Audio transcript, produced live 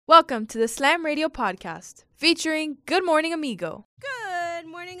Welcome to the Slam Radio Podcast, featuring Good Morning Amigo. Good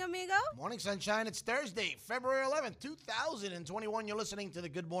morning, amigo. Morning, sunshine. It's Thursday, February 11th, 2021. You're listening to the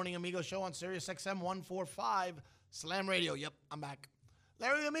Good Morning Amigo show on Sirius XM 145 Slam Radio. Yep, I'm back.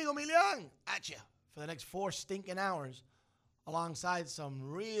 Larry the Amigo Milian at you for the next 4 stinking hours alongside some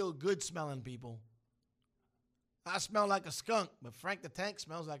real good-smelling people. I smell like a skunk, but Frank the Tank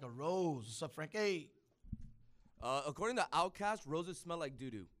smells like a rose. What's up, Frankie? According to Outkast, roses smell like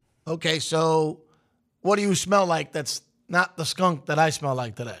doo-doo. Okay, so what do you smell like that's not the skunk that I smell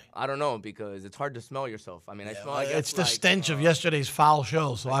like today? I don't know, because it's hard to smell yourself. I mean, I smell like... It's the stench of yesterday's foul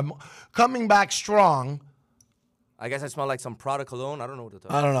show, so I'm coming back strong. I guess I smell like some Prada cologne. I don't know what to tell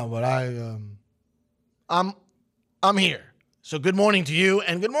you. I don't know, but I'm here. So good morning to you,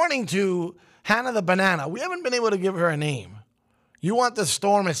 and good morning to Hannah the Banana. We haven't been able to give her a name. You want the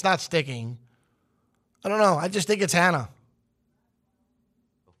storm, it's not sticking. I don't know. I just think it's Hannah.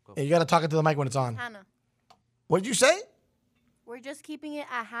 Hey, you got to talk into the mic when it's on. Hannah. What did you say? We're just keeping it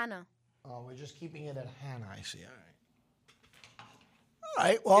at Hannah. Oh, we're just keeping it at Hannah. I see. All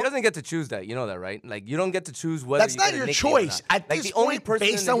right. Well, He doesn't get to choose that. You know that, right? Like, you don't get to choose whether that's you not get a your nickname or choice. not. At Like, this the only point, person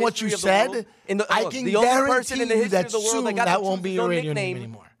based in the on what you history of the said, world- I can the only person guarantee in the you history that of the world soon that got to that won't choose be his your own radio name nickname.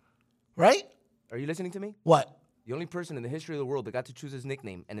 anymore. Right? Are you listening to me? What? The only person in the history of the world that got to choose his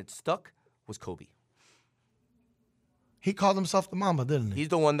nickname, and it stuck, was Kobe. He called himself the Mamba, didn't he? He's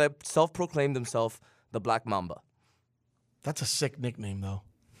the one that self-proclaimed himself the Black Mamba. That's a sick nickname, though.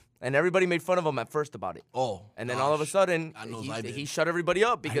 And everybody made fun of him at first about it. Oh. And then all of a sudden, he shut everybody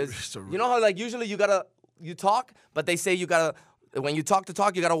up because you know how like usually you talk, but they say when you talk the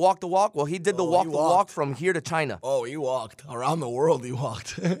talk, you gotta walk the walk. Well, he did the walk from here to China. Oh, he walked. Around the world he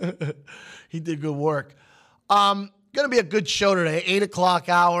walked. He did good work. Gonna be a good show today, 8 o'clock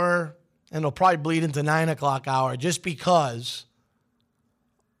hour, and it'll probably bleed into 9 o'clock hour just because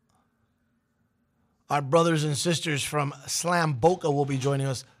our brothers and sisters from Slam Boca will be joining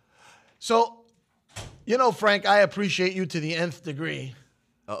us. So, you know, Frank, I appreciate you to the nth degree.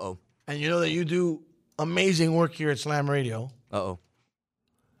 Uh-oh. And you know that you do amazing work here at Slam Radio. Uh-oh.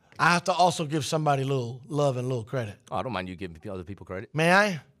 I have to also give somebody a little love and a little credit. Oh, I don't mind you giving other people credit. May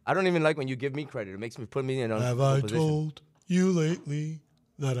I? I don't even like when you give me credit. It makes me put me in a Have I position. told you lately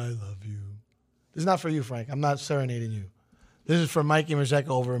that I love you? This is not for you, Frank. I'm not serenading you. This is for Mikey Marzecca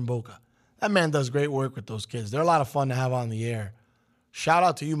over in Boca. That man does great work with those kids. They're a lot of fun to have on the air. Shout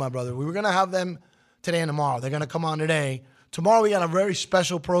out to you, my brother. We were going to have them today and tomorrow. They're going to come on today. Tomorrow we got a very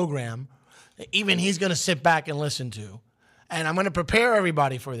special program that even he's going to sit back and listen to. And I'm going to prepare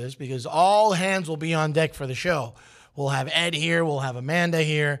everybody for this because all hands will be on deck for the show. We'll have Ed here. We'll have Amanda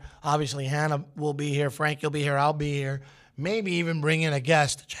here. Obviously, Hannah will be here. Frank will be here. I'll be here. Maybe even bring in a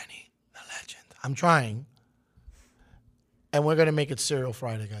guest, Jenny, the legend. I'm trying. And we're going to make it Cereal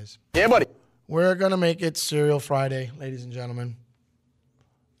Friday, guys. Yeah, buddy. We're going to make it Cereal Friday, ladies and gentlemen.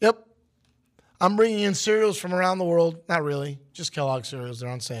 Yep. I'm bringing in cereals from around the world. Not really. Just Kellogg cereals. They're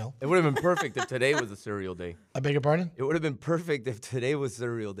on sale. It would have been perfect if today was a cereal day. I beg your pardon? It would have been perfect if today was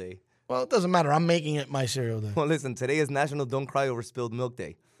cereal day. Well, it doesn't matter. I'm making it my cereal day. Well, listen, today is National Don't Cry Over Spilled Milk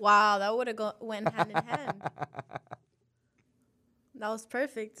Day. Wow, that would have went hand in hand. That was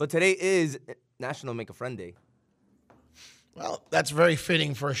perfect. But today is National Make a Friend Day. Well, that's very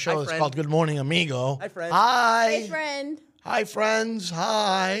fitting for a show Hi, that's friend. called Good Morning Amigo. Hi, friend. Hi. Hey, friend. Hi, friends.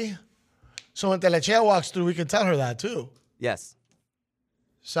 Hi. So when Telechea walks through, we can tell her that, too. Yes.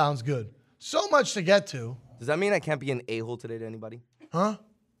 Sounds good. So much to get to. Does that mean I can't be an a-hole today to anybody? Huh?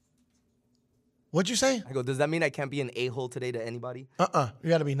 What'd you say? I go, does that mean I can't be an a-hole today to anybody? You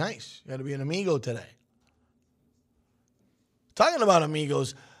got to be nice. You got to be an amigo today. Talking about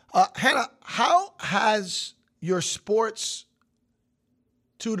amigos, Hannah, how has your sports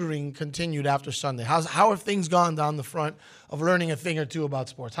tutoring continued after Sunday? How have things gone down the front of learning a thing or two about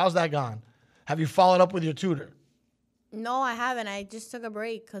sports? How's that gone? Have you followed up with your tutor? No, I haven't. I just took a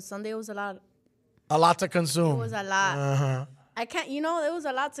break because Sunday was a lot. A lot to consume. It was a lot. Uh-huh. I can't, it was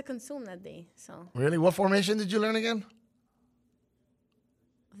a lot to consume that day. So, Really? What formation did you learn again?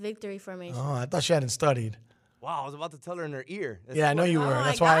 victory formation. Oh, I thought she hadn't studied. Wow, I was about to tell her in her ear. Yeah, I know you Oh, were. I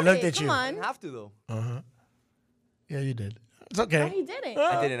That's why I got looked it. at you. Come I on. didn't have to, though. Yeah, you did. It's No, okay. he didn't.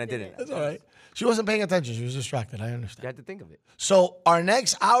 I didn't. It's all right. She wasn't paying attention. She was distracted. I You understand. had to think of it. So our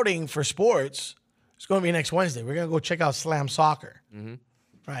next outing for sports is going to be next Wednesday. We're going to go check out Slam Soccer,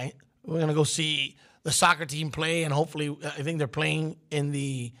 right? We're going to go see the soccer team play, and hopefully, I think they're playing in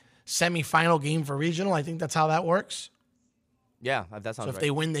the semifinal game for regional. I think that's how that works. Yeah, that sounds So if right. they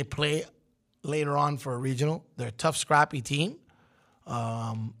win, they play later on for a regional. They're a tough, scrappy team.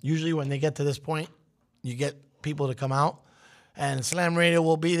 Usually when they get to this point, you get people to come out. And Slam Radio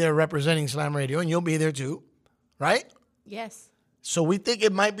will be there representing Slam Radio, and you'll be there too, right? Yes. So we think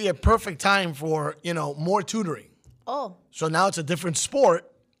it might be a perfect time for, more tutoring. Oh. So now it's a different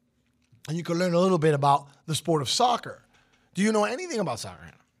sport, and you can learn a little bit about the sport of soccer. Do you know anything about soccer,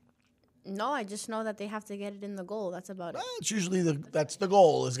 Hannah? No, I just know that they have to get it in the goal. That's about it. It's usually that's the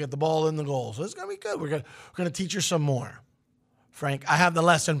goal, is get the ball in the goal. So it's going to be good. We're gonna teach you some more. Frank, I have the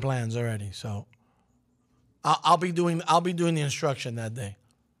lesson plans already, so I'll be doing the instruction that day.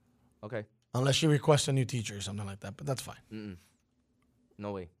 Okay. Unless you request a new teacher or something like that, but that's fine. Mm-mm.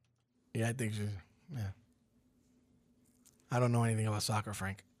 No way. Yeah, I think yeah. I don't know anything about soccer,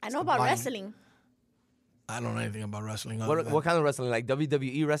 Frank. I know about wrestling. I don't know anything about wrestling. What kind of wrestling? Like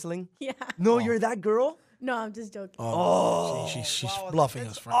WWE wrestling? Yeah. No, you're that girl? No, I'm just joking. Oh, she's bluffing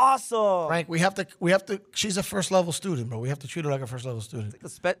us, Frank. Awesome. Frank, we have to. She's a first level student, but we have to treat her like a first level student.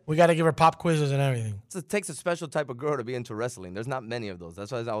 Like we got to give her pop quizzes and everything. It takes a special type of girl to be into wrestling. There's not many of those.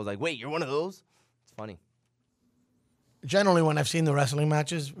 That's why I was like, wait, you're one of those? It's funny. Generally, when I've seen the wrestling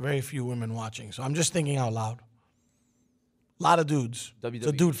matches, very few women watching. So I'm just thinking out loud. A lot of dudes. WWE. It's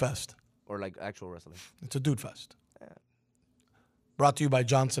a dude fest. Or like actual wrestling. It's a dude fest. Yeah. Brought to you by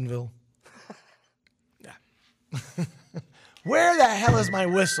Johnsonville. Yeah. Where the hell is my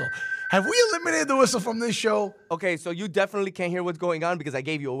whistle? Have we eliminated the whistle from this show? Okay, so you definitely can't hear what's going on because I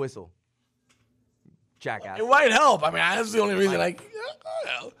gave you a whistle. Jackass. It might help. I mean, that's the only reason.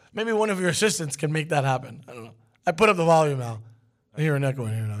 Maybe one of your assistants can make that happen. I don't know. I put up the volume now. I hear an echo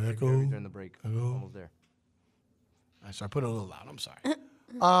in here now. Echo. During the break. Almost there. All right, so I put it a little loud. I'm sorry.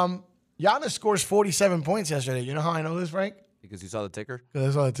 Giannis scores 47 points yesterday. You know how I know this, Frank? Because you saw the ticker? Because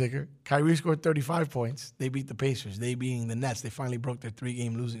I saw the ticker. Kyrie scored 35 points. They beat the Pacers. They being the Nets. They finally broke their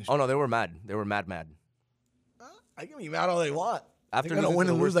 3-game losing streak. Oh, no, they were mad. They were mad. I can be mad all they want. After they're going to win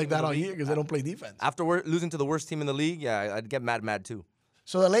and lose like that all year because they don't play defense. After losing to the worst team in the league, yeah, I'd get mad too.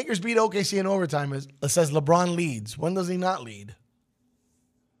 So the Lakers beat OKC in overtime. It says LeBron leads. When does he not lead?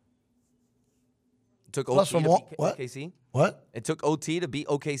 It took OT to beat OKC? What? It took OT to beat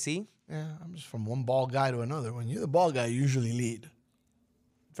OKC? Yeah, I'm just from one ball guy to another. When you're the ball guy, you usually lead.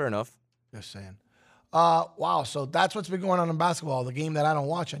 Fair enough. Just saying. Wow, so that's what's been going on in basketball, the game that I don't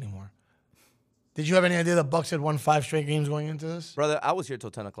watch anymore. Did you have any idea the Bucks had won 5 straight games going into this? Brother, I was here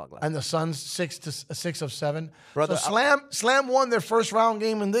till 10 o'clock last. And the Suns 6 of 7. Brother, so Slam won their first round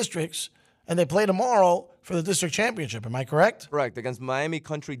game in districts, and they play tomorrow for the district championship. Am I correct? Correct, against Miami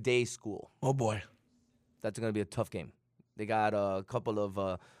Country Day School. Oh, boy. That's going to be a tough game. They got a couple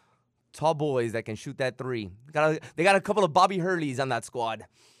of tall boys that can shoot that three. They got a couple of Bobby Hurleys on that squad.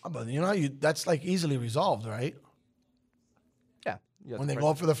 Oh, but that's like easily resolved, right? Yeah. When they go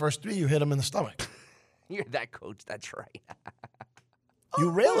up for the first 3, you hit them in the stomach. You're that coach. That's right.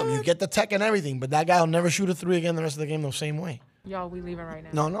 You rail him. You get the tech and everything, but that guy will never shoot a 3 again the rest of the game the same way. Y'all, we leaving right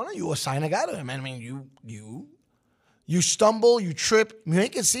now. No. You assign a guy to him. I mean, you stumble, you trip, you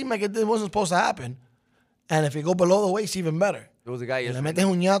make it seem like it wasn't supposed to happen. And if you go below the waist, even better. There was a guy yesterday. Le metes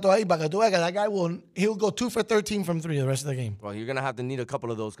un ñato ahí para que tú veas que that guy he'll go 2 for 13 from 3 the rest of the game. Well, you're going to have to need a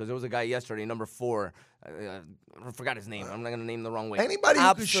couple of those because there was a guy yesterday, number 4. I forgot his name. I'm not going to name the wrong way. Anybody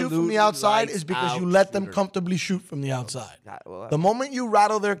who can shoot from the outside is because you let them comfortably shoot from the outside. The moment you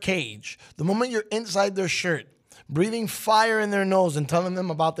rattle their cage, the moment you're inside their shirt, breathing fire in their nose and telling them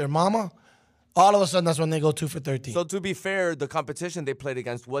about their mama, all of a sudden that's when they go 2 for 13. So to be fair, the competition they played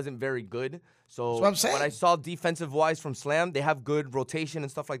against wasn't very good. So that's what I'm saying. When I saw defensive-wise from Slam, they have good rotation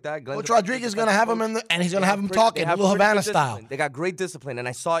and stuff like that. Coach Rodriguez is going to have him and he's going to have him talking, a little Havana style. They got great discipline, and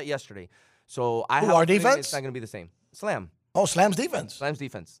I saw it yesterday. So I have our defense? It's not going to be the same. Slam. Oh, Slam's defense. Slam's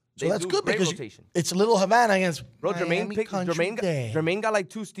defense. So that's good because it's a little Havana against Jermaine got like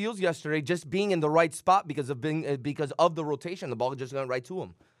 2 steals yesterday just being in the right spot because of the rotation. The ball just went right to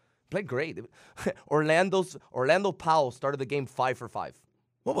him. Played great. Orlando Powell started the game 5 for 5.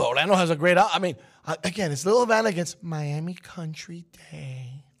 Well, Orlando has a great – I mean, again, it's Little Havana against Miami Country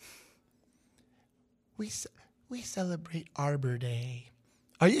Day. We celebrate Arbor Day.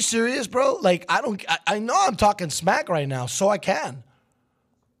 Are you serious, bro? Like, I know I'm talking smack right now, so I can.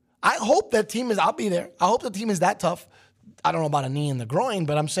 I hope that team is – I'll be there. I hope the team is that tough. I don't know about a knee in the groin,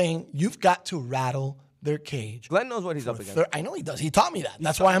 but I'm saying you've got to rattle their cage. Glenn knows what he's up against. I know he does. He taught me that.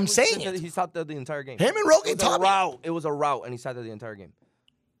 That's why I'm saying it. He sat there the entire game. Him and Roque taught me. It was a rout, and he sat there the entire game.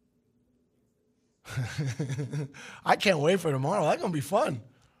 I can't wait for tomorrow. That's going to be fun.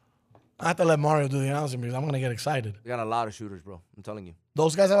 I have to let Mario do the announcing because I'm going to get excited. We got a lot of shooters, bro. I'm telling you.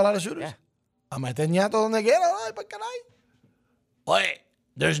 Those guys have a lot of shooters? Yeah. A meter ñato donde quiera. Ay, pa' caray. Oye,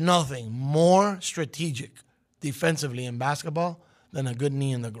 there's nothing more strategic defensively in basketball than a good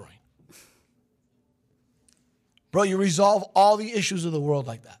knee in the groin. Bro, you resolve all the issues of the world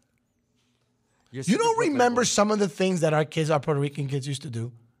like that. You don't remember some of the things that our Puerto Rican kids used to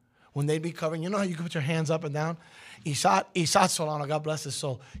do? When they'd be covering, you know how you can put your hands up and down? Isat Solano, God bless his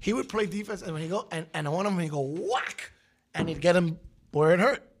soul. He would play defense, and when he go, and one of them, he'd go, whack, and he'd get him where it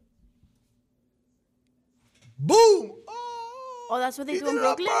hurt. Boom! Oh, that's what they do in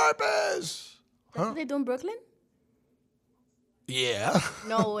Brooklyn? Purpose. That's what they do in Brooklyn? Yeah.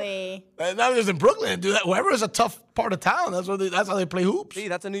 No way. And not just in Brooklyn, do that. Wherever is a tough part of town, that's how they play hoops. See,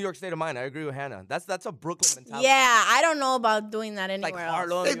 that's a New York state of mind. I agree with Hannah. That's a Brooklyn mentality. Yeah, I don't know about doing that anywhere Like else.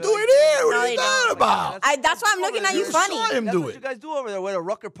 Harlem. They do it here. What No, are they you talking don't. about? That's why I'm looking at you funny. saw him That's do what it. you guys do over there with a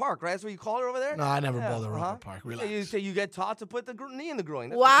Rucker Park, right? That's what you call it over there? No, I never bowled at Rucker Park. Yeah, Relax. you say you get taught to put the knee in the groin.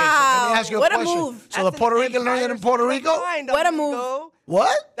 That's Wow. Let me ask you a What a question. move. So the Puerto Rican learned it in Puerto Rico? What a move.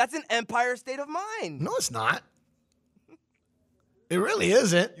 What? That's an empire state of mind. No, it's not. It really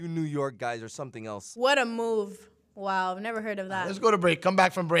isn't. You New York guys are something else. What a move. Wow, I've never heard of that. Let's go to break. Come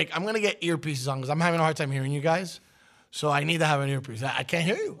back from break. I'm going to get earpieces on because I'm having a hard time hearing you guys. So I need to have an earpiece. I can't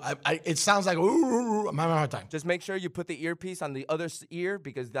hear you. It sounds like, ooh, I'm having a hard time. Just make sure you put the earpiece on the other ear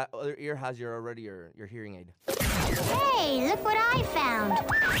because that other ear has your hearing aid. Hey, look what I found.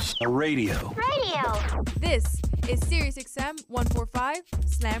 A radio. Radio. This is SiriusXM 145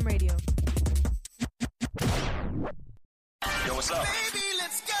 Slam Radio. Yo, what's up?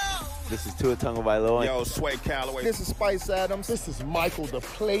 This is Tua Tagovailoa. Yo, Sway Calloway. This is Spice Adams. This is Michael, the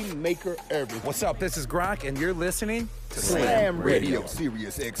playmaker everything. What's up? This is Gronk, and you're listening to Slam Radio.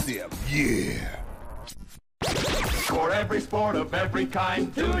 Sirius XM. Yeah. For every sport of every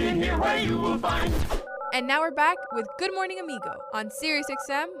kind, tune in here where you will find. And now we're back with Good Morning Amigo on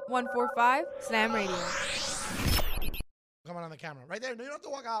SiriusXM 145 Slam Radio. Come on the camera. Right there. You don't have to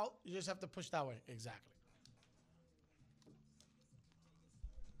walk out. You just have to push that way. Exactly.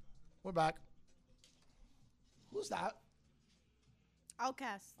 We're back. Who's that?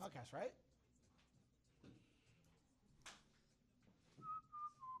 Outcast. Outcast, right?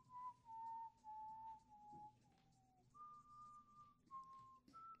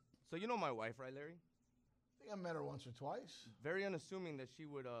 So you know my wife, right, Larry? I think I met her once or twice. Very unassuming that she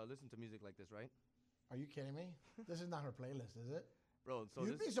would listen to music like this, right? Are you kidding me? This is not her playlist, is it? Bro, so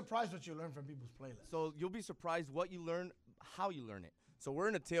You'd be surprised what you learn from people's playlists. So you'll be surprised what you learn, how you learn it. So we're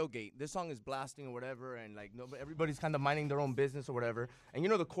in a tailgate. This song is blasting or whatever, and like everybody's kind of minding their own business or whatever. And you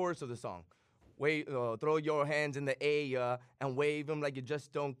know the chorus of the song. Throw your hands in the air and wave them like you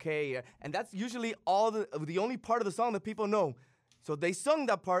just don't care. And that's usually the only part of the song that people know. So they sung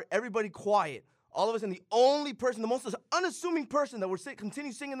that part, everybody quiet. All of a sudden, the only person, the most unassuming person that would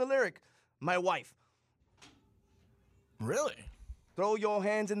continue singing the lyric, my wife. Really? Throw your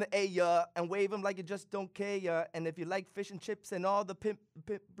hands in the air and wave them like you just don't care. And if you like fish and chips and all the pimp,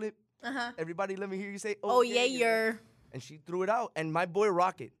 blip, everybody let me hear you say, oh yeah, you're. And she threw it out. And my boy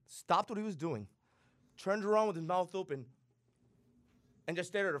Rocket stopped what he was doing, turned around with his mouth open, and just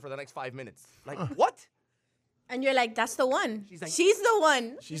stared at her for the next 5 minutes. Like, what? And you're like, that's the one. She's like, she's the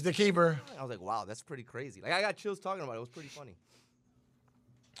one. She's the keeper. I was like, wow, that's pretty crazy. Like, I got chills talking about it. It was pretty funny.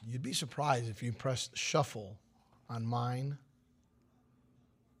 You'd be surprised if you pressed shuffle on mine.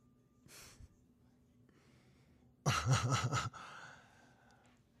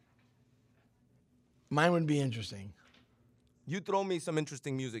 Mine would be interesting. You throw me some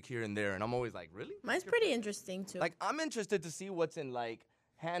interesting music here and there, and I'm always like, really? Mine's pretty interesting, too. Like, I'm interested to see what's in, like,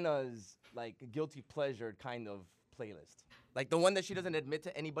 Hannah's, like, guilty pleasure kind of playlist. Like, the one that she doesn't admit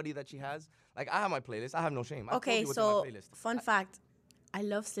to anybody that she has. Like, I have my playlist. I have no shame. I told okay, you what's so, in my playlist. fun fact. I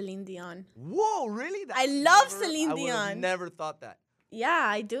love Celine Dion. Whoa, really? I love Celine I would have Dion. never thought that. Yeah,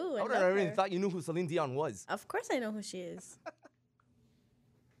 I do. I would have never even thought you knew who Celine Dion was. Of course I know who she is.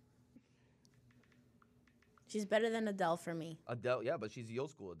 She's better than Adele for me. Adele, yeah, but she's the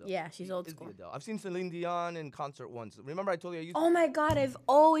old school Adele. Yeah, she's old Is the school. Adele. I've seen Celine Dion in concert once. Remember I told you I used Oh my God, I've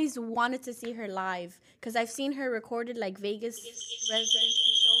always wanted to see her live because I've seen her recorded like Vegas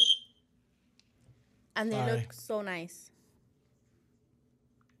residency shows. And they look so nice.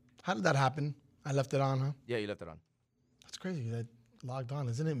 How did that happen? I left it on, huh? Yeah, you left it on. That's crazy. That logged on.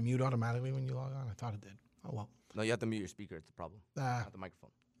 Isn't it mute automatically when you log on? I thought it did. Oh, well. No, you have to mute your speaker. It's a problem. Not the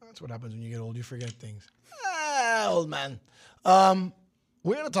microphone. That's what happens when you get old. You forget things. Old man.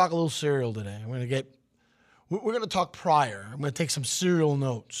 We're going to talk a little cereal today. We're going to talk prior. I'm going to take some cereal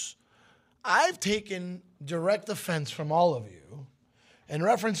notes. I've taken direct offense from all of you in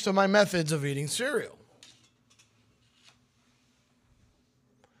reference to my methods of eating cereal.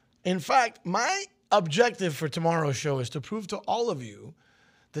 In fact, my objective for tomorrow's show is to prove to all of you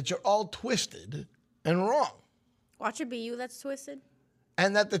that you're all twisted and wrong. Watch it be you that's twisted.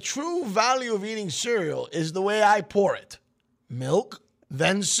 And that the true value of eating cereal is the way I pour it. Milk,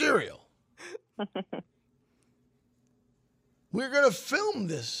 then cereal. We're going to film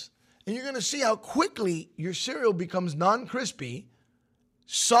this, and you're going to see how quickly your cereal becomes non-crispy,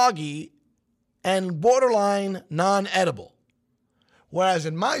 soggy, and borderline non-edible. Whereas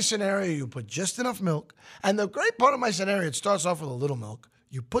in my scenario, you put just enough milk. And the great part of my scenario, it starts off with a little milk.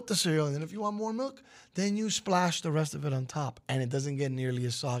 You put the cereal, and then if you want more milk, then you splash the rest of it on top, and it doesn't get nearly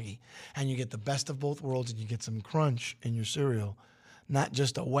as soggy. And you get the best of both worlds, and you get some crunch in your cereal, not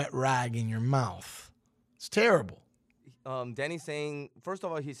just a wet rag in your mouth. It's terrible. Danny's saying, first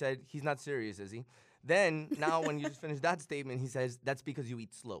of all, he said he's not serious, is he? Then, now when you just finished that statement, he says that's because you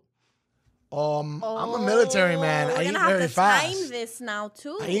eat slow. I'm a military man. I eat very fast. We're gonna have to time this now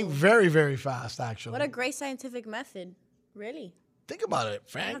too. I eat very, very fast, actually. What a great scientific method, really. Think about it,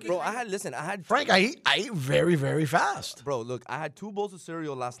 Frank. Bro, I had Frank, I eat very, very fast. Bro, look, I had 2 bowls of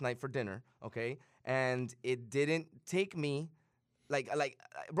cereal last night for dinner, okay? And it didn't take me,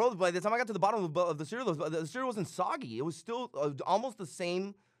 bro, by the time I got to the bottom of the cereal wasn't soggy. It was still almost the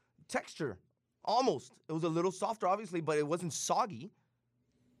same texture. Almost. It was a little softer, obviously, but it wasn't soggy.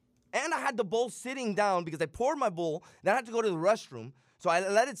 And I had the bowl sitting down because I poured my bowl, then I had to go to the restroom. So I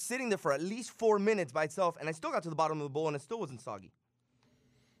let it sitting there for at least 4 minutes by itself, and I still got to the bottom of the bowl, and it still wasn't soggy.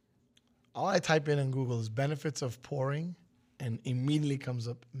 All I type in Google is benefits of pouring, and immediately comes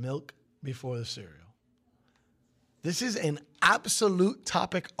up milk before the cereal. This is an absolute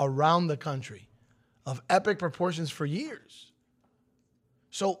topic around the country of epic proportions for years.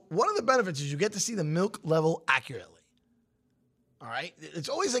 So one of the benefits is you get to see the milk level accurately. All right? It's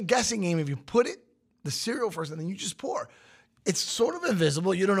always a guessing game if you put the cereal first, and then you just pour. It's sort of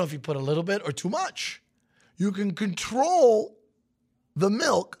invisible. You don't know if you put a little bit or too much. You can control the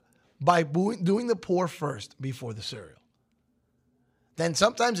milk by doing the pour first before the cereal. Then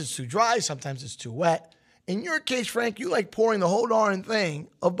sometimes it's too dry, sometimes it's too wet. In your case, Frank, you like pouring the whole darn thing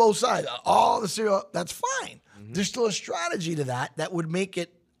of both sides. All the cereal, that's fine. Mm-hmm. There's still a strategy to that would make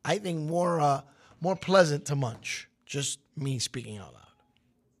it, I think, more pleasant to munch. Just me speaking out loud.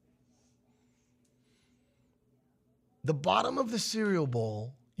 The bottom of the cereal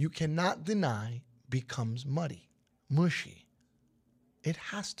bowl, you cannot deny, becomes muddy, mushy. It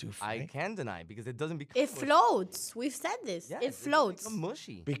has to, Frank. I can deny because it doesn't become mushy. Floats. We've said this. Yes, it floats. It doesn't become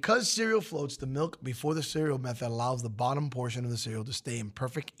mushy. Because cereal floats, the milk before the cereal method allows the bottom portion of the cereal to stay in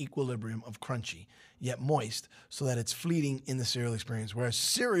perfect equilibrium of crunchy, yet moist, so that it's fleeting in the cereal experience. Whereas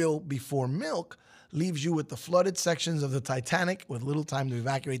cereal before milk leaves you with the flooded sections of the Titanic with little time to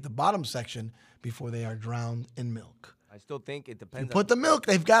evacuate the bottom section before they are drowned in milk. I still think it depends. You put the milk,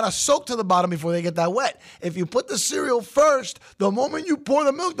 they've got to soak to the bottom before they get that wet. If you put the cereal first, the moment you pour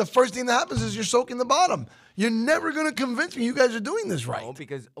the milk, the first thing that happens is you're soaking the bottom. You're never going to convince me you guys are doing this right. No,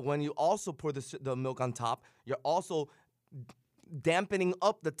 because when you also pour the milk on top, you're also dampening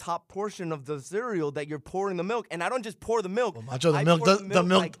up the top portion of the cereal that you're pouring the milk. And I don't just pour the milk. Well, Macho, the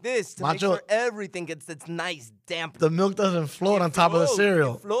milk like this to make sure everything gets its nice damp. The milk doesn't float on top of the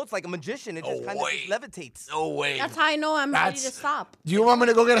cereal. It floats like a magician. It just kind of levitates. No way. That's how I know I'm ready to stop. Do you want me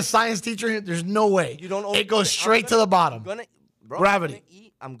to go get a science teacher here? There's no way. It goes straight to the bottom.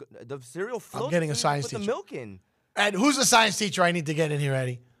 Gravity. The cereal floats. I'm getting a science teacher. Put the milk in. And who's the science teacher I need to get in here,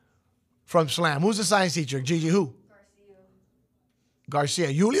 Eddie? From Slam. Who's the science teacher? Gigi, who?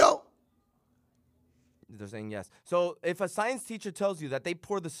 Garcia. Julio? They're saying yes. So if a science teacher tells you that they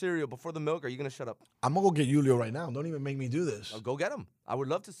pour the cereal before the milk, are you going to shut up? I'm going to go get Julio right now. Don't even make me do this. Go get him. I would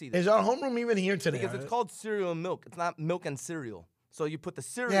love to see that. Is our homeroom even here today? Because it's called cereal and milk. It's not milk and cereal. So you put the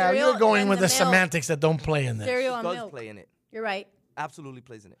cereal. Yeah, you're going with the semantics that don't play in this. Cereal and milk. It does play in it. You're right. Absolutely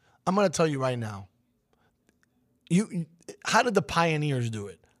plays in it. I'm going to tell you right now. How did the pioneers do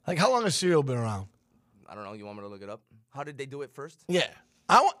it? Like, how long has cereal been around? I don't know. You want me to look it up? How did they do it first? Yeah.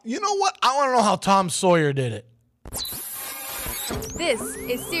 You know what? I want to know how Tom Sawyer did it. This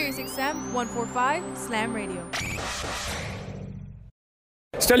is SiriusXM 145 Slam Radio.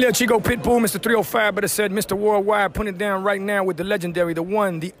 Stelio Chico Pitbull, Mr. 305, but it said Mr. Worldwide, putting it down right now with the legendary, the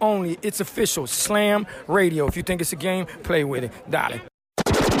one, the only, it's official, Slam Radio. If you think it's a game, play with it. Darling.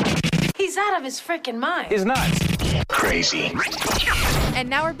 He's out of his freaking mind. He's nuts. Crazy. And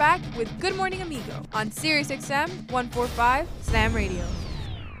now we're back with Good Morning Amigo on SiriusXM 145 Slam Radio.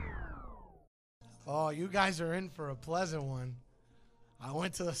 Oh, you guys are in for a pleasant one. I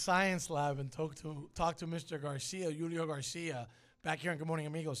went to the science lab and talked to Mr. Garcia, Julio Garcia, back here on Good Morning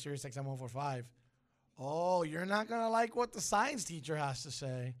Amigo, SiriusXM 145. Oh, you're not going to like what the science teacher has to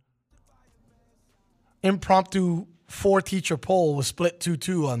say. Impromptu 4-teacher poll was split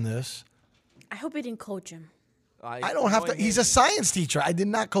 2-2 on this. I hope he didn't coach him. I don't have to. He's a science teacher. I did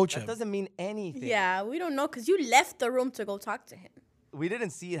not coach him. That doesn't mean anything. Yeah, we don't know because you left the room to go talk to him. We didn't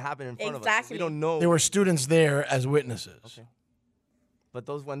see it happen in front of us. Exactly. We don't know. There were students there as witnesses. Okay. But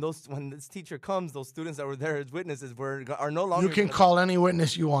when this teacher comes, those students that were there as witnesses are no longer. You can call any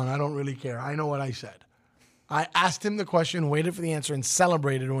witness you want. I don't really care. I know what I said. I asked him the question, waited for the answer, and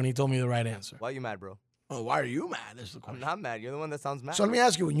celebrated when he told me the right answer. Why are you mad, bro? Oh, why are you mad? Is the question. I'm not mad. You're the one that sounds mad. So let me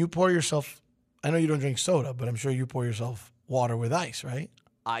ask you: when you pour yourself, I know you don't drink soda, but I'm sure you pour yourself water with ice, right?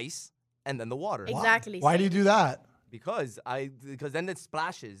 Ice and then the water. Exactly. Why do you do that? Because then it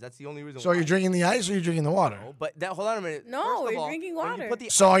splashes. That's the only reason. So why. you're drinking the ice or you're drinking the water? No, but hold on a minute. No, First of we're all, drinking when you water. put the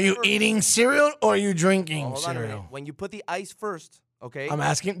So are ice you first- eating cereal or are you drinking hold on a minute. cereal? When you put the ice first, okay? I'm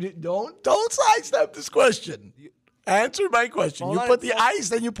asking. Don't sidestep this question. Answer my question. Hold You on, put the it's ice,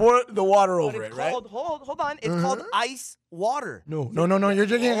 then you pour the water But over it's it, right? called, hold on. It's called ice water. No. You're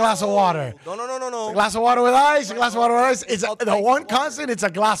drinking a glass of water. No. A glass of water with ice. A glass of water with ice. It's the one constant. It's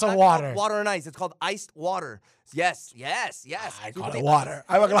a glass of water. Water and ice. It's called iced water. Yes. I call it water.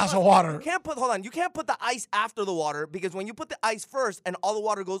 I have a glass of water. You can't put the ice after the water because when you put the ice first and all the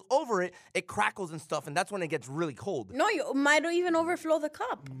water goes over it, it crackles and stuff, and that's when it gets really cold. No, you might even overflow the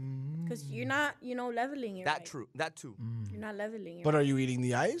cup because you're not, leveling it. That too. You're not leveling it. But are you eating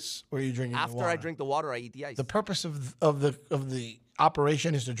the ice or are you drinking the After water? I drink the water, I eat the ice. The purpose of the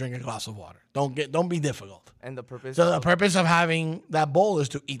operation is to drink a glass of water. Don't be difficult. And the purpose. So the purpose of having that bowl is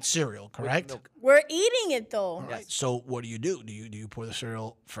to eat cereal, correct? We're eating it though. All right. So what do you do? Do you pour the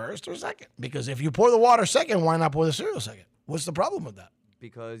cereal first or second? Because if you pour the water second, why not pour the cereal second? What's the problem with that?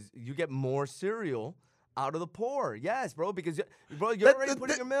 Because you get more cereal out of the pour. Yes, bro. Because you're already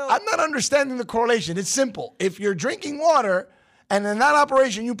putting your milk. I'm not understanding the correlation. It's simple. If you're drinking water and in that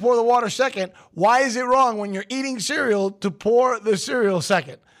operation you pour the water second, why is it wrong when you're eating cereal to pour the cereal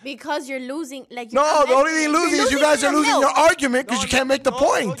second? Because you're losing, like. No, the only thing losing is you guys are losing your argument because you can't make the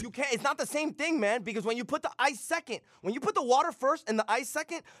point. No, you can't. It's not the same thing, man. Because when you put the ice second, when you put the water first and the ice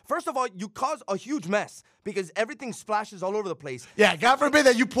second, first of all, you cause a huge mess because everything splashes all over the place. Yeah, God forbid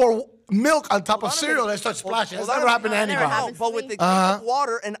that you pour milk on top of cereal that starts splashing. That's never happened to anybody. But with the case of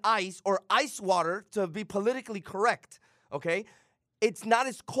water and ice, or ice water, to be politically correct, okay? It's not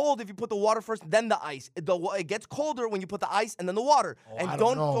as cold if you put the water first, then the ice. It gets colder when you put the ice and then the water. And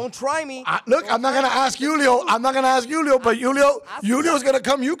don't try me. Look, I'm not gonna ask Julio. I'm not gonna ask Julio, but Julio's gonna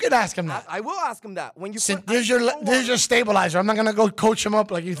come. You can ask him that. I will ask him that. When you put There's your stabilizer. I'm not gonna go coach him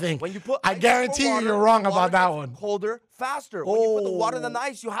up like you think. When you put I guarantee you're wrong about that one. Colder, faster. When you put the water in the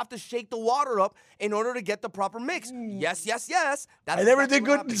ice, you have to shake the water up in order to get the proper mix. Yes. That's I never did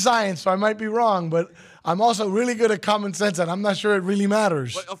good in science, so I might be wrong, but I'm also really good at common sense, and I'm not sure it really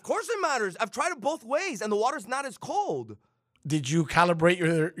matters. But of course it matters. I've tried it both ways, and the water's not as cold. Did you calibrate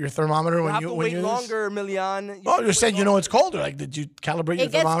your thermometer when have you to when wait you longer, Milian. You said it's colder. Like, did you calibrate your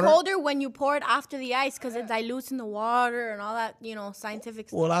It gets thermometer? colder when you pour it after the ice because it dilutes in the water and all that, scientific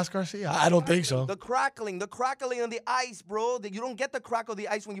stuff. Well, ask Garcia. I don't think so. The crackling on the ice, bro. You don't get the crackle of the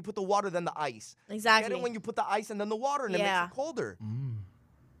ice when you put the water then the ice. Exactly. You get it when you put the ice and then the water, and it makes it colder.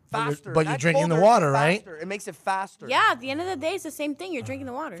 Faster. But you're Not drinking the colder, water, right? faster. It makes it faster. Yeah, at the end of the day, it's the same thing. You're drinking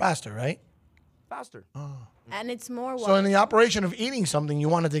the water. Faster, right? Faster. And it's more water. So in the operation of eating something, you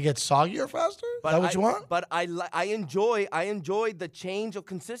want it to get soggier faster? Is that what you want? But I enjoy the change of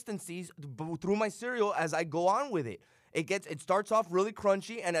consistencies through my cereal as I go on with it. It starts off really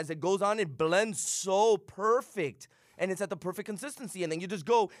crunchy, and as it goes on, it blends so perfect. And it's at the perfect consistency, and then you just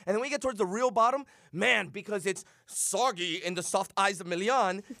go. And then when you get towards the real bottom, man, because it's soggy in the soft eyes of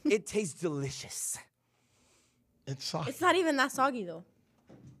Milian, it tastes delicious. It's soggy. It's not even that soggy, though.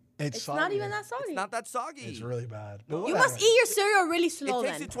 It's soggy. not even that soggy. It's not that soggy. It's really bad. You must eat your cereal really slow It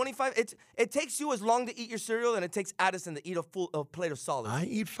takes then. you 25. It takes you as long to eat your cereal, and it takes Addison to eat a plate of solids. I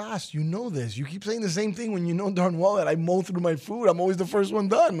eat fast. You know this. You keep saying the same thing when you know darn well that I mow through my food. I'm always the first one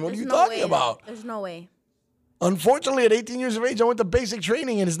done. What are you talking about? There's no way. Unfortunately, at 18 years of age, I went to basic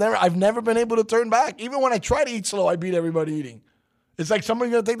training, and I've never been able to turn back. Even when I try to eat slow, I beat everybody eating. It's like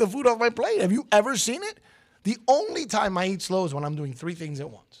somebody's gonna take the food off my plate. Have you ever seen it? The only time I eat slow is when I'm doing 3 things at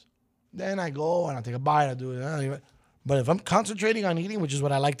once. Then I go and I take a bite. I do it. But if I'm concentrating on eating, which is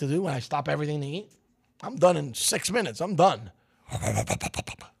what I like to do, when I stop everything to eat, I'm done in 6 minutes. I'm done. Kind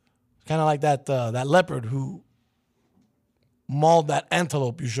of like that leopard who mauled that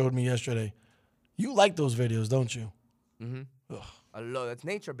antelope you showed me yesterday. You like those videos, don't you? Mm-hmm. I love that's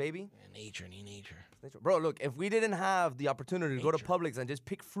nature, baby. Yeah, nature. Bro, look, if we didn't have the opportunity to go to Publix and just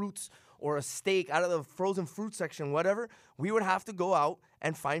pick fruits or a steak out of the frozen fruit section, whatever, we would have to go out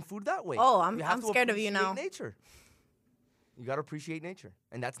and find food that way. Oh, You have I'm to scared of you appreciate now. Nature. You gotta appreciate nature,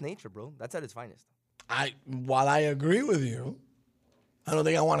 and that's nature, bro. That's at its finest. While I agree with you, I don't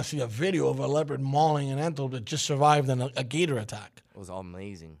think I want to see a video of a leopard mauling an antelope that just survived a gator attack. It was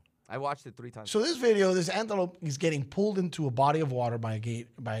amazing. I watched it 3 times. So this video, this antelope is getting pulled into a body of water by a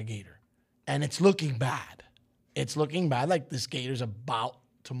gator, and it's looking bad. It's looking bad, like this gator's about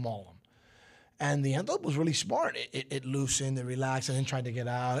to maul him. And the antelope was really smart. It loosened, it relaxed, and then tried to get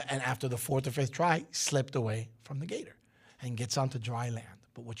out. And after the 4th or 5th try, slipped away from the gator and gets onto dry land.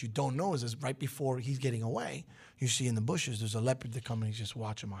 But what you don't know is right before he's getting away, you see in the bushes, there's a leopard that comes and he's just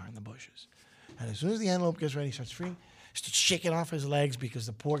watching behind the bushes. And as soon as the antelope gets ready, he starts freeing, starts shaking off his legs because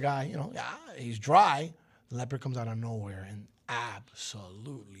the poor guy, he's dry. The leopard comes out of nowhere and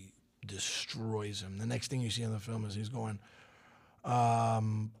absolutely destroys him. The next thing you see in the film is he's going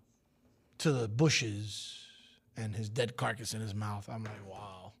to the bushes and his dead carcass in his mouth. I'm like,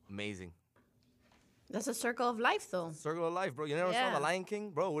 wow. Amazing. That's a circle of life, though. Circle of life, bro. You never saw The Lion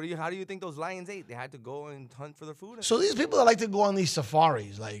King? Bro, how do you think those lions ate? They had to go and hunt for their food? So these people that like to go on these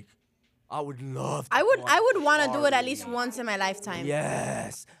safaris, like... I would love to I would want to do it at least once in my lifetime.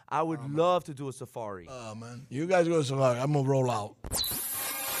 Yes. I would love to do a safari. Oh, man. You guys go to safari. I'm going to roll out.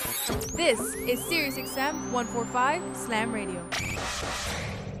 This is SiriusXM 145 Slam Radio.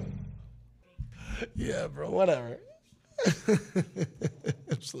 Yeah, bro, whatever.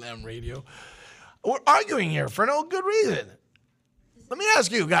 Slam Radio. We're arguing here for no good reason. Let me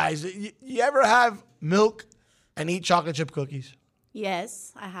ask you guys, you ever have milk and eat chocolate chip cookies?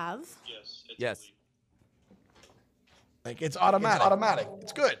 Yes, I have. Yes. Like, it's automatic.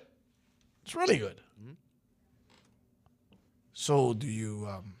 It's good. It's really good. Mm-hmm. So do you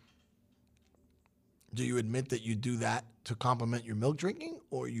admit that you do that to complement your milk drinking,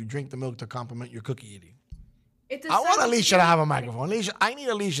 or you drink the milk to complement your cookie eating? I want Alicia to have a microphone. Alicia, I need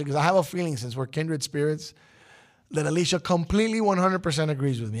Alicia because I have a feeling, since we're kindred spirits, that Alicia completely 100%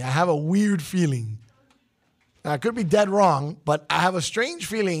 agrees with me. I have a weird feeling. Now, I could be dead wrong, but I have a strange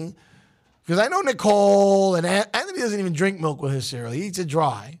feeling because I know Nicole and Anthony doesn't even drink milk with his cereal. He eats it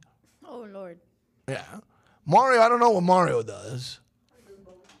dry. Oh, Lord. Yeah. Mario, I don't know what Mario does,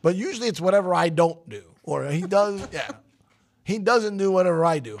 but usually it's whatever I don't do. Or he does, yeah. He doesn't do whatever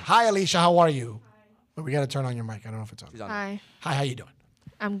I do. Hi, Alicia, how are you? But we got to turn on your mic. I don't know if it's on. Hi. Hi, how you doing?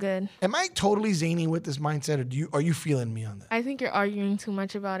 I'm good. Am I totally zany with this mindset, or are you feeling me on that? I think you're arguing too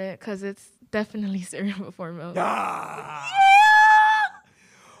much about it because it's definitely cereal before milk.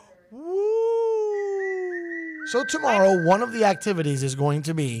 So tomorrow, one of the activities is going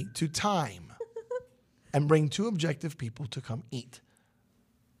to be to time and bring 2 objective people to come eat.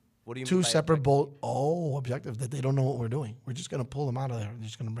 What do you mean 2 separate bowls. Oh, objective, that they don't know what we're doing. We're just going to pull them out of there. We're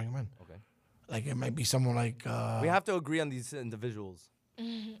just going to bring them in. Okay. Like, it might be someone like... we have to agree on these individuals.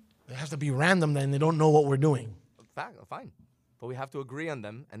 They have to be random, then they don't know what we're doing. Fine. But we have to agree on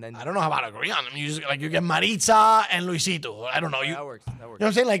them, and then... I don't know how to agree on them. You just, you get Maritza and Luisito. I don't know. That works. You know what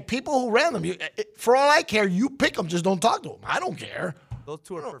I'm saying? Like, people who random, for all I care, you pick them, just don't talk to them. I don't care. Those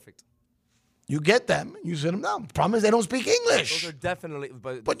 2 are perfect. You get them, you sit them down. Problem is they don't speak English. Those are definitely...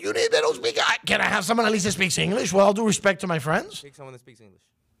 But they don't speak... Can I have someone at least that speaks English? Well, all due respect to my friends. Pick someone that speaks English.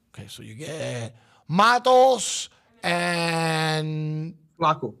 Okay, so you get Matos and...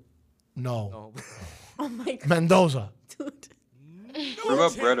 Flaco. No. Oh, my God. Mendoza. Dude. What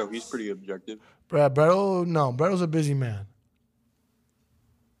about Bredo? He's pretty objective. Bredo, no. Bredo's a busy man.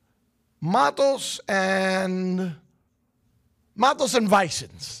 Matos and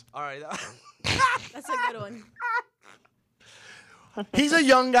Vicens. All right. That's a good one. He's a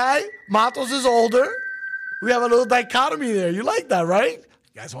young guy. Matos is older. We have a little dichotomy there. You like that, right?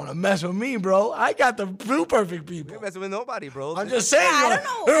 You guys want to mess with me, bro? I got the 2 perfect people. You're messing with nobody, bro. I'm just saying. I don't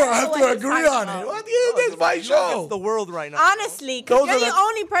know. I have to agree on it. What? This is my show. It's the world right now. Honestly, because you're the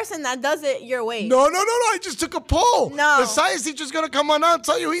only person that does it your way. No. I just took a poll. No. The science teacher's going to come on out and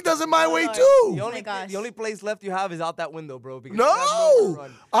tell you he does it my way, too. The only place left you have is out that window, bro. Because No.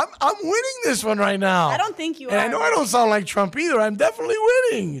 I'm winning this one right now. I don't think you are. And I know I don't sound like Trump either. I'm definitely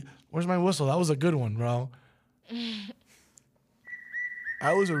winning. Where's my whistle? That was a good one, bro.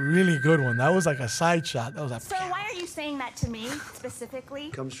 That was a really good one. That was like a side shot. That was like... So why are you saying that to me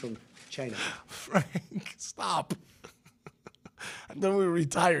specifically? Comes from China. Frank, stop. Then we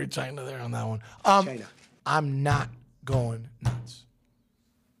retired China there on that one. China. I'm not going nuts.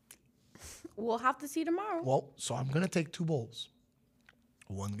 We'll have to see tomorrow. Well, so I'm going to take 2 bowls.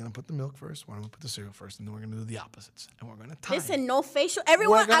 One's going to put the milk first, one going to put the cereal first, and then we're going to do the opposites. And we're going to time Listen, no facial.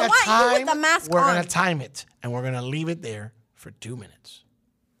 Everyone, I want you with the mask We're on. going to time it, and we're going to leave it there for 2 minutes.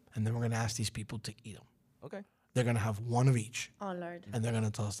 And then we're going to ask these people to eat them. Okay. They're going to have 1 of each. Oh, Lord. And they're going to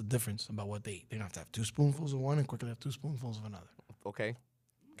tell us the difference about what they eat. They're going to have 2 spoonfuls of one and quickly have 2 spoonfuls of another. Okay.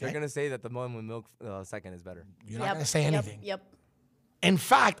 They're going to say that the one with milk second is better. You're not going to say anything. Yep. In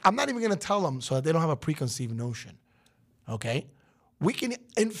fact, I'm not even going to tell them so that they don't have a preconceived notion. Okay? We can,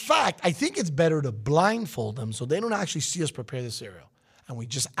 in fact, I think it's better to blindfold them so they don't actually see us prepare the cereal. And we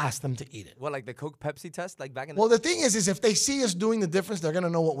just ask them to eat it. What, like the Coke Pepsi test? Like back in Well, the thing is if they see us doing the difference, they're going to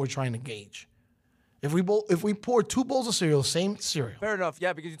know what we're trying to gauge. If we pour 2 bowls of cereal, same cereal. Fair enough,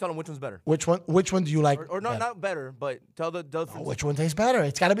 yeah, because you tell them which one's better. Which one do you like? Or not better, but tell the which one tastes better?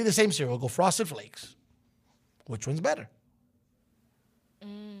 It's got to be the same cereal. Go Frosted Flakes. Which one's better?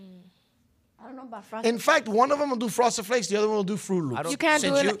 I don't know about Frosted. In fact, one of them will do Frosted Flakes, the other one will do Fruit Loops. You can't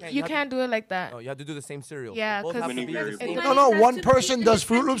do it. You can't do it like that. No, you have to do the same cereal. Yeah, because no. One person does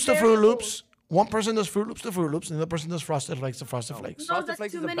Fruit Loops to Fruit Loops. One person does Fruit Loops to Fruit Loops, and the other person does Frosted Flakes to Frosted Flakes. No,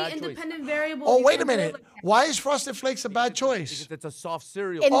 that's too many independent variables. Oh, wait a minute. Why is Frosted Flakes a bad choice? Because it's a soft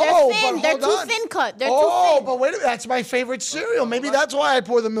cereal. And they're thin. They're too thin cut. They're too thin. But wait a minute. That's my favorite cereal. Maybe that's why I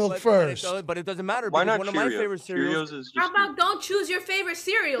pour the milk first. But it doesn't matter. Why not one Cheerios? of my favorite cereals is How about don't choose your favorite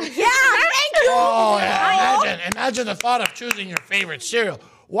cereal? Yeah, thank you. Oh, yeah. Imagine the thought of choosing your favorite cereal.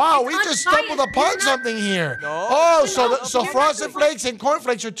 Wow, we just stumbled upon something here. No. So Frosted Flakes and Corn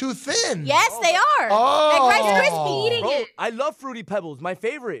Flakes are too thin. Yes, they are. Oh. Like Rice Krispie eating it. I love Fruity Pebbles, my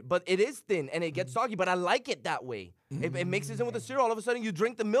favorite, but it is thin and it gets soggy, but I like it that way. It mixes in with the cereal. All of a sudden, you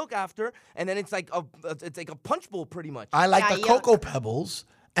drink the milk after, and then it's like a punch bowl pretty much. I like the Cocoa Pebbles.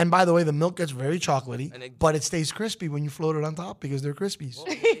 And by the way, the milk gets very chocolatey, but it stays crispy when you float it on top because they're Krispies.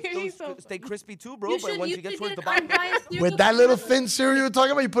 Well, stay crispy too, bro. But once you get towards the bottom, with that little thin cereal you're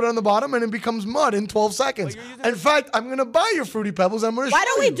talking about, you put it on the bottom and it becomes mud in 12 seconds. In fact, I'm gonna buy your Fruity Pebbles. I'm gonna. Why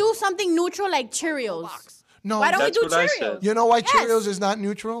don't we do something neutral like Cheerios? No, why don't we do Cheerios? You know why Cheerios is not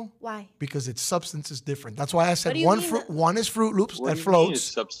neutral? Why? Because its substance is different. That's why I said What one is Fruit Loops What that do you floats. mean its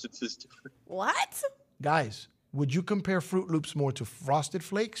substance is different? What? Guys, would you compare Fruit Loops more to Frosted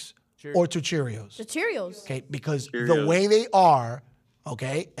Flakes or to Cheerios? The Cheerios. Okay, because the Cheerios. way they are,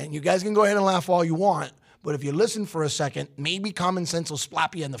 okay, and you guys can go ahead and laugh all you want, but if you listen for a second, maybe common sense will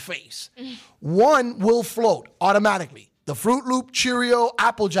slap you in the face. One will float automatically. The Fruit Loop, Cheerio,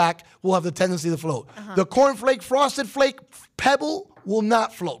 Applejack will have the tendency to float. The Cornflake, Frosted Flake, Pebble will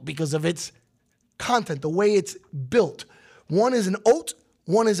not float because of its content, the way it's built. One is an oat,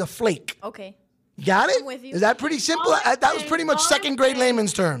 one is a flake. Okay. Got it? I'm with you. Is that pretty simple? That was pretty much second grade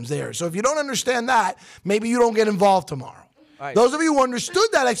layman's terms there. So if you don't understand that, maybe you don't get involved tomorrow. Right. Those of you who understood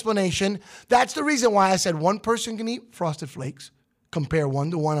that explanation, that's the reason why I said one person can eat Frosted Flakes, compare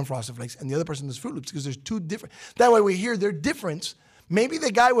 1-to-1 on Frosted Flakes, and the other person does Fruit Loops because there's two different. That way we hear their difference. Maybe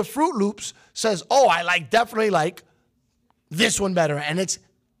the guy with Fruit Loops says, oh, I definitely like this one better, and it's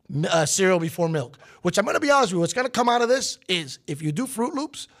cereal before milk. Which I'm going to be honest with you, what's going to come out of this is if you do Fruit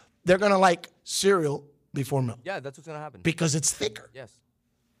Loops, they're going to like cereal before milk. Yeah, that's what's going to happen. Because it's thicker. Yes.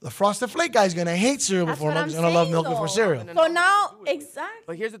 The Frosted Flake guy's going to hate cereal before milk. He's going to love milk before cereal. So now, exactly.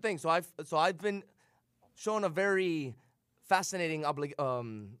 But here's the thing. So I've been shown a very fascinating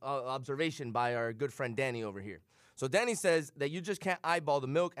observation by our good friend Danny over here. So Danny says that you just can't eyeball the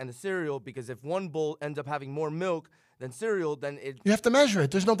milk and the cereal because if one bowl ends up having more milk than cereal, then it... You have to measure it.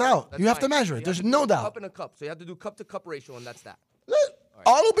 There's no doubt. You have to measure it. There's no doubt. Cup and a cup. So you have to do cup-to-cup ratio, and that's that.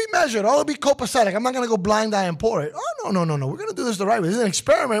 All will be measured. All will be copacetic. I'm not going to go blind eye and pour it. Oh, no. We're going to do this the right way. This is an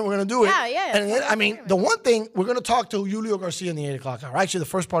experiment. We're going to do it. Yeah. And I mean, the one thing, we're going to talk to Julio Garcia in the 8 o'clock hour. Actually, the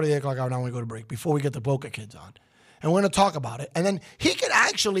first part of the 8 o'clock hour now when we go to break, before we get the Boca kids on. And we're going to talk about it. And then he can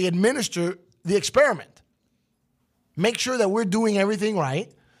actually administer the experiment. Make sure that we're doing everything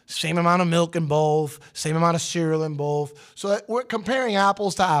right. Same amount of milk in both. Same amount of cereal in both. So that we're comparing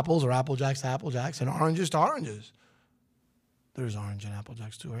apples to apples or Apple Jacks to Apple Jacks and oranges to oranges. There's orange in Apple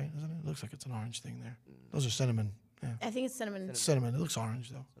Jacks too, right? Isn't it? It looks like it's an orange thing there. Those are cinnamon. Yeah. I think it's cinnamon. Cinnamon. It looks orange,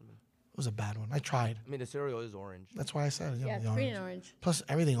 though. It was a bad one. I tried. I mean, the cereal is orange. That's why I said it. Yeah, it's pretty orange. Plus,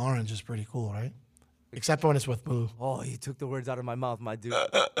 everything orange is pretty cool, right? Except when it's with blue. Oh, you took the words out of my mouth, my dude.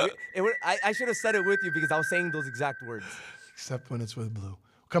 I should have said it with you because I was saying those exact words. Except when it's with blue.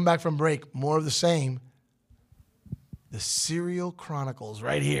 Come back from break. More of the same. The Cereal Chronicles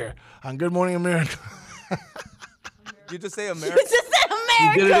right here on Good Morning America. You just say America. You just said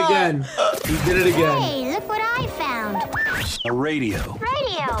America. He did it again. He did it again. Hey, look what I found. A radio.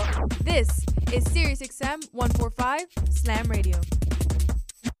 Radio. This is SiriusXM 145 Slam Radio.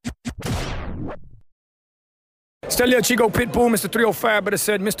 Stellia Chico Pitbull, Mr. 305, but I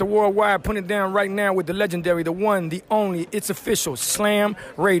said Mr. Worldwide, put it down right now with the legendary, the one, the only, it's official, Slam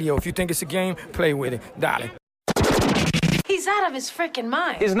Radio. If you think it's a game, play with it. Darling. He's out of his freaking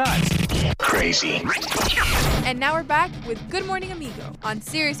mind. He's nuts. Crazy. And now we're back with Good Morning Amigo on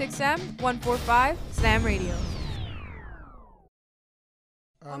SiriusXM 145 Slam Radio.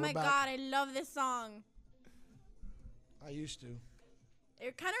 Oh my God, I love this song. I used to.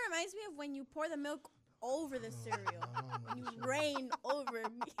 It kind of reminds me of when you pour the milk over the cereal. When you rain over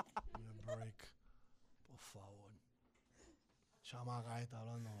me. Give me a break. Por favor. Chamaca está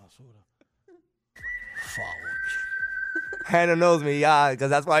hablando basura. Por favor. Hannah knows me, yeah, because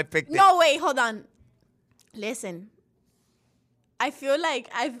that's why I picked it. No, wait, hold on. Listen. I feel like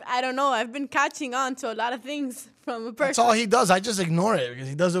I don't know, I've been catching on to a lot of things from a person. That's all he does. I just ignore it because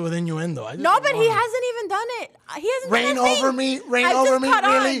he does it with innuendo. No, but he hasn't even done it. He hasn't Rain done a over thing. me, rain I over just me, caught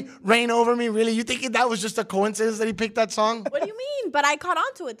really? on. Rain over me, really? You think that was just a coincidence that he picked that song? What do you mean? But I caught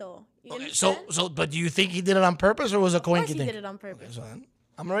on to it though. You understand? But do you think he did it on purpose or was it a Of course coinky he thing? did it on purpose. Okay, so then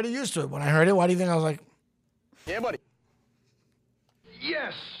I'm already used to it. When I heard it, why do you think I was like, Yeah, buddy.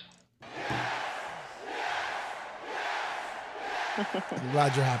 Yes. I'm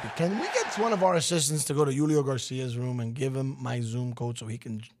glad you're happy. Can we get one of our assistants to go to Julio Garcia's room and give him my Zoom code so he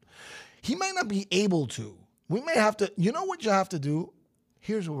can... He might not be able to. We may have to... You know what you have to do?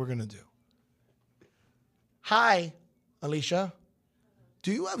 Here's what we're going to do. Hi, Alicia.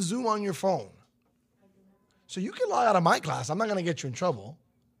 Do you have Zoom on your phone? So you can log out of my class. I'm not going to get you in trouble.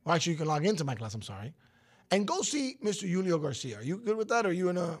 Or actually, you can log into my class. I'm sorry. And go see Mr. Julio Garcia. Are you good with that? Or are you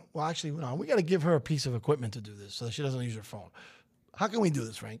in a... Well, actually, no. We got to give her a piece of equipment to do this so that she doesn't use her phone. How can we do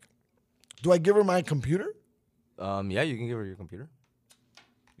this, Frank? Do I give her my computer? Yeah, you can give her your computer.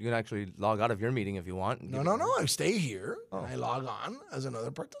 You can actually log out of your meeting if you want. No. I stay here. And I log on as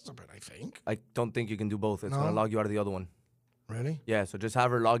another participant, I think. I don't think you can do both. It's going to log you out of the other one. Really? Yeah, so just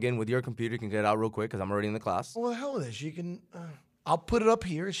have her log in with your computer. You can get it out real quick because I'm already in the class. Well, the hell with it. She can... I'll put it up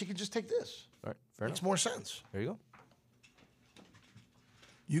here and she can just take this. All right, fair Makes enough. more sense. There you go.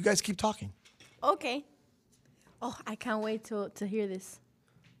 You guys keep talking. Okay. Oh, I can't wait to hear this.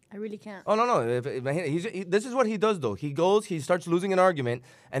 I really can't. Oh, no. This is what he does, though. He goes, he starts losing an argument,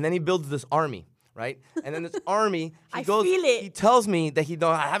 and then he builds this army, right? And then this army, I feel it. He tells me that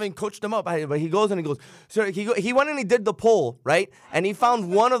I haven't coached him up, but he goes and he goes, so he went and he did the poll, right? And he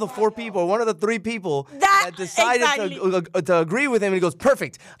found one of the 4 people, one of the 3 people that decided to agree with him. And he goes,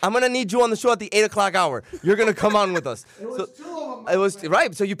 perfect. I'm going to need you on the show at the 8 o'clock hour. You're going to come on with us. It was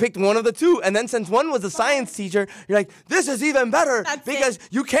right. So you picked one of the 2. And then since one was a science teacher, you're like, this is even better because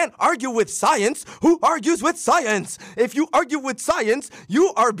you can't argue with science. Who argues with science? If you argue with science,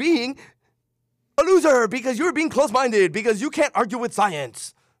 you are being a loser because you're being close-minded because you can't argue with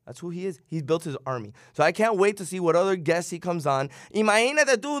science. That's who he is. He's built his army. So I can't wait to see what other guests he comes on.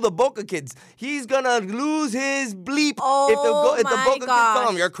 Imagínate tú, the Boca kids. He's going to lose his bleep if the Boca kids tell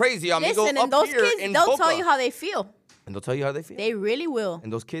him, you're crazy, amigo. Listen, and those kids, they'll tell you how they feel. And they'll tell you how they feel. They really will.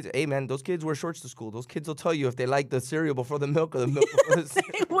 And those kids, hey, man, those kids wear shorts to school. Those kids will tell you if they like the cereal before the milk or the milk before the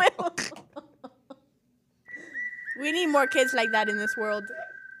cereal. They will. We need more kids like that in this world.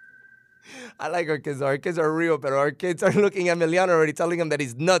 I like our kids. Our kids are real, but our kids are looking at Emiliano already, telling him that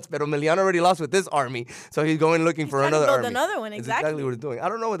he's nuts. But Emiliano already lost with this army, so he's going looking for another army. Another one, It's exactly what he's doing. I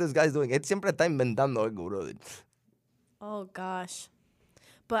don't know what this guy's doing. Él siempre está inventando algo, brother. Oh, gosh.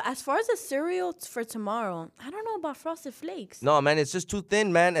 But as far as the cereal for tomorrow, I don't know about Frosted Flakes. No, man, it's just too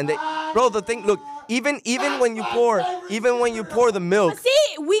thin, man. And bro, the thing, look, even when you pour the milk. But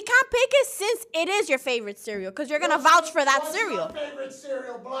see, we can't pick it since it is your favorite cereal, because you're gonna vouch for that cereal. What's your favorite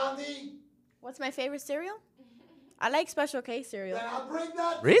cereal, Blondie? What's my favorite cereal? I like Special K cereal. Then I'll bring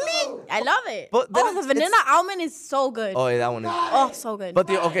that. Really? I love it. But the vanilla almond is so good. Oh, yeah, that one is. Oh, so good. But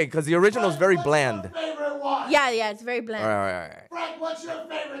because the original is very bland. Yeah, it's very bland. All right. Frank, what's your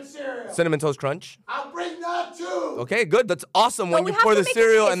favorite cereal? Cinnamon Toast Crunch. I'll bring that too. Okay, good. That's awesome when you pour the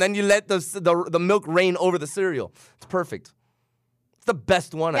cereal and then you let the milk rain over the cereal. It's perfect. It's the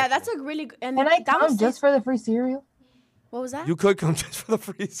best one. Yeah, that's a really good. And Can I that was come just for the free cereal? What was that? You could come just for the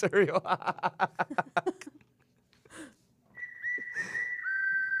free cereal.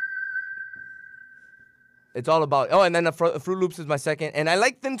 It's all about... Oh, and then the Fruit Loops is my second. And I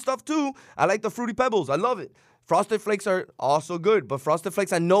like thin stuff, too. I like the Fruity Pebbles. I love it. Frosted Flakes are also good. But Frosted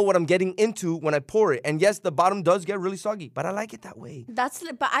Flakes, I know what I'm getting into when I pour it. And yes, the bottom does get really soggy. But I like it that way.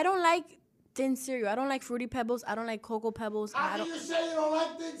 But I don't like thin cereal. I don't like Fruity Pebbles. I don't like Cocoa Pebbles. How can you say you don't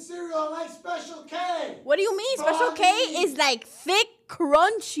like thin cereal? I like Special K. What do you mean? Special K is like thick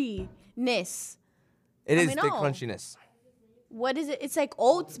crunchiness. It is thick crunchiness. What is it? It's like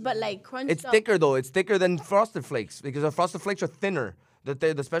oats, but like crunched It's thicker, though. It's thicker than Frosted Flakes because the Frosted Flakes are thinner.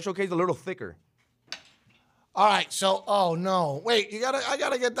 The Special K is a little thicker. All right, so, oh, no. Wait, I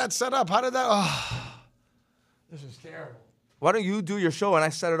got to get that set up. How did that... Oh, this is terrible. Why don't you do your show and I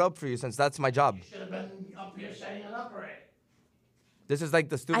set it up for you since that's my job? You should have been up here setting it up already. This is like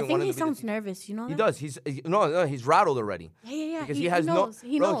the I student think wanting he to be the sounds teacher. nervous. You know He that? does. No, he's rattled already. Yeah. Because He he has knows. no.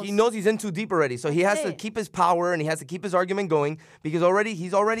 He bro, knows. he knows he's in too deep already. So he has to keep his power and he has to keep his argument going because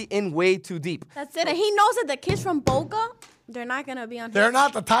he's already in way too deep. That's it. And he knows that the kids from Boca, they're not gonna be on. They're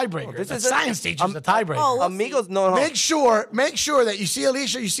not the tiebreaker. This The is science teacher's the tiebreaker. Oh, we'll Amigos, see. no. Make sure that you see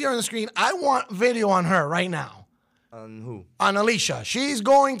Alicia, you see her on the screen. I want video on her right now. On who? On Alicia. She's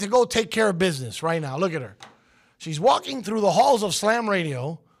going to go take care of business right now. Look at her. She's walking through the halls of Slam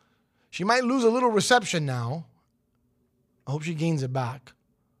Radio. She might lose a little reception now. I hope she gains it back.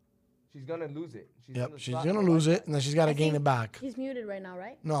 She's gonna lose it. She's going to lose it, and then she's got to gain it back. He's muted right now,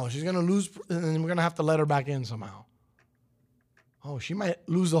 right? No, she's going to lose, and then we're going to have to let her back in somehow. Oh, she might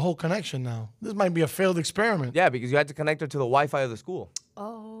lose the whole connection now. This might be a failed experiment. Yeah, because you had to connect her to the Wi-Fi of the school.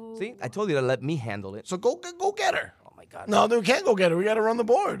 Oh. See, I told you to let me handle it. So go get her. Oh my God. No, we can't go get her. We got to run the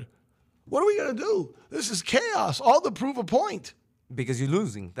board. What are we going to do? This is chaos. All to prove a point. Because you're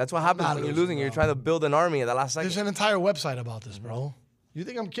losing. That's what happens Not when you're losing, losing. You're bro. trying to build an army at the last second. There's an entire website about this, bro. You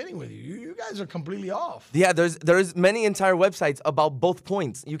think I'm kidding with you? You guys are completely off. Yeah, there's many entire websites about both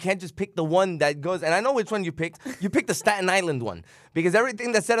points. You can't just pick the one that goes. And I know which one you picked. You picked the Staten Island one because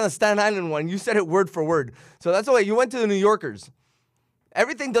everything that's said on the Staten Island one, you said it word for word. So that's why you went to the New Yorkers.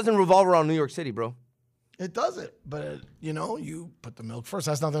 Everything doesn't revolve around New York City, bro. It doesn't. But, you put the milk first.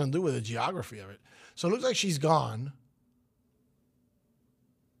 That's nothing to do with the geography of it. So it looks like she's gone.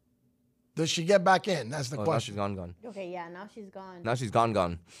 Does she get back in? That's the question. Now she's gone. Okay, yeah. Now she's gone. Now she's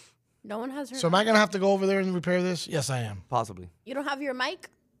gone. No one has her. So am I going to have to go over there and repair this? Yes, I am. Possibly. You don't have your mic?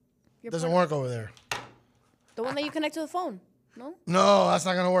 It doesn't work over there. The one that you connect to the phone? No? No, that's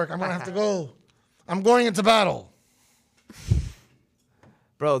not going to work. I'm going to have to go. I'm going into battle.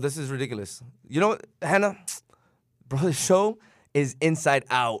 Bro, this is ridiculous. You know what, Hannah? Bro, the show is inside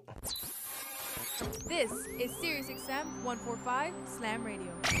out. This is SiriusXM 145 Slam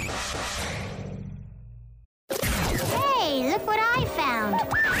Radio. Hey, look what I found.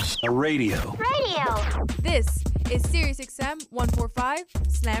 A radio. Radio. This is SiriusXM 145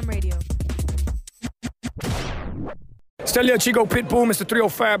 Slam Radio. Stelio Chico Pitbull, Mr.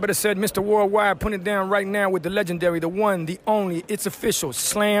 305, better said Mr. Worldwide, putting it down right now with the legendary, the one, the only, it's official,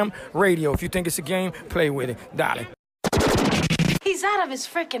 Slam Radio. If you think it's a game, play with it. Dale. He's out of his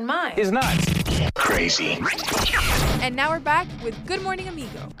freaking mind. He's nuts. Crazy. And now we're back with Good Morning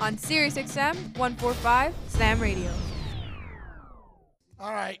Amigo on SiriusXM 145 Slam Radio.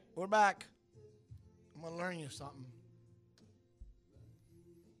 All right, we're back. I'm going to learn you something.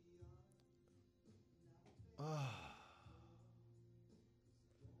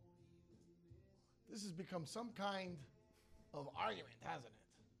 This has become some kind of argument, hasn't it?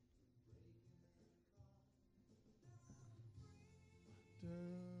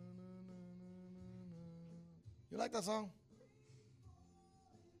 You like that song?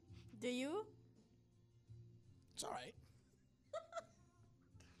 Do you? It's all right.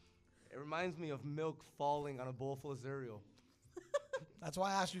 It reminds me of milk falling on a bowl full of cereal. That's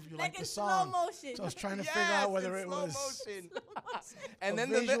why I asked you if you Like liked in the song. slow motion. So I was trying to figure out whether it was motion. And a then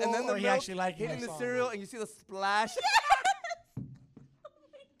the visual and then the or he milk actually liked hitting the the song. cereal and you see the splash.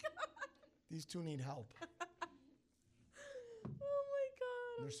 These two need help. Oh my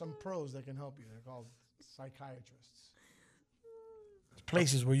God. There's some pros that can help you. They're called psychiatrists.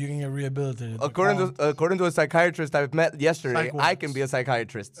 Places where you can get rehabilitated. According to a psychiatrist I've met yesterday, Psych I wards. can be a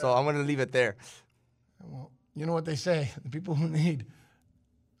psychiatrist. So I'm gonna leave it there. Well, you know what they say? The people who need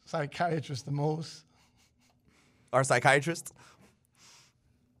psychiatrists the most Our psychiatrist.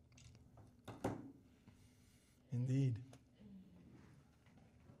 Indeed.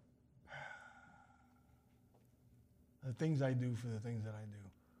 The things I do for the things that I do.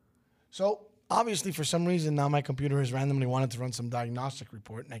 So, obviously, for some reason, now my computer has randomly wanted to run some diagnostic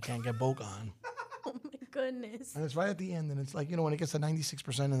report, and I can't get Boca on. Oh my goodness. And it's right at the end, and it's like, when it gets to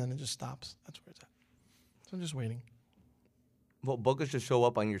 96%, and then it just stops. That's where it's at. So I'm just waiting. Well, Boca should show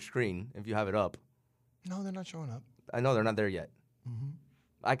up on your screen if you have it up. No, they're not showing up. I know they're not there yet. Mm-hmm.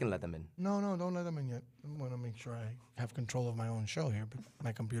 I can let them in. No, don't let them in yet. I want to make sure I have control of my own show here, but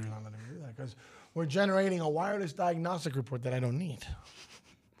my computer's not letting me do that because we're generating a wireless diagnostic report that I don't need.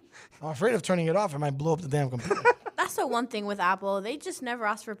 I'm afraid of turning it off. It might blow up the damn computer. That's the one thing with Apple. They just never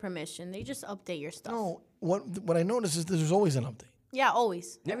ask for permission. They just update your stuff. No, what I notice is there's always an update. Yeah,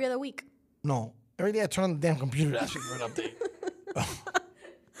 always. Every other week. No, every day I turn on the damn computer to ask you for an update.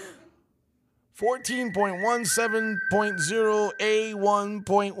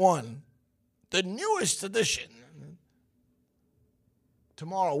 14.17.0A1.1, the newest edition.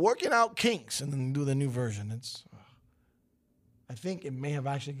 Tomorrow, working out kinks, and then do the new version. I think it may have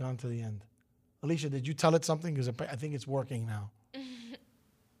actually gone to the end. Alicia, did you tell it something? Because I think it's working now.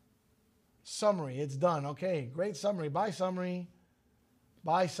 Summary. It's done. Okay, great summary. Bye, summary.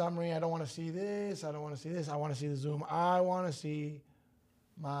 Bye, summary. I don't want to see this. I don't want to see this. I want to see the Zoom. I want to see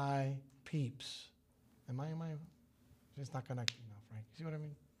my peeps. Am I? It's not connecting now, Frank. See what I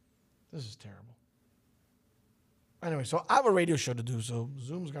mean? This is terrible. Anyway, so I have a radio show to do, so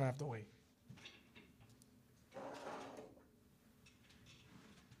Zoom's going to have to wait.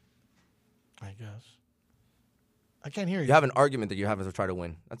 I guess. I can't hear you. You have an argument that you have to try to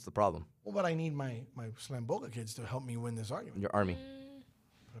win. That's the problem. Well, but I need my Slam Boca kids to help me win this argument. Your army.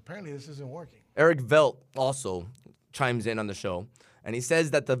 But apparently this isn't working. Eric Velt also chimes in on the show, and he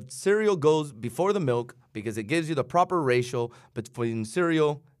says that the cereal goes before the milk because it gives you the proper ratio between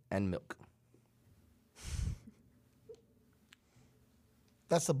cereal and milk.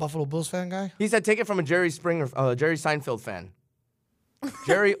 That's the Buffalo Bills fan guy? He said take it from a Jerry Seinfeld fan.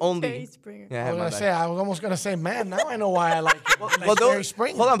 Jerry only. Jerry Springer. Yeah, I was almost going to say, man, now I know why I like Jerry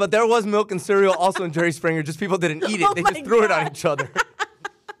Springer. Hold on, but there was milk and cereal also in Jerry Springer. Just people didn't eat it. They just threw it on each other.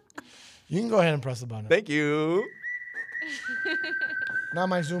 You can go ahead and press the button. Thank you. Now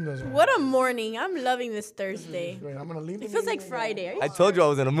my Zoom doesn't work. What a morning. I'm loving this Thursday. Great. I'm going to leave it. Feels like Friday. I told you I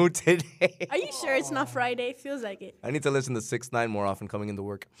was in a mood today. Are you sure it's not Friday? It feels like it. I need to listen to 6ix9ine more often coming into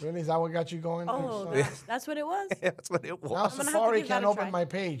work. Really? Is that what got you going? Oh, that's what it was? That's what it was. Now Safari can't open my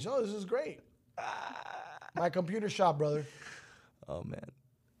page. Oh, this is great. My computer shop, brother. Oh, man.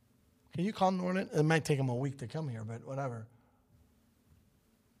 Can you calm down it? It might take him a week to come here, but whatever.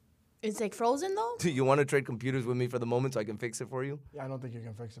 It's like frozen, though? Do you want to trade computers with me for the moment so I can fix it for you? Yeah, I don't think you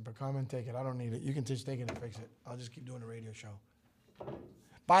can fix it, but come and take it. I don't need it. You can just take it and fix it. I'll just keep doing a radio show.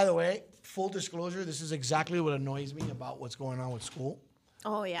 By the way, full disclosure, this is exactly what annoys me about what's going on with school.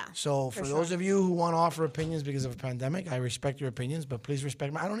 Oh, yeah. So for those of you who want to offer opinions because of a pandemic, I respect your opinions, but please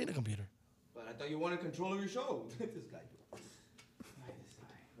respect mine. I don't need a computer. But I thought you wanted control of your show. This guy.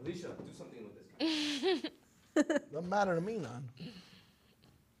 Alicia, do something with this guy. Doesn't matter to me, none.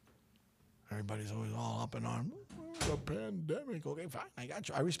 Everybody's always all up in arms. The pandemic. Okay, fine. I got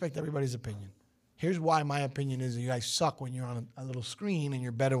you. I respect everybody's opinion. Here's why my opinion is that you guys suck when you're on a little screen and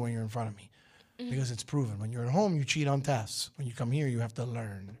you're better when you're in front of me. Because it's proven. When you're at home, you cheat on tests. When you come here, you have to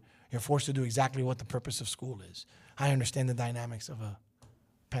learn. You're forced to do exactly what the purpose of school is. I understand the dynamics of a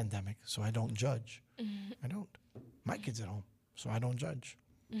pandemic, so I don't judge. I don't. My kid's at home, so I don't judge.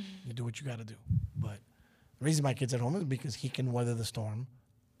 You do what you got to do. But the reason my kid's at home is because he can weather the storm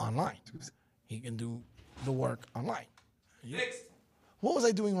online. He can do the work online. Fixed. What was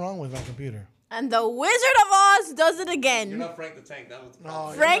I doing wrong with my computer? And the Wizard of Oz does it again. You're not Frank the Tank. That was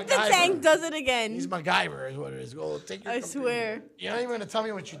no, Frank the Tank does it again. He's MacGyver is what it is. Go take your I computer. swear. You're not even going to tell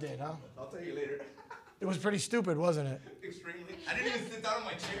me what you did, huh? I'll tell you later. It was pretty stupid, wasn't it? Extremely. I didn't even sit down on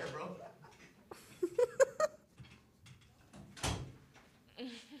my chair, bro.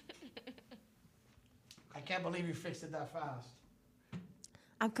 I can't believe you fixed it that fast.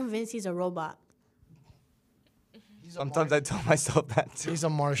 I'm convinced he's a robot. Sometimes I tell myself that too. He's a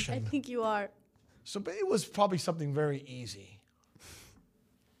Martian. I think you are. So but it was probably something very easy.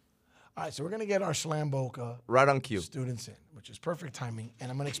 All right, so we're going to get our Slam Boca right on cue students in, which is perfect timing. And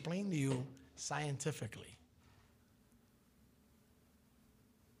I'm going to explain to you scientifically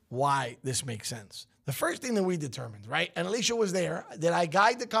why this makes sense. The first thing that we determined, right? And Alicia was there. Did I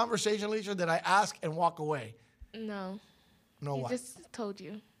guide the conversation, Alicia? Did I ask and walk away? No. No, he what? He just told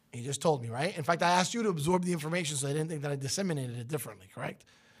you. He just told me, right? In fact, I asked you to absorb the information so I didn't think that I disseminated it differently, correct?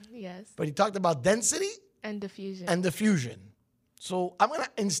 Yes. But he talked about density and diffusion. And diffusion. So I'm going to,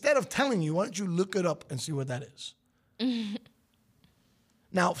 instead of telling you, why don't you look it up and see what that is?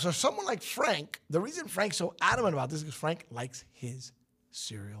 Now, for someone like Frank, the reason Frank's so adamant about this is because Frank likes his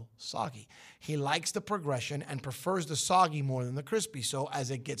cereal soggy. He likes the progression and prefers the soggy more than the crispy. So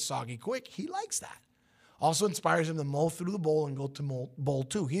as it gets soggy quick, he likes that. Also inspires him to mull through the bowl and go to bowl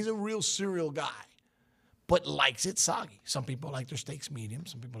 2. He's a real cereal guy, but likes it soggy. Some people like their steaks medium.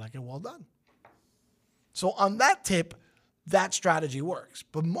 Some people like it well done. So on that tip, that strategy works.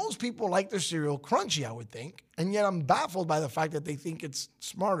 But most people like their cereal crunchy, I would think. And yet I'm baffled by the fact that they think it's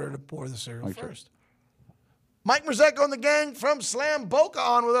smarter to pour the cereal first. Mike Marzecco and the gang from Slam Boca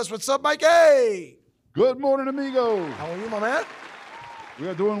on with us. What's up, Mike? Hey! Good morning, amigo. How are you, my man? We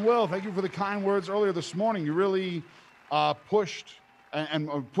are doing well. Thank you for the kind words earlier this morning. You really pushed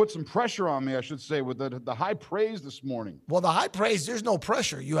and put some pressure on me, I should say, with the high praise this morning. Well, the high praise, there's no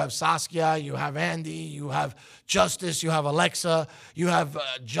pressure. You have Saskia, you have Andy, you have Justice, you have Alexa, you have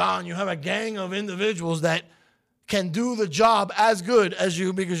John, you have a gang of individuals that can do the job as good as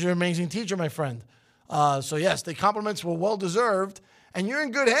you because you're an amazing teacher, my friend. So, yes, the compliments were well-deserved. And you're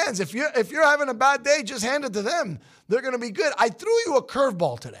in good hands. If you're having a bad day, just hand it to them. They're going to be good. I threw you a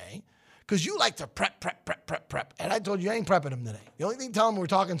curveball today Because you like to prep. And I told you I ain't prepping them today. The only thing, tell them we're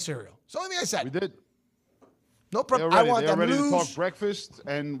talking cereal. It's the only thing I said. We did. No prep. I want them ready loose. to talk breakfast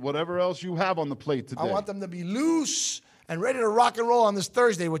and whatever else you have on the plate today. I want them to be loose and ready to rock and roll on this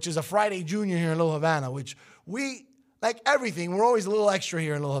Thursday, which is a Friday Junior here in Little Havana, which we, like everything, we're always a little extra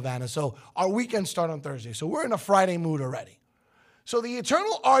here in Little Havana. So our weekends start on Thursday. So we're in a Friday mood already. So the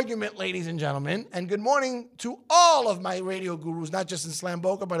eternal argument, ladies and gentlemen, and good morning to all of my radio gurus, not just in Slam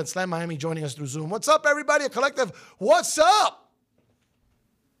Boca, but in Slam Miami, joining us through Zoom. What's up, everybody? A collective, what's up?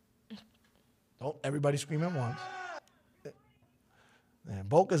 Don't everybody scream at once. Yeah,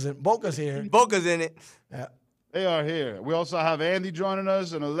 Boca's here. Boca's in it. Yeah. They are here. We also have Andy joining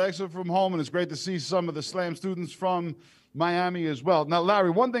us and Alexa from home, and it's great to see some of the Slam students from Miami as well. Now, Larry,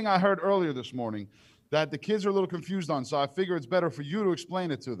 one thing I heard earlier this morning that the kids are a little confused on, so I figure it's better for you to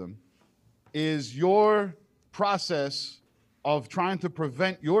explain it to them, is your process of trying to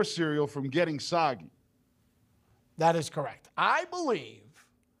prevent your cereal from getting soggy. That is correct. I believe,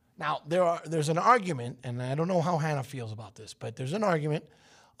 now there's an argument, and I don't know how Hannah feels about this, but there's an argument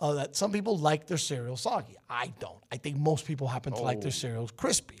that some people like their cereal soggy. I don't. I think most people happen to like their cereals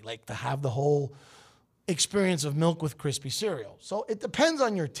crispy, like to have the whole experience of milk with crispy cereal. So it depends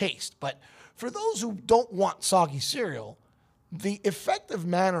on your taste, but for those who don't want soggy cereal, the effective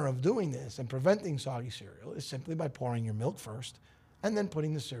manner of doing this and preventing soggy cereal is simply by pouring your milk first and then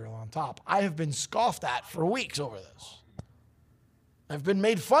putting the cereal on top. I have been scoffed at for weeks over this. I've been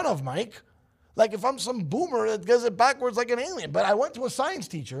made fun of, Mike, like if I'm some boomer that does it backwards like an alien. But I went to a science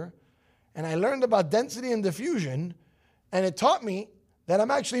teacher and I learned about density and diffusion, and it taught me that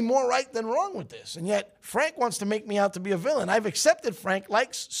I'm actually more right than wrong with this. And yet Frank wants to make me out to be a villain. I've accepted Frank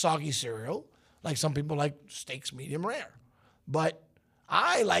likes soggy cereal, like some people like steaks medium rare. But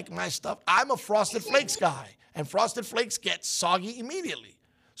I like my stuff. I'm a Frosted Flakes guy, and Frosted Flakes get soggy immediately.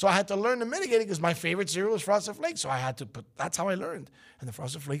 So I had to learn to mitigate it because my favorite cereal is Frosted Flakes. So I had to put, that's how I learned. And the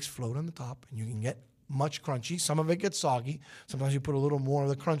Frosted Flakes float on the top, and you can get much crunchy. Some of it gets soggy. Sometimes you put a little more of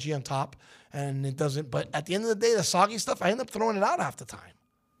the crunchy on top, and it doesn't. But at the end of the day, the soggy stuff, I end up throwing it out half the time.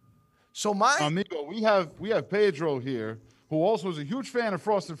 So my amigo, we have Pedro here, who also is a huge fan of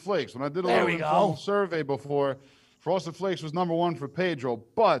Frosted Flakes. When I did a little informal survey before, Frosted Flakes was #1 for Pedro.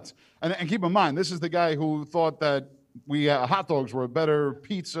 But and keep in mind, this is the guy who thought that hot dogs were better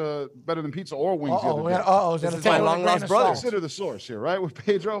than pizza or wings. This is my long lost brother. Consider the source here, right, with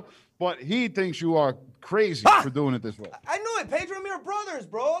Pedro. But he thinks you are crazy for doing it this way. I knew it. Pedro and me are brothers,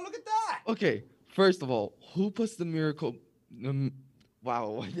 bro. Look at that. Okay, first of all, who puts the miracle? Wow,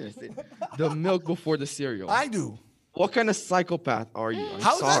 what did I say? The milk before the cereal. I do. What kind of psychopath are you?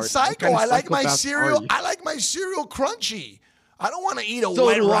 How's that psycho? I like my cereal. I like my cereal crunchy. I don't want to eat a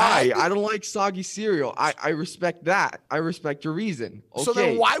wet rag. I don't like soggy cereal. I respect that. I respect your reason. Okay. So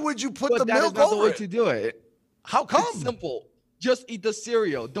then why would you put the milk over it? That is not the way to do it. How come? It's simple. Just eat the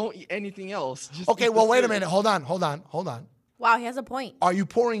cereal. Don't eat anything else. Just okay, well, wait a minute. Hold on. Wow, he has a point. Are you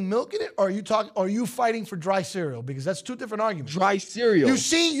pouring milk in it, or are you fighting for dry cereal? Because that's two different arguments. Dry cereal. You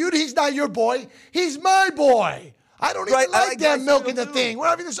see, he's not your boy. He's my boy. I don't even like that milk in the thing. We're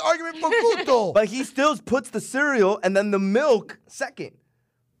having this argument for Puto. But he still puts the cereal and then the milk second.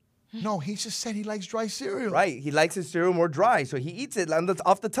 No, he just said he likes dry cereal. Right, he likes his cereal more dry, so he eats it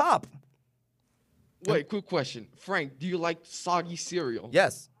off the top. Wait, quick question. Frank, do you like soggy cereal?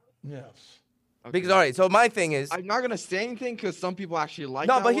 Yes. Yes. Okay. Because, all right, so my thing is, I'm not going to say anything because some people actually like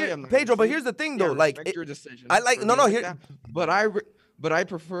no, that but way. here, Pedro, but here's the thing, though. Like, your decision. I like, here. But I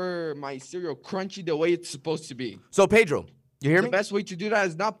prefer my cereal crunchy the way it's supposed to be. So, Pedro, you hear me? The best way to do that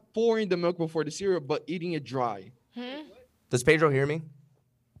is not pouring the milk before the cereal, but eating it dry. Does Pedro hear me?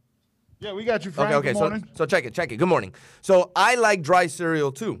 Yeah, we got you, Frank. Okay, Good morning. so check it. Good morning. So I like dry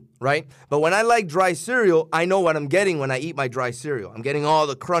cereal too, right? But when I like dry cereal, I know what I'm getting when I eat my dry cereal. I'm getting all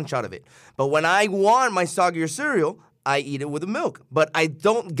the crunch out of it. But when I want my soggier cereal, I eat it with the milk. But I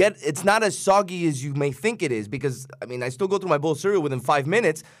don't get, it's not as soggy as you may think it is because, I mean, I still go through my bowl of cereal within 5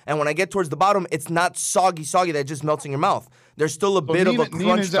 minutes, and when I get towards the bottom, it's not soggy that just melts in your mouth. There's still a bit of a crunch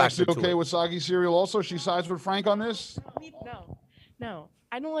Nina's factor actually to okay it. with soggy cereal also? She sides with Frank on this? No.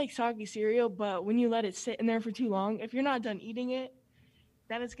 I don't like soggy cereal, but when you let it sit in there for too long, if you're not done eating it,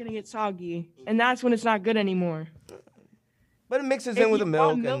 then it's going to get soggy, and that's when it's not good anymore. But it mixes in with the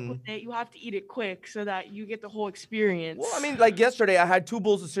milk. With it, you have to eat it quick so that you get the whole experience. Well, I mean, like yesterday, I had 2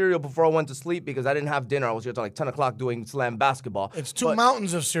 bowls of cereal before I went to sleep because I didn't have dinner. I was here till like 10 o'clock doing Slam basketball. It's 2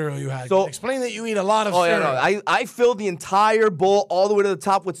 mountains of cereal you had. So, explain that you eat a lot of cereal. Yeah, no. I fill the entire bowl all the way to the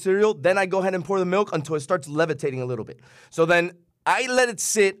top with cereal. Then I go ahead and pour the milk until it starts levitating a little bit. So then I let it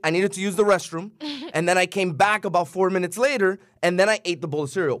sit. I needed to use the restroom. And then I came back about 4 minutes later, and then I ate the bowl of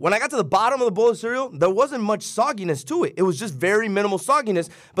cereal. When I got to the bottom of the bowl of cereal, there wasn't much sogginess to it. It was just very minimal sogginess.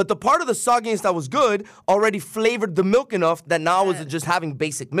 But the part of the sogginess that was good already flavored the milk enough that now I was just having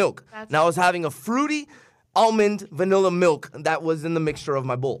basic milk. Now I was having a fruity almond vanilla milk that was in the mixture of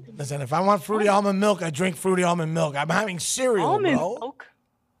my bowl. Listen, if I want fruity almond milk, I drink fruity almond milk. I'm having cereal, bro. Milk?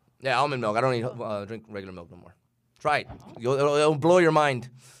 Yeah, almond milk. I don't drink regular milk no more. Try it. It'll blow your mind.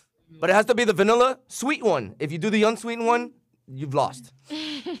 But it has to be the vanilla sweet one. If you do the unsweetened one, you've lost.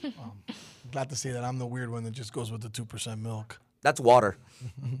 Glad to see that I'm the weird one that just goes with the 2% milk. That's water.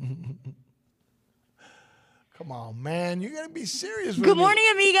 Come on, man. You got to be serious with Good me. morning,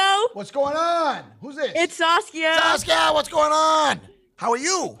 amigo. What's going on? Who's this? It's Saskia. Saskia, what's going on? How are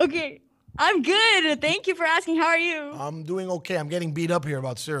you? Okay. I'm good. Thank you for asking. How are you? I'm doing okay. I'm getting beat up here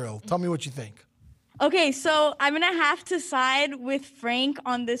about cereal. Tell me what you think. Okay, so I'm going to have to side with Frank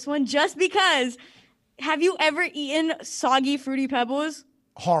on this one just because. Have you ever eaten soggy Fruity Pebbles?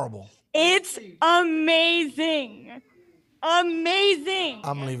 Horrible. It's amazing. Amazing.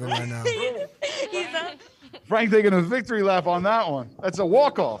 I'm leaving right now. Frank taking a victory lap on that one. That's a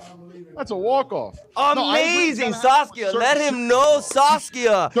walk-off. That's a walk-off. Amazing, Saskia. Let him know,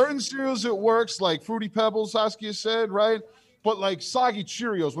 Saskia. Certain cereals, it works, like Fruity Pebbles, Saskia said, right? But like soggy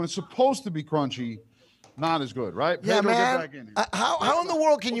Cheerios, when it's supposed to be crunchy, not as good, right? Yeah, Pedro, man. get back in here. How in the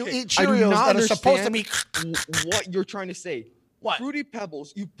world can you eat I do Cheerios not that are supposed to be... what you're trying to say. What? Fruity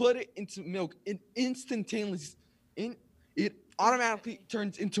Pebbles, you put it into milk, it instantaneously, it automatically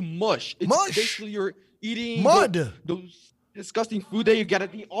turns into mush. It's Mush? basically you're eating Mud. those disgusting food that you get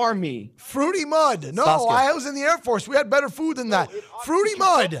at the army. Fruity mud. No, Saskia. I was in the Air Force. We had better food than that. Fruity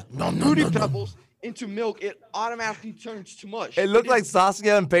mud. No. Fruity Pebbles into milk, it automatically turns to mush. It looked like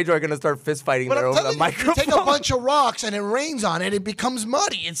Saskia and Pedro are going to start fist fighting But there I'm over telling the you, if you microphone. take a bunch of rocks and it rains on it, it becomes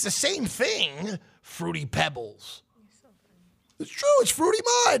muddy. It's the same thing. Fruity Pebbles. It's true. It's fruity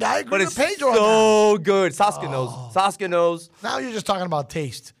mud. I agree But with it's Pedro on so good. Saskia knows. Saskia knows. that. Now you're just talking about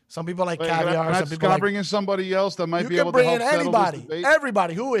taste. Some people like Wait, caviar. can I Some just people like... bring in somebody else that might You be can able to bring help in settle anybody. this debate?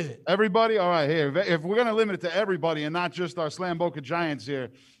 Everybody. Who is it? Everybody? All right, here. If we're going to limit it to everybody and not just our Slam Boca Giants here,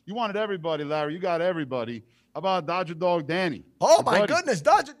 you wanted everybody, Larry. You got everybody. How about Dodger Dog Danny? Oh, my Buddy. goodness.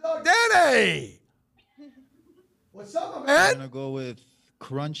 Dodger Dog Danny. What's up, I'm man? gonna go with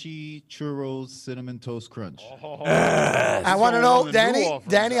crunchy churros cinnamon toast crunch. I want to know,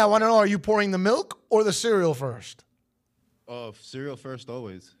 Danny, I want to know, are you pouring the milk or the cereal first? Cereal first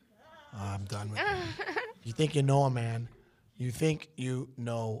always. I'm done with you. You think you know a man. You think you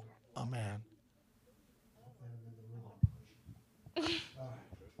know a man.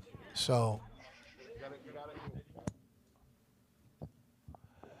 So,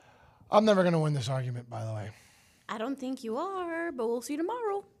 I'm never going to win this argument, by the way. I don't think you are, but we'll see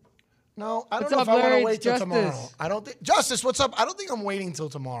tomorrow. No, I don't What's know up, if I want Larry? to wait It's till Justice. tomorrow. I don't think Justice, what's up? I don't think I'm waiting till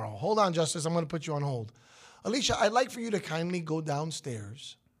tomorrow. Hold on, Justice. I'm going to put you on hold. Alicia, I'd like for you to kindly go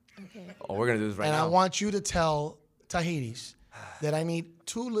downstairs. Okay. Oh, we're going to do this right and now. I want you to tell Tahitis that I need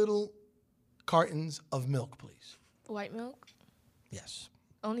 2 little cartons of milk, please. White milk? Yes.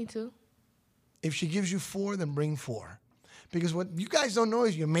 Only 2? If she gives you 4, then bring 4. Because what you guys don't know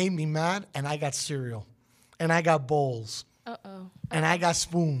is you made me mad, and I got cereal. And I got bowls. Uh-oh. And I got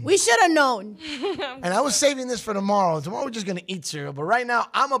spoons. We should have known. And I was saving this for tomorrow. Tomorrow we're just going to eat cereal. But right now,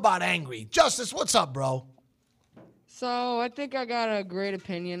 I'm about angry. Justice, what's up, bro? So I think I got a great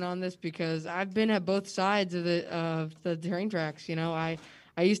opinion on this because I've been at both sides of the train tracks. You know, I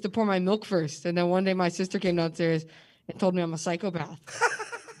used to pour my milk first, and then one day my sister came downstairs and told me I'm a psychopath.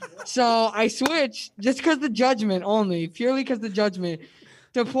 So I switched just because the judgment only, purely because the judgment,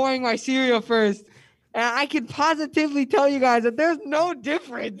 to pouring my cereal first. And I can positively tell you guys that there's no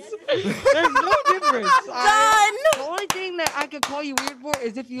difference. There's no difference. Done. The only thing that I could call you weird for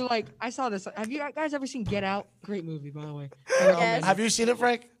is if you like. I saw this. Have you guys ever seen Get Out? Great movie, by the way. Yes. Have you seen it,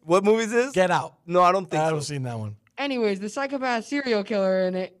 Frank? What movie is this? Get Out. No, I don't think I so. haven't seen that one. Anyways, the psychopath serial killer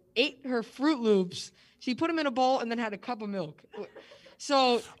and it ate her Fruit Loops. She put them in a bowl and then had a cup of milk.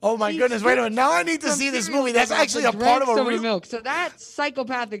 So. Oh my she goodness! Wait a minute. Now I need to some see this cereal movie. That's killer actually a that part of drank a some real. the milk. So that's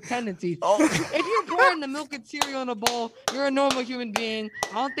psychopathic tendencies. If you're pouring the milk and cereal in a bowl, you're a normal human being.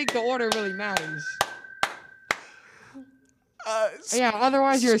 I don't think the order really matters. Yeah,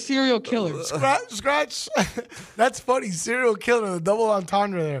 otherwise you're a serial killer. Scratch. That's funny. Serial killer, the double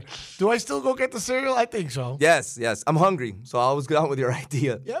entendre there. Do I still go get the cereal? I think so. Yes. I'm hungry, so I was going with your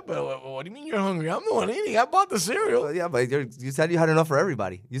idea. Yeah, but what do you mean you're hungry? I'm the one eating. I bought the cereal. Yeah, but you said you had enough for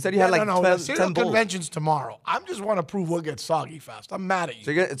everybody. You said you had like 12, cereal 10 bowls. convention's tomorrow. I just want to prove what gets soggy fast. I'm mad at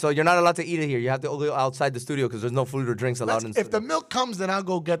you. So you're not allowed to eat it here. You have to go outside the studio because there's no food or drinks allowed in the If the milk comes, then I'll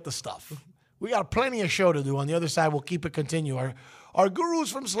go get the stuff. We got plenty of show to do. On the other side, we'll keep it continue. Our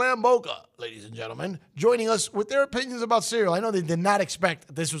gurus from Slam Boca, ladies and gentlemen, joining us with their opinions about cereal. I know they did not expect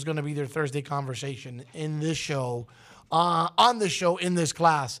that this was going to be their Thursday conversation in this show, on this show, in this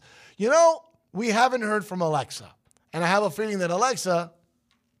class. You know, we haven't heard from Alexa, and I have a feeling that Alexa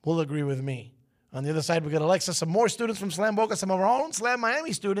will agree with me. On the other side, we got Alexa, some more students from Slam Boca, some of our own Slam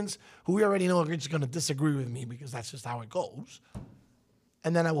Miami students who we already know are just going to disagree with me because that's just how it goes.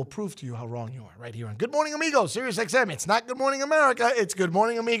 And then I will prove to you how wrong you are right here on Good Morning Amigo, Sirius XM. It's not Good Morning America, it's Good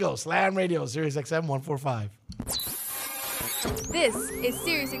Morning Amigo, Slam Radio, Sirius XM 145. This is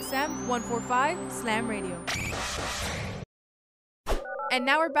Sirius XM 145 Slam Radio. And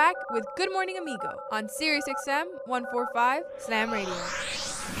now we're back with Good Morning Amigo on Sirius XM 145 Slam Radio.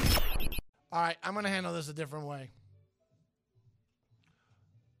 All right, I'm going to handle this a different way.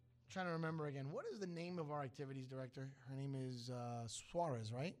 Trying to remember again. What is the name of our activities director? Her name is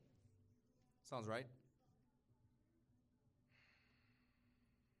Suarez, right? Sounds right.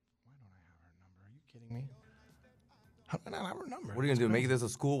 Why don't I have her number? Are you kidding me? How can I not have her number? What are you going to do? Make this a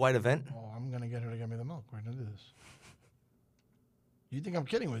school-wide event? Oh, I'm going to get her to get me the milk. We're going to do this. You think I'm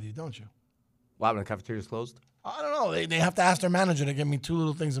kidding with you, don't you? Wow, the cafeteria's closed? I don't know. They have to ask their manager to get me 2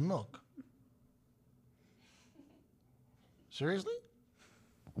 little things of milk. Seriously?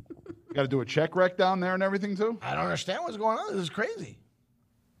 You got to do a check wreck down there and everything too? I don't understand what's going on. This is crazy.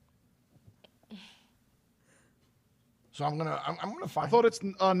 So I'm gonna find. I thought it's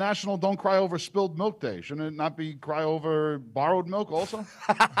National Don't Cry Over Spilled Milk Day. Shouldn't it not be Cry Over Borrowed Milk also?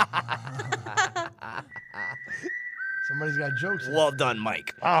 Somebody's got jokes. Well done,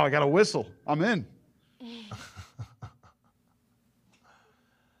 Mike. Wow, I got a whistle. I'm in.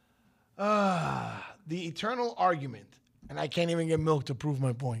 The eternal argument, and I can't even get milk to prove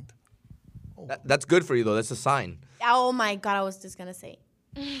my point. That's good for you, though. That's a sign. Oh, my God. I was just going to say.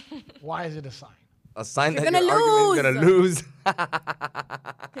 Why is it a sign? A sign You're that gonna your argument is going to lose.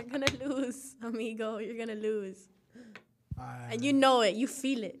 You're going to lose, amigo. You're going to lose. And you know it. You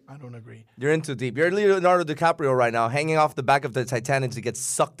feel it. I don't agree. You're in too deep. You're Leonardo DiCaprio right now, hanging off the back of the Titanic to get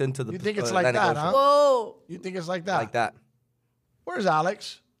sucked into the You think it's like Atlantic that, Ocean. huh? Whoa. You think it's like that? Like that. Where's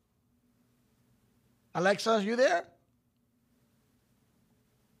Alex? Alexa, you there?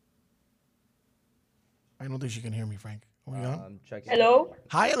 I don't think she can hear me, Frank. Are we on? Checking. Hello.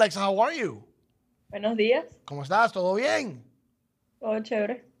 Hi, Alexa. How are you? Buenos días. ¿Cómo estás? ¿Todo bien? Todo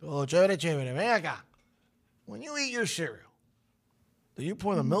chévere. Todo chévere, chévere. Ven acá. When you eat your cereal, do you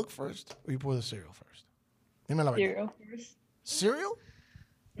pour the milk first or you pour the cereal first? Dime la verdad. Cereal first. Cereal?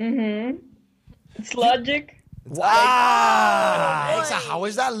 Mm-hmm. It's logic. Wow. Alexa, how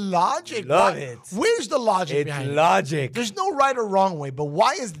is that logic? Love Why- it. Where's the logic It's behind logic. it? There's no right or wrong way, but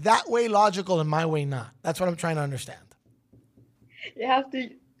why is that way logical and my way not? That's what I'm trying to understand. You have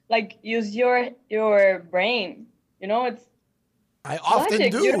to use your brain. You know, it's I often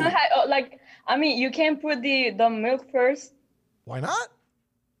logic. do. You don't have, you can't put the milk first. Why not?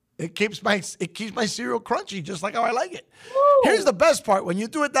 It keeps my cereal crunchy just like how I like it. Ooh. Here's the best part. When you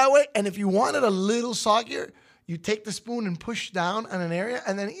do it that way, and if you want it a little soggier, you take the spoon and push down on an area,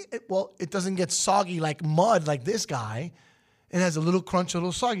 and then it doesn't get soggy like mud like this guy. It has a little crunch, a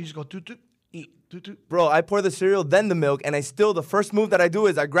little soggy. You just go toot toot, eat toot toot. Bro, I pour the cereal, then the milk, and the first move that I do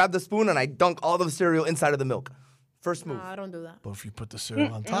is I grab the spoon and I dunk all the cereal inside of the milk. First move. No, I don't do that. But if you put the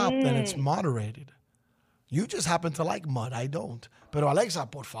cereal on top, then it's moderated. You just happen to like mud. I don't. Pero Alexa,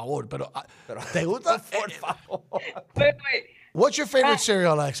 por favor. ¿Te gusta? Por favor. Wait. What's your favorite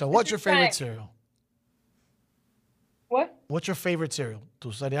cereal, Alexa? What's your favorite cereal? What? What's your favorite cereal?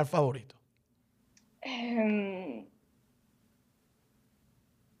 Tu cereal favorito?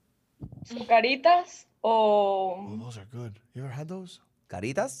 Sucaritas Oh, those are good. You ever had those?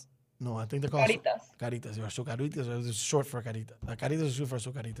 Caritas? No, I think they're called Caritas. Caritas. Or sucaritas. It's short for carita. Caritas is short for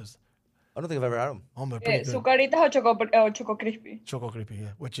sucaritas. I don't think I've ever had them. Oh, they're pretty good. Sucaritas o Choco Crispy. Choco Crispy, yeah.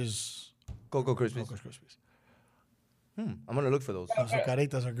 Which is Cocoa Krispies. Cocoa Krispies. I'm going to look for those. So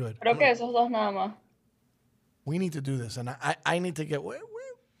sucaritas are good. Creo que esos dos nada más. We need to do this, and I need to get.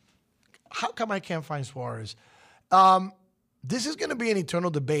 How come I can't find Suarez? This is going to be an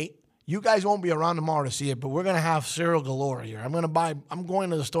eternal debate. You guys won't be around tomorrow to see it, but we're going to have cereal galore here. I'm going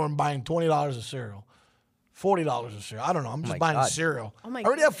to the store and buying $20 of cereal. $40 a cereal. I don't know. I'm just my buying God. cereal. Oh my I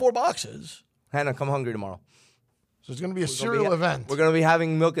already have 4 boxes. Hannah, come hungry tomorrow. So it's going to be a cereal event. We're going to be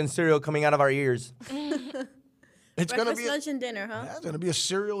having milk and cereal coming out of our ears. It's going to be lunch, and dinner, huh? Yeah, it's going to be a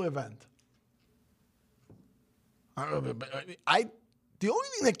cereal event. I don't know, but the only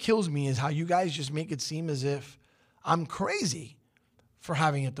thing that kills me is how you guys just make it seem as if I'm crazy for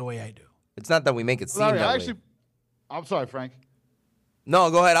having it the way I do. It's not that we make it seem Larry, that way. I'm sorry, Frank.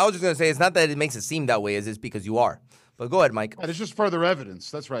 No, go ahead. I was just going to say, it's not that it makes it seem that way, it's because you are. But go ahead, Mike. It's just further evidence.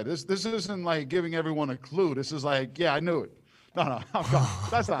 That's right. This isn't like giving everyone a clue. This is like, yeah, I knew it. No,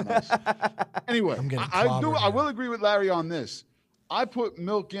 that's not nice. Anyway, I will agree with Larry on this. I put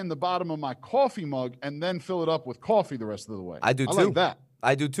milk in the bottom of my coffee mug and then fill it up with coffee the rest of the way. I do too. I like that.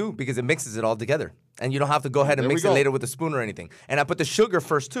 I do too, because it mixes it all together. And you don't have to go ahead and mix it later with a spoon or anything. And I put the sugar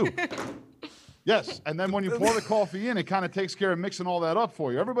first too. Yes, and then when you pour the coffee in, it kind of takes care of mixing all that up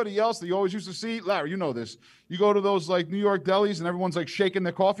for you. Everybody else that you always used to see, Larry, you know this. You go to those like New York delis and everyone's like shaking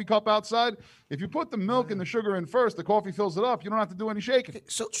their coffee cup outside. If you put the milk and the sugar in first, the coffee fills it up. You don't have to do any shaking.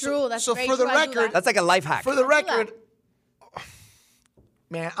 True, that's so very for the true. I do record, that. That's like a life hack. For the record,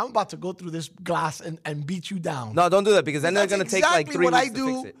 man, I'm about to go through this glass and beat you down. No, don't do that, because then they're going to take like 3 what weeks I to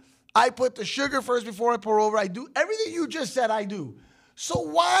do. fix it. I put the sugar first before I pour over. I do everything you just said I do. So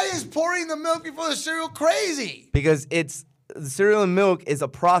why is pouring the milk before the cereal crazy? Because it's cereal and milk is a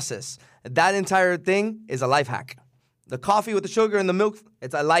process. That entire thing is a life hack. The coffee with the sugar and the milk,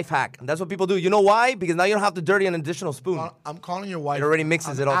 it's a life hack. That's what people do. You know why? Because now you don't have to dirty an additional spoon. I'm calling your wife. It already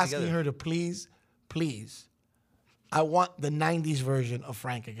mixes it all I'm asking together. her to please. I want the 90s version of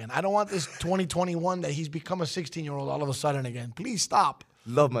Frank again. I don't want this 2021 that he's become a 16-year-old all of a sudden again. Please stop.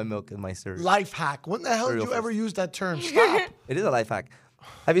 Love my milk and my cereal. Life hack. When the hell did Cereal you ever first. use that term? Stop. It is a life hack.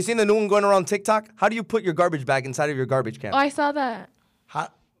 Have you seen the new one going around TikTok? How do you put your garbage bag inside of your garbage can? Oh, I saw that. How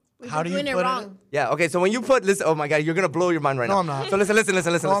do you doing it put wrong. it in? Yeah, okay, so when you put, listen, oh my God, you're going to blow your mind right No, now. I'm not. So listen.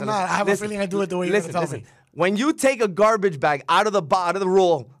 No, I'm not. I have a feeling I do it the way you're going to tell me. When you take a garbage bag out of the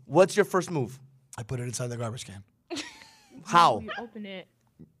roll, what's your first move? I put it inside the garbage can. How? You open it.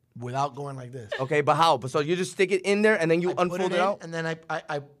 Without going like this. Okay, but how? So you just stick it in there and then you unfold put it out? and then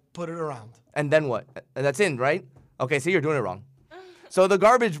I put it around. And then what? And that's in, right? Okay, so you're doing it wrong. So the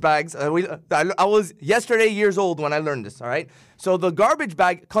garbage bags, I was yesterday years old when I learned this, all right? So the garbage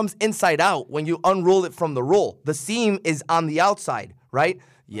bag comes inside out when you unroll it from the roll. The seam is on the outside, right?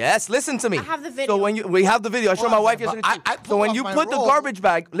 Yes, listen to me. I have the video. So we have the video. I showed my wife yesterday. So when you put the garbage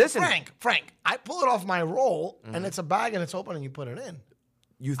bag, listen. Frank, I pull it off my roll and it's a bag and it's open and you put it in.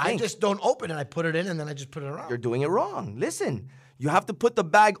 You think? I just don't open it. I put it in and then I just put it around. You're doing it wrong. Listen. You have to put the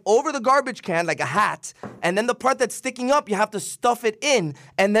bag over the garbage can like a hat, and then the part that's sticking up, you have to stuff it in,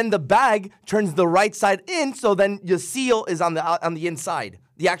 and then the bag turns the right side in, so then your seal is on the inside,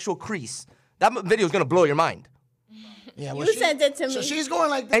 the actual crease. That video is gonna blow your mind. Yeah, You sent it to me. So she's going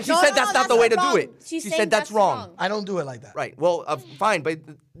like this. And she said that's not the way to do it. She's She saying said that's wrong. I don't do it like that. Right. Well, fine, but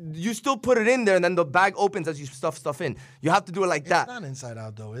you still put it in there, and then the bag opens as you stuff stuff in. You have to do it like that. It's not inside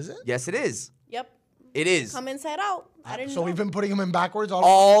out though, is it? Yes, it is. Yep. It is. Come inside out. I didn't So know. we've been putting them in backwards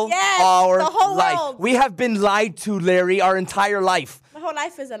All Yes, our the whole life. world. We have been lied to, Larry, our entire life. My whole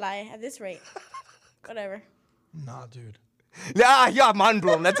life is a lie at this rate. Whatever. Nah, dude. Yeah, mind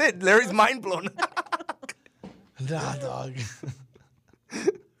blown. That's it. Larry's mind blown. Nah, dog.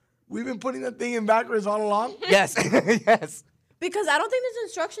 We've been putting that thing in backwards all along? Yes. Yes. Because I don't think there's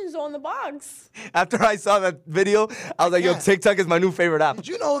instructions on the box. After I saw that video, I was like, yo, TikTok is my new favorite app. Did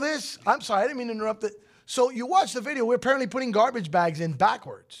you know this? I'm sorry, I didn't mean to interrupt it. So you watch the video, we're apparently putting garbage bags in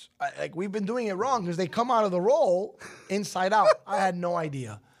backwards. Like we've been doing it wrong because they come out of the roll inside out. I had no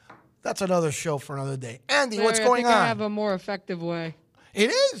idea. That's another show for another day. Andy, what's Larry, going I think on? I have a more effective way. It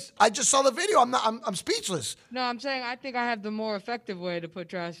is. I just saw the video. I'm speechless. No, I'm saying I think I have the more effective way to put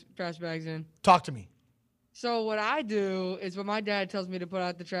trash bags in. Talk to me. So what I do is when my dad tells me to put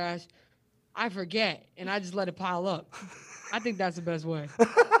out the trash, I forget and I just let it pile up. I think that's the best way.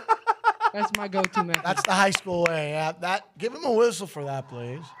 That's my go-to method. That's the high school way. Yeah, give him a whistle for that,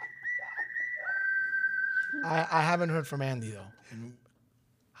 please. I haven't heard from Andy though.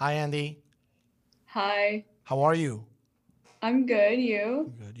 Hi, Andy. Hi. How are you? I'm good.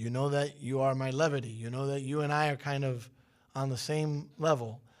 You? Good. You know that you are my levity. You know that you and I are kind of on the same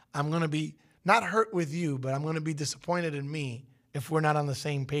level. I'm going to be not hurt with you, but I'm going to be disappointed in me if we're not on the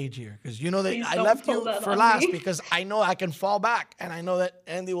same page here. Because you know that Please I don't left pull you that for on last me. because I know I can fall back. And I know that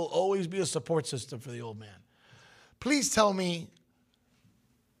Andy will always be a support system for the old man. Please tell me,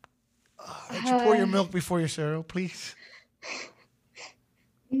 did you pour your milk before your cereal, please?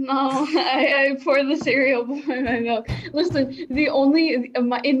 No, I pour the cereal before my milk. Listen,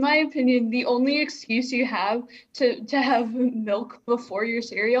 in my opinion, the only excuse you have to have milk before your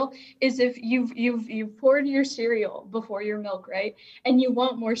cereal is if you've poured your cereal before your milk, right? And you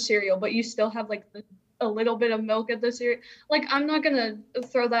want more cereal, but you still have like a little bit of milk at the cereal. Like, I'm not gonna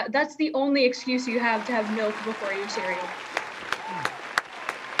throw that. That's the only excuse you have to have milk before your cereal.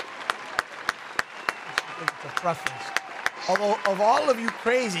 It's a preference. Although, of all of you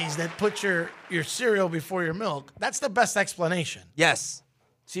crazies that put your cereal before your milk, that's the best explanation. Yes.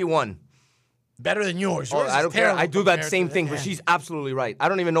 She won. Better than yours. Oh, I don't care. I do that same thing, but she's absolutely right. I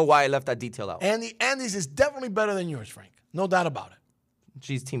don't even know why I left that detail out. Andy's is definitely better than yours, Frank. No doubt about it.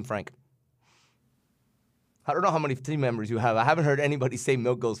 She's Team Frank. I don't know how many team members you have. I haven't heard anybody say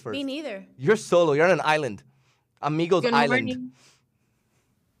milk goes first. Me neither. You're solo. You're on an island. Amigos Island.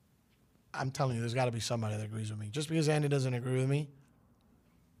 I'm telling you, there's got to be somebody that agrees with me. Just because Andy doesn't agree with me,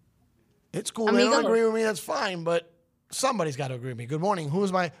 it's cool. They don't agree with me, that's fine, but somebody's got to agree with me. Good morning.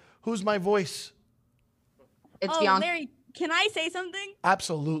 Who's my voice? It's Bianca. Larry, can I say something?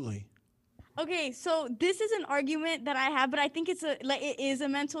 Absolutely. Okay, so this is an argument that I have, but I think it is a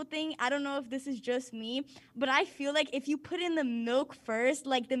mental thing. I don't know if this is just me, but I feel like if you put in the milk first,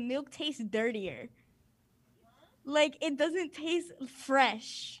 like the milk tastes dirtier. Like, it doesn't taste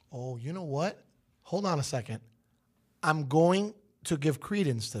fresh. Oh, you know what? Hold on a second. I'm going to give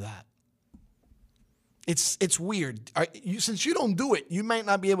credence to that. It's weird. Since you don't do it, you might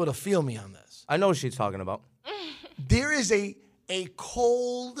not be able to feel me on this. I know what she's talking about. There is a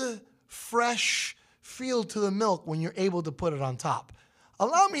cold, fresh feel to the milk when you're able to put it on top.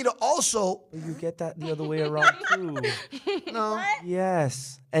 Allow me to also... You get that the other way around, too. No. What?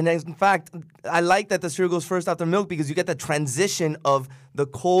 Yes. And in fact, I like that the cereal goes first after milk because you get the transition of the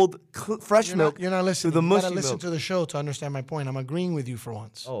cold, fresh milk you're not listening. to the mushy You gotta listen milk. to the show to understand my point. I'm agreeing with you for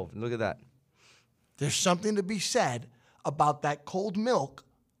once. Oh, look at that. There's something to be said about that cold milk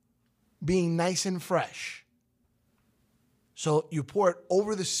being nice and fresh. So you pour it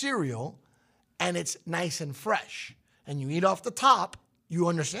over the cereal, and it's nice and fresh. And you eat off the top. You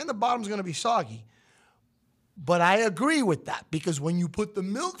understand the bottom's going to be soggy. But I agree with that because when you put the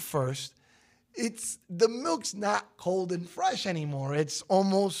milk first, the milk's not cold and fresh anymore. It's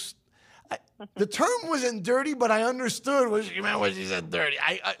almost... the term wasn't dirty, but I understood what she meant when she said dirty.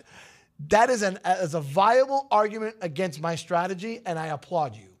 That is a viable argument against my strategy, and I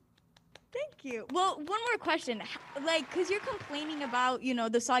applaud you. Thank you. Well, one more question. Like, because you're complaining about,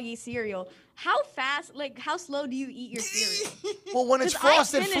 the soggy cereal. How fast, how slow do you eat your cereal? Well, when it's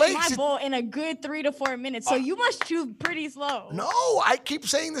Frosted I Flakes... finish my bowl in a good 3 to 4 minutes, so you must chew pretty slow. No, I keep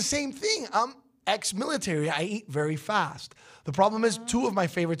saying the same thing. I'm ex-military. I eat very fast. The problem is 2 of my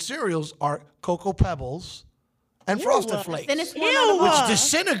favorite cereals are Cocoa Pebbles and Frosted Flakes, Finish one out of which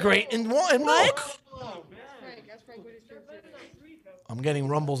disintegrate in milk. I'm getting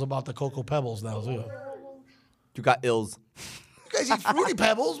rumbles about the Cocoa Pebbles now, too. You got ills. You guys eat Fruity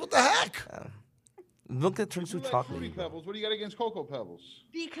Pebbles? What the heck? Look at Trixie chocolate. Fruity Pebbles. What do you got against Cocoa Pebbles?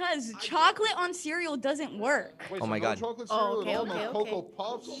 Because chocolate on cereal doesn't work. Wait, Oh my no God. chocolate cereal okay, at all? okay, No okay. Cocoa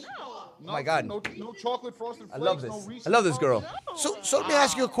Puffs? Oh my God. No chocolate Frosted Flakes? I love this. No Reese's I love this Puffs? girl. So let me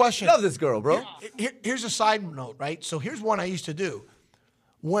ask you a question. I love this girl, bro. Here's a side note, right? So here's one I used to do.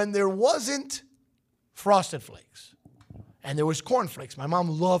 When there wasn't Frosted Flakes and there was Corn Flakes, my mom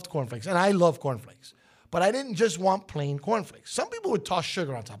loved Corn Flakes, and I love Corn Flakes. But I didn't just want plain Corn Flakes. Some people would toss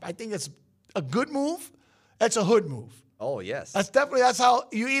sugar on top. I think it's a good move. It's a hood move. Oh, yes. That's how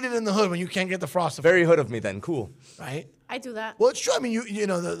you eat it in the hood when you can't get the Frosted Very hood of me then. Cool. right? I do that. Well, it's true. I mean, you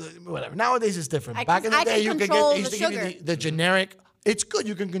know, whatever. Nowadays it's different. Back in the day, you could control they used the to give you sugar. the generic. It's good.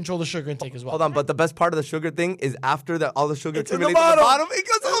 You can control the sugar intake as well. Hold on, but the best part of the sugar thing is after all the sugar It's in the accumulates at the bottom. bottom, it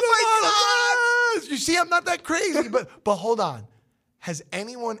goes, oh my God. You see, I'm not that crazy, but hold on. Has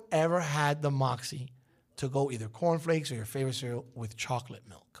anyone ever had the moxie to go either cornflakes or your favorite cereal with chocolate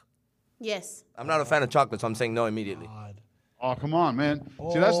milk? Yes. I'm not a fan of chocolate, so I'm saying no immediately. Oh, come on, man.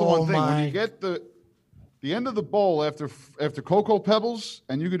 See, that's the one thing. When my- you get the end of the bowl after Cocoa Pebbles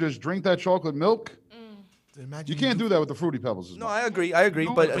and you could just drink that chocolate milk, you can't do that with the Fruity Pebbles. No, I agree,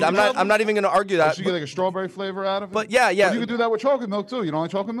 but but I'm not even going to argue that. You get like a strawberry flavor out of it? But yeah. But you could do that with chocolate milk too. You don't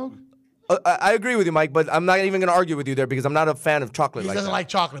like chocolate milk? I agree with you, Mike, but I'm not even going to argue with you there because I'm not a fan of chocolate He like doesn't that. like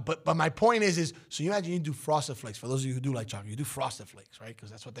chocolate, but my point is so you imagine you do Frosted Flakes. For those of you who do like chocolate, you do Frosted Flakes, right? Because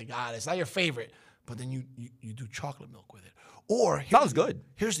that's what they got. It's not your favorite, but then you do chocolate milk with it. Or Sounds good.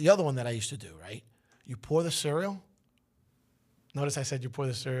 Here's the other one that I used to do, right? You pour the cereal. Notice I said you pour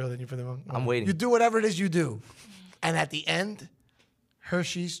the cereal, then you put the milk. I'm waiting. You do whatever it is you do. And at the end,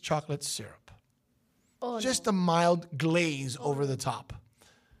 Hershey's chocolate syrup. Oh, Just a mild glaze over the top.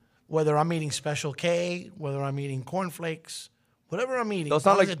 whether I'm eating Special K, whether I'm eating cornflakes, whatever I'm eating. Those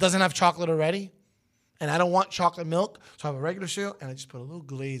sound like it doesn't have chocolate already, and I don't want chocolate milk, so I have a regular cereal, and I just put a little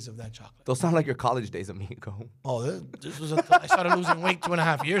glaze of that chocolate. Those sound like your college days, amigo. Oh, this was I started losing weight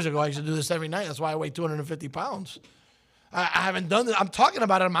 2.5 years ago. I used to do this every night. That's why I weigh 250 pounds. I haven't done this. I'm talking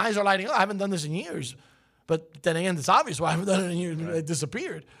about it. My eyes are lighting up. I haven't done this in years. But then again, it's obvious why I haven't done it in years. Right. It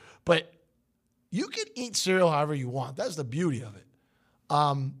disappeared. But you can eat cereal however you want. That's the beauty of it.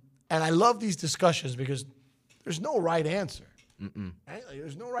 And I love these discussions because there's no right answer. Mm-mm. Right? Like,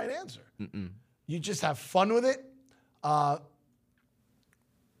 there's no right answer. Mm-mm. You just have fun with it.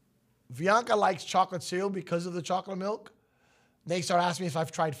 Bianca likes chocolate cereal because of the chocolate milk. They start asking me if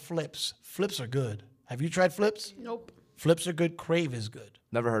I've tried Flips. Flips are good. Have you tried Flips? Nope. Flips are good. Crave is good.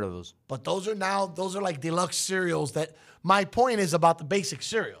 Never heard of those. But those are like deluxe cereals that my point is about the basic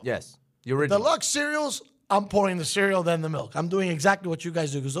cereal. Yes. The original. Deluxe cereals, I'm pouring the cereal then the milk. I'm doing exactly what you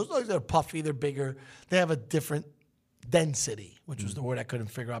guys do because those are puffy, they're bigger. They have a different density, which was the word I couldn't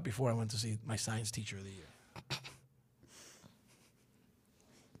figure out before I went to see my science teacher of the year.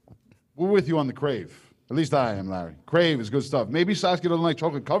 We're with you on the Crave. At least I am, Larry. Crave is good stuff. Maybe Saskia doesn't like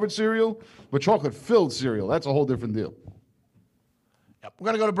chocolate-covered cereal, but chocolate-filled cereal, that's a whole different deal. Yep. We're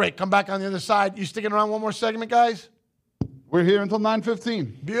going to go to break. Come back on the other side. You sticking around one more segment, guys? We're here until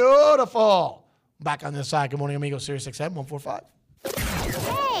 9:15. Beautiful. Back on the other side. Good morning, amigo. Sirius XM 145.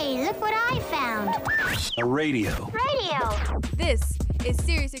 Hey, look what I found. A radio. Radio. This is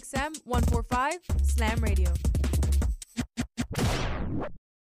Sirius XM 145 Slam Radio.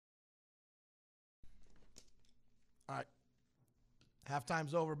 All right.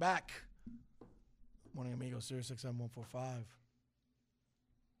 Halftime's over. Back. Morning, amigo. Sirius XM 145.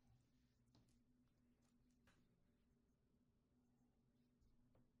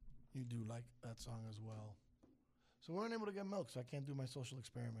 You do like that song as well. So we weren't able to get milk, so I can't do my social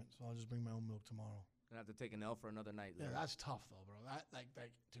experiment. So I'll just bring my own milk tomorrow. Gonna have to take an L for another night. Yeah, that's tough though, bro. That like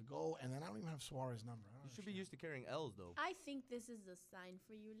to go and then I don't even have Suarez's number. You should be used to carrying L's though. I think this is a sign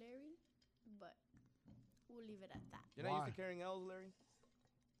for you, Larry, but we'll leave it at that. You're not used to carrying L's, Larry?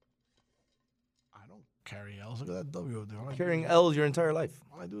 I don't carry L's. Look at that W over there. Carrying L's your entire life.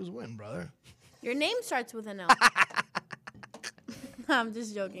 All I do is win, brother. Your name starts with an L. I'm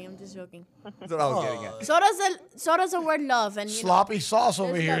just joking. That's what I was getting at. So does the word love. And Sloppy sauce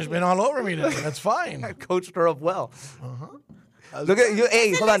over here has been all over me today. That's fine. I coached her up well. Uh-huh. Look at you.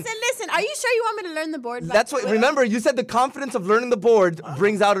 Hey, hold on. Listen. Are you sure you want me to learn the board? That's what. Remember, you said the confidence of learning the board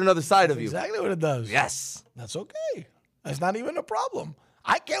brings out another side of you. Exactly what it does. Yes. That's okay. That's not even a problem.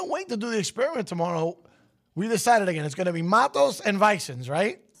 I can't wait to do the experiment tomorrow. We decided again. It's going to be Matos and Vicens,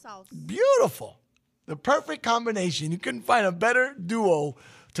 right? Sauce. Beautiful. The perfect combination. You couldn't find a better duo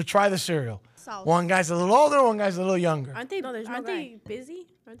to try the cereal. Sauce. One guy's a little older, one guy's a little younger. Aren't they busy?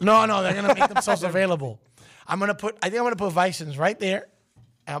 No, they're gonna make themselves available. I think I'm gonna put Vicens right there,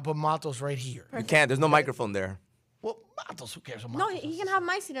 and I'll put Matos right here. You can't. There's no microphone there. Well, Matos, who cares about No, Matos? he can have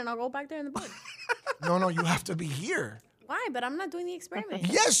my seat and I'll go back there in the board. No, you have to be here. Why? But I'm not doing the experiment.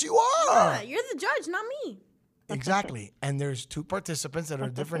 Yes, you are. Yeah, you're the judge, not me. Exactly. And there's two participants that are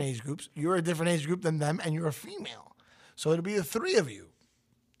different age groups. You're a different age group than them, and you're a female. So it'll be the three of you.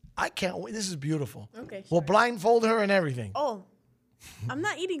 I can't wait. This is beautiful. Okay. We'll blindfold her and everything. Oh, I'm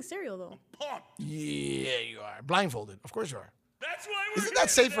not eating cereal though. Yeah, you are. Blindfolded. Of course you are. That's why Isn't that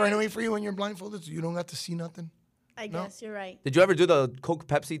safer anyway for you when you're blindfolded so you don't have to see nothing? I guess you're right. Did you ever do the Coke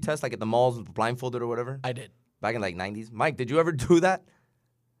Pepsi test like at the malls, blindfolded or whatever? I did. Back in like 90s. Mike, did you ever do that?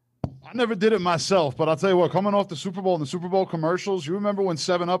 I never did it myself, but I'll tell you what, coming off the Super Bowl and the Super Bowl commercials, you remember when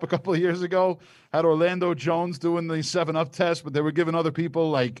 7-Up a couple of years ago had Orlando Jones doing the 7-Up test, but they were giving other people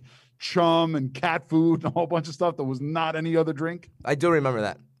like chum and cat food and a whole bunch of stuff that was not any other drink? I do remember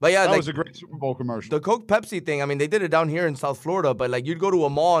that. But yeah, that like, was a great Super Bowl commercial. The Coke Pepsi thing, I mean, they did it down here in South Florida, but like you'd go to a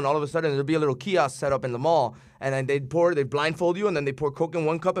mall and all of a sudden there'd be a little kiosk set up in the mall, and then they'd blindfold you, and then they pour Coke in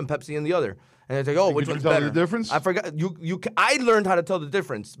one cup and Pepsi in the other. And it's like, oh, which one's better? The difference? I forgot. I learned how to tell the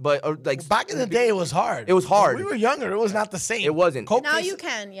difference, but like back in the day, it was hard. It was hard. When we were younger, it was not the same. It wasn't. Coke now you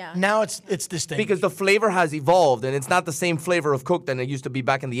can, yeah. Now it's distinct because the flavor has evolved, and it's not the same flavor of Coke than it used to be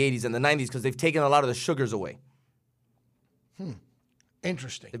back in the 80s and the 90s because they've taken a lot of the sugars away.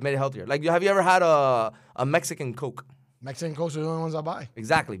 Interesting. They've made it healthier. Like, have you ever had a Mexican Coke? Mexican Cokes are the only ones I buy.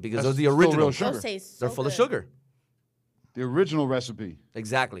 Exactly, because That's those are the still original. real sugar. Those taste They're so full of good. sugar. The original recipe.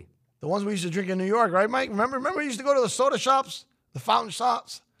 Exactly. The ones we used to drink in New York, right, Mike? Remember we used to go to the soda shops, the fountain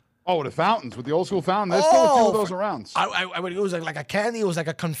shops? Oh, the fountains with the old school fountain. There's still a few of those around. I would. It was like a candy. It was like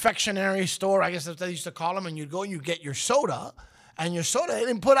a confectionery store. I guess that's what they used to call them. And you'd go and you'd get your soda, and your soda, they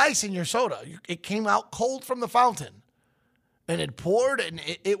didn't put ice in your soda. It came out cold from the fountain. and it poured, and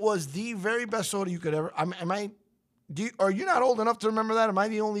it was the very best soda you could ever. Are you not old enough to remember that? Am I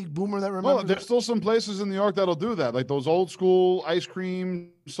the only boomer that remembers? Well, there's still some places in New York that'll do that, like those old school ice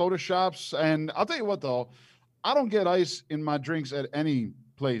cream soda shops. And I'll tell you what, though, I don't get ice in my drinks at any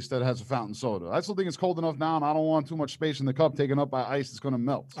place that has a fountain soda. I still think it's cold enough now, and I don't want too much space in the cup taken up by ice that's going to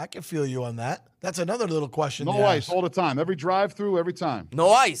melt. I can feel you on that. That's another little question. No ice all the time. Every drive-through, every time.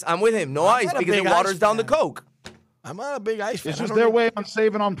 No ice. I'm with him. No ice because it waters down the Coke. I'm not a big ice fan. It's just their way on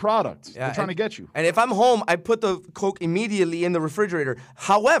saving on product. They're trying to get you. And if I'm home, I put the Coke immediately in the refrigerator.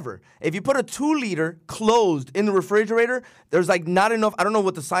 However, if you put a 2-liter closed in the refrigerator, there's like not enough. I don't know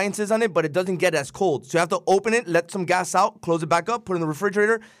what the science is on it, but it doesn't get as cold. So you have to open it, let some gas out, close it back up, put it in the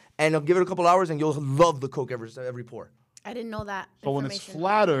refrigerator, and I'll give it a couple hours, and you'll love the Coke every pour. I didn't know that. So when it's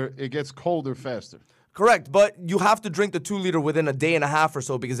flatter, it gets colder faster. Correct, but you have to drink the 2-liter within a day and a half or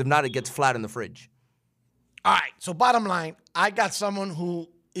so because if not, it gets flat in the fridge. All right, so bottom line, I got someone who,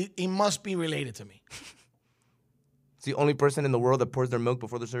 he must be related to me. It's the only person in the world that pours their milk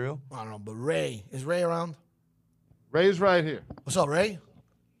before the cereal? I don't know, but Ray. Is Ray around? Ray's right here. What's up, Ray?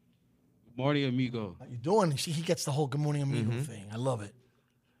 Good morning, amigo. How you doing? See, he gets the whole good morning, amigo thing. I love it.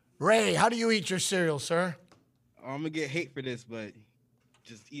 Ray, how do you eat your cereal, sir? I'm going to get hate for this, but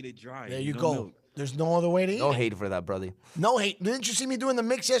just eat it dry. There you no go. milk. There's no other way to eat No it. hate for that, brother. No hate. Didn't you see me doing the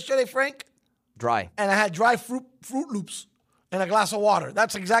mix yesterday, Frank? Dry. And I had dry Fruit Loops and a glass of water.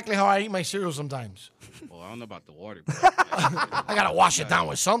 That's exactly how I eat my cereal sometimes. Well, I don't know about the water. I got to wash it down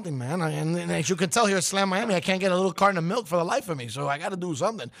with something, man. And as you can tell here at Slam Miami, I can't get a little carton of milk for the life of me, so I got to do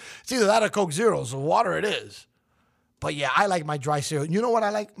something. It's either that or Coke Zero, so water it is. But yeah, I like my dry cereal. You know what I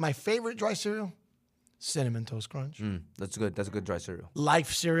like? My favorite dry cereal? Cinnamon Toast Crunch. That's good. That's a good dry cereal.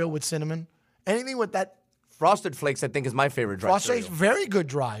 Life cereal with cinnamon. Anything with that. Frosted Flakes, I think, is my favorite dry Frosted cereal. Flakes, very good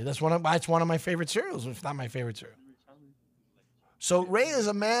dry. It's one of my favorite cereals, if not my favorite cereal. So Ray is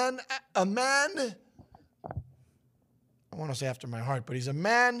a man, I want to say after my heart, but he's a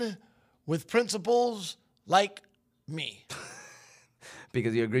man with principles like me.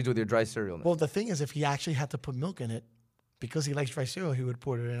 Because he agrees with your dry cereal. Well, the thing is, if he actually had to put milk in it, because he likes dry cereal, he would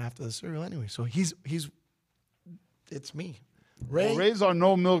pour it in after the cereal anyway. So it's me. Ray? Well, Ray's our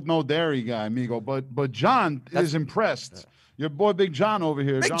no milk, no dairy guy, amigo. But John is impressed. Your boy Big John over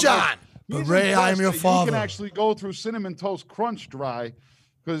here. Big John! But Ray, I am your You father. can actually go through Cinnamon Toast Crunch dry.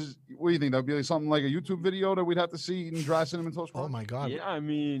 Because what do you think? That would be like something like a YouTube video that we'd have to see eating dry Cinnamon Toast Crunch? Oh, my God. Yeah, I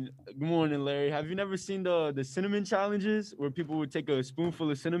mean, good morning, Larry. Have you never seen the cinnamon challenges where people would take a spoonful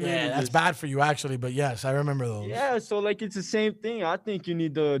of cinnamon? Yeah, and that's just... bad for you, actually. But yes, I remember those. Yeah, so like it's the same thing. I think you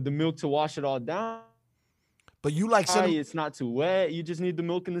need the milk to wash it all down. But you like cinnamon. It's not too wet. You just need the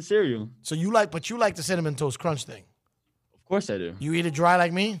milk in the cereal. So you like the Cinnamon Toast Crunch thing? Of course I do. You eat it dry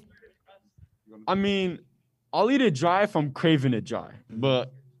like me? I mean, I'll eat it dry if I'm craving it dry.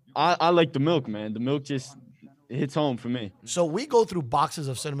 But I like the milk, man. The milk just hits home for me. So we go through boxes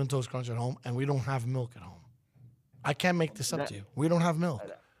of Cinnamon Toast Crunch at home, and we don't have milk at home. I can't make this up to you. We don't have milk.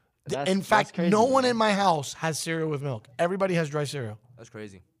 In fact, crazy, no one man. in my house has cereal with milk. Everybody has dry cereal. That's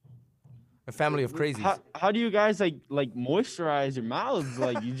crazy. A family of crazies. How do you guys like moisturize your mouths?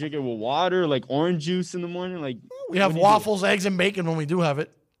 Like you drink it with water, like orange juice in the morning? Like We have waffles, eggs, and bacon when we do have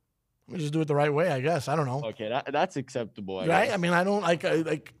it. We just do it the right way, I guess. I don't know. Okay, that's acceptable. I Right? guess. I mean, I don't like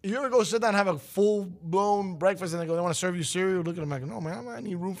you ever go sit down and have a full-blown breakfast and they want to serve you cereal? Look at them like, no, man, I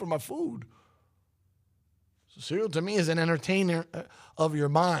need room for my food. So cereal to me is an entertainer of your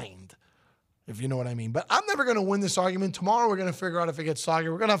mind, if you know what I mean. But I'm never going to win this argument. Tomorrow we're going to figure out if it gets soggy.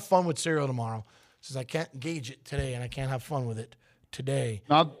 We're going to have fun with cereal tomorrow since I can't gauge it today and I can't have fun with it today.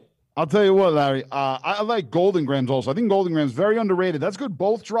 Now, I'll tell you what, Larry. I like Golden Grams also. I think Golden Grams very underrated. That's good,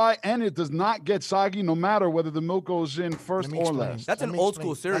 both dry and it does not get soggy no matter whether the milk goes in first or last. That's an old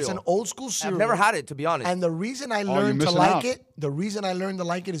school cereal. That's an old school cereal. I've never had it, to be honest. And the reason I you're learned to missing like out.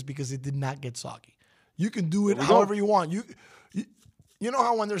 it, is because it did not get soggy. You can do it There we go. however you want. You know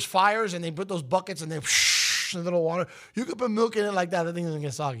how when there's fires and they put those buckets and they a little water, you can put milk in it like that. That thing doesn't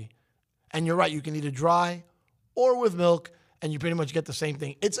get soggy. And you're right. You can either dry or with milk, and you pretty much get the same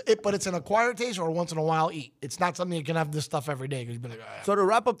thing. But it's an acquired taste or once in a while eat. It's not something you can have this stuff every day because you'd be like, So to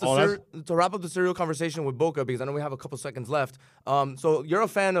wrap up the cereal conversation with Boca, because I know we have a couple seconds left. So you're a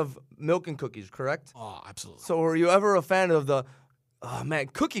fan of milk and cookies, correct? Oh, absolutely. So were you ever a fan of the,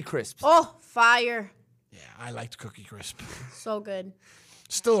 Cookie Crisps? Oh, fire. Yeah, I liked Cookie Crisp. So good.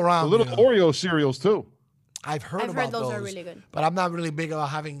 Still around. The little Oreo cereals too. I've heard about those are really good. But I'm not really big about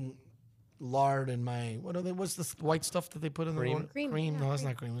having lard in my what's this white stuff that they put in Cream? the cream? No, that's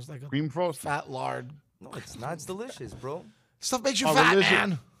not cream. It's like a Cream Frost. fat lard. No, it's not. It's delicious, bro. Stuff makes you Oh, fat, delicious.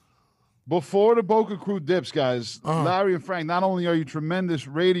 man. Before the Boca Crew dips, guys, Larry and Frank, not only are you tremendous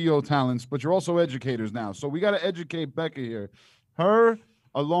radio talents, but you're also educators now. So we got to educate Becca here. Her,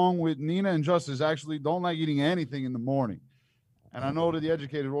 along with Nina and Justice, actually don't like eating anything in the morning. And I know that the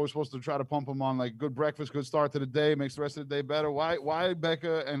educators are always supposed to try to pump them on like good breakfast, good start to the day, makes the rest of the day better. Why,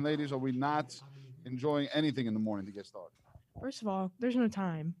 Becca and ladies, are we not enjoying anything in the morning to get started? First of all, there's no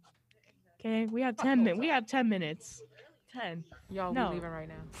time. Okay, we have 10 minutes. We have 10 minutes. 10. Y'all, no. we leaving right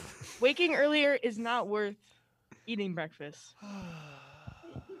now. Waking earlier is not worth eating breakfast.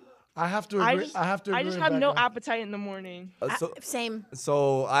 I have to agree. I just have no appetite in the morning. Same.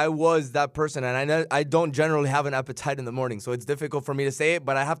 So I was that person, and I don't generally have an appetite in the morning, so it's difficult for me to say it,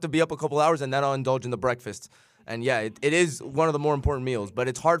 but I have to be up a couple hours, and then I'll indulge in the breakfast. And yeah, it is one of the more important meals, but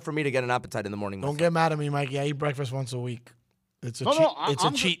it's hard for me to get an appetite in the morning. Don't get mad at me, Mikey. I eat breakfast once a week. It's a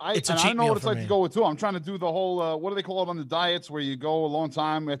cheat. It's a cheat I know meal what it's for like me. to go with too. I'm trying to do the whole what do they call it on the diets where you go a long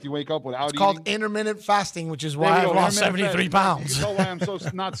time after you wake up without It's eating. called intermittent fasting, which is why I've lost 73 pounds. You know why I'm so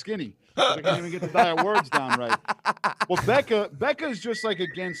not skinny. I can't even get the diet words down right. Well, Becca is just like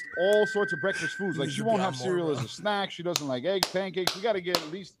against all sorts of breakfast foods. Like she won't have cereal as a snack. She doesn't like eggs, pancakes. We got to get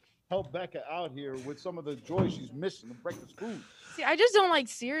at least help Becca out here with some of the joy she's missing in breakfast food. See, I just don't like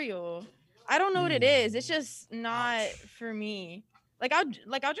cereal. I don't know what it is. It's just not for me. I'll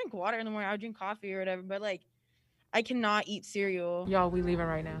drink water in the morning. I'll drink coffee or whatever, but I cannot eat cereal. Y'all, we leaving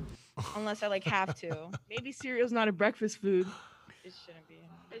right now. Unless I have to. Maybe cereal's not a breakfast food. It shouldn't be.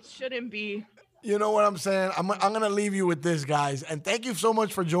 It shouldn't be. You know what I'm saying? I'm going to leave you with this, guys. And thank you so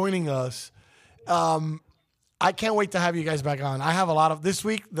much for joining us. I can't wait to have you guys back on. I have a lot of this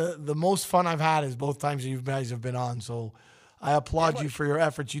week. The most fun I've had is both times you guys have been on. So I applaud you for your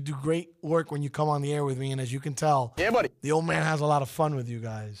efforts. You do great work when you come on the air with me. And as you can tell, the old man has a lot of fun with you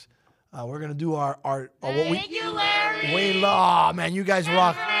guys. We're going to do our Thank you, Larry. Man, you guys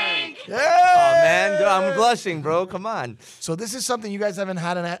rock. Yeah. Oh, man, I'm blushing, bro. Come on. So this is something you guys haven't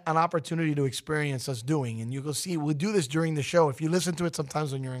had an opportunity to experience us doing. And you will see, we'll do this during the show. If you listen to it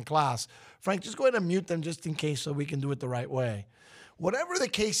sometimes when you're in class, Frank, just go ahead and mute them just in case so we can do it the right way. Whatever the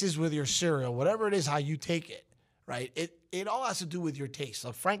case is with your cereal, whatever it is, how you take it, right? It all has to do with your taste.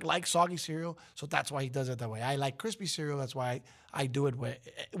 So Frank likes soggy cereal, so that's why he does it that way. I like crispy cereal, that's why I do it.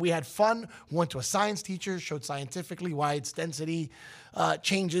 We had fun, went to a science teacher, showed scientifically why its density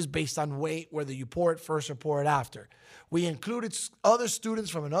changes based on weight, whether you pour it first or pour it after. We included other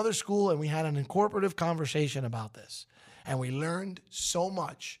students from another school, and we had an incorporative conversation about this. And we learned so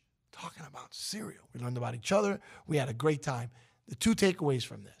much talking about cereal. We learned about each other. We had a great time. The two takeaways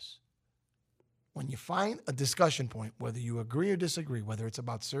from this. When you find a discussion point, whether you agree or disagree, whether it's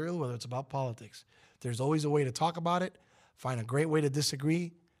about cereal, whether it's about politics, there's always a way to talk about it, find a great way to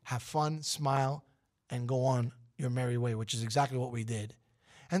disagree, have fun, smile, and go on your merry way, which is exactly what we did.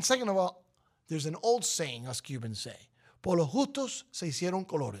 And second of all, there's an old saying us Cubans say, por los justos se hicieron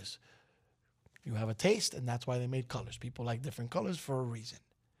colores. You have a taste, and that's why they made colors. People like different colors for a reason.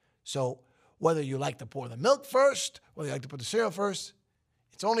 So whether you like to pour the milk first, whether you like to put the cereal first,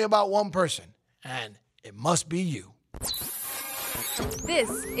 it's only about one person. And it must be you.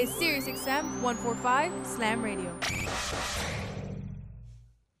 This is SiriusXM 145 Slam Radio.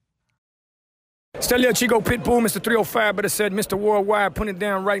 Stellia Chico Pitbull, Mr. 305, but it said Mr. Worldwide, putting it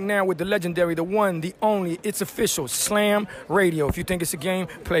down right now with the legendary, the one, the only, it's official, Slam Radio. If you think it's a game,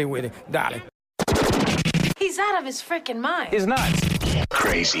 play with it. Dale. He's out of his freaking mind. It's nuts.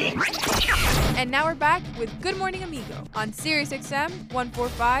 Crazy. And now we're back with Good Morning Amigo on SiriusXM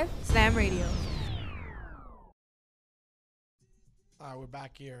 145 Slam Radio. All right, we're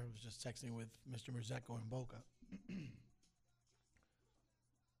back here. I was just texting with Mr. Mirzeko in Boca.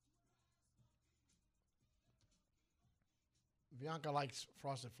 Bianca likes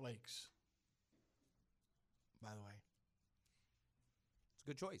Frosted Flakes, by the way. It's a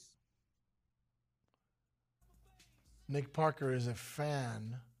good choice. Nick Parker is a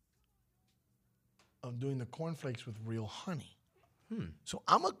fan of doing the cornflakes with real honey. So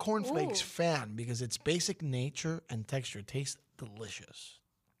I'm a cornflakes fan because its basic nature and texture tastes delicious.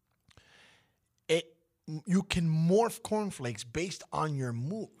 You can morph cornflakes based on your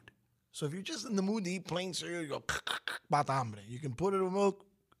mood. So if you're just in the mood to eat plain cereal, you go bata hambre. You can put it with milk,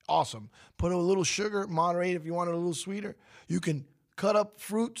 awesome. Put it with a little sugar, moderate if you want it a little sweeter. You can cut up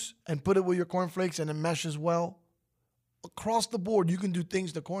fruits and put it with your cornflakes and it meshes well. Across the board, you can do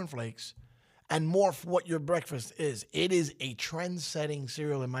things to cornflakes and morph what your breakfast is. It is a trend-setting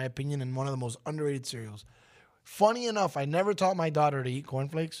cereal, in my opinion, and one of the most underrated cereals. Funny enough, I never taught my daughter to eat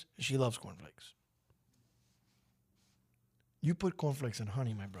cornflakes. She loves cornflakes. You put cornflakes in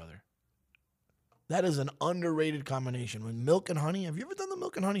honey, my brother. That is an underrated combination with milk and honey. Have you ever done the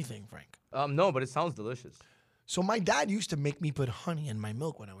milk and honey thing, Frank? No, but it sounds delicious. So my dad used to make me put honey in my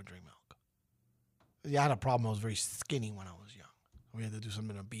milk when I would drink milk. Yeah, I had a problem. I was very skinny when I was young. We had to do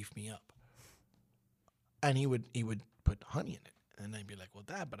something to beef me up. And he would put honey in it. And I'd be like, well,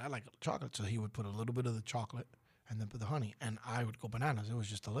 Dad, but I like chocolate. So he would put a little bit of the chocolate and then put the honey. And I would go bananas. It was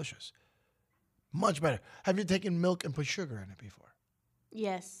just delicious. Much better. Have you taken milk and put sugar in it before?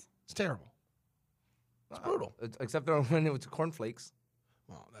 Yes. It's terrible. It's brutal. Except when it was cornflakes.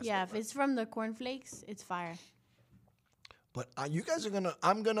 Well, Yeah, if it's from the cornflakes, it's fire. But you guys are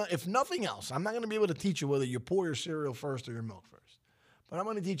if nothing else, I'm not going to be able to teach you whether you pour your cereal first or your milk first. But I'm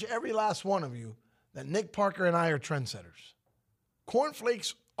going to teach every last one of you that Nick Parker and I are trendsetters.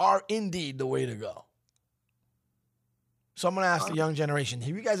 Cornflakes are indeed the way to go. So I'm going to ask the young generation,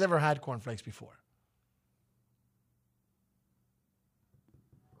 have you guys ever had cornflakes before?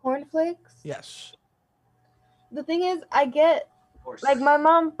 Cornflakes? Yes. The thing is, I get, like, my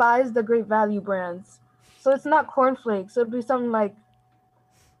mom buys the Great Value brands. So it's not cornflakes. It'll be something like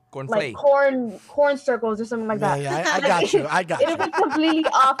corn circles or something like that. Yeah, I got you. I got you. It'll be completely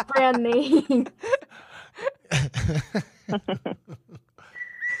off-brand name. You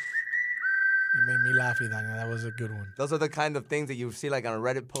made me laugh, Idania. That was a good one. Those are the kind of things that you see like on a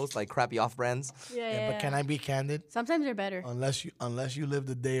Reddit post, like crappy off-brands. Yeah, But can I be candid? Sometimes they're better. Unless you lived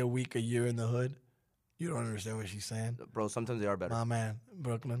a day, a week, a year in the hood, you don't understand what she's saying. Bro, sometimes they are better. My man,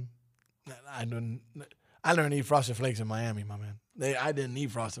 Brooklyn. I learned to eat Frosted Flakes in Miami, my man. I didn't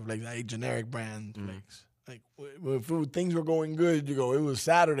eat Frosted Flakes. I ate generic brand flakes. Like, if things were going good, you go, it was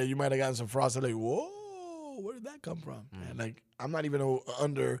Saturday, you might have gotten some Frosted Flakes. Whoa, where did that come from? Man, like, I'm not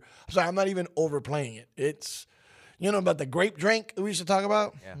even overplaying it. It's, about the grape drink we used to talk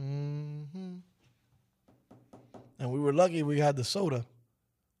about? Yeah. Mm-hmm. And we were lucky we had the soda.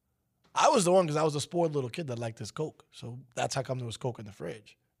 I was the one because I was a spoiled little kid that liked this Coke. So that's how come there was Coke in the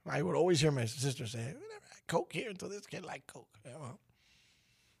fridge. I would always hear my sister say, we never had Coke here until this kid liked Coke. Yeah, well.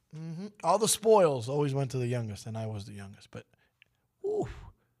 All the spoils always went to the youngest, and I was the youngest. But, ooh.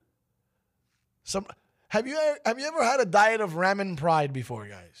 Have you ever had a diet of Ramen Pride before,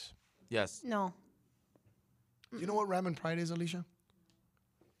 guys? Yes. No. Do you know what Ramen Pride is, Alicia?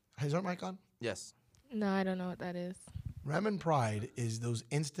 Is our mic on? Yes. No, I don't know what that is. Ramen Pride is those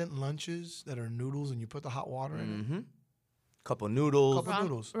instant lunches that are noodles and you put the hot water in it. Mm-hmm. Couple noodles.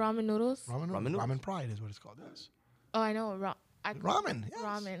 Ramen noodles? Ramen Pride is what it's called, yes. Oh, I know. Ramen, yes.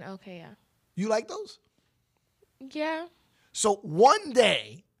 Ramen, okay, yeah. You like those? Yeah. So one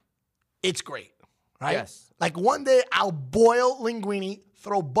day, it's great, right? Yes. Like one day, I'll boil linguine,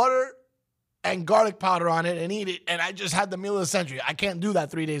 throw butter and garlic powder on it and eat it, and I just had the meal of the century. I can't do that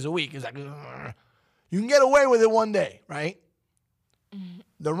 3 days a week. It's like, you can get away with it one day, right?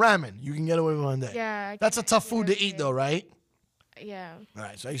 The ramen, you can get away with one day. Yeah. That's a tough food to eat, though, right? Yeah. All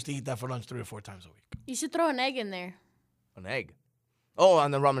right, so I used to eat that for lunch 3 or 4 times a week. You should throw an egg in there. An egg? Oh,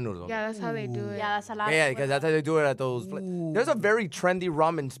 on the ramen noodles. Yeah, that's how they do it. Yeah, that's a lot. Yeah, because that's how they do it at those. There's a very trendy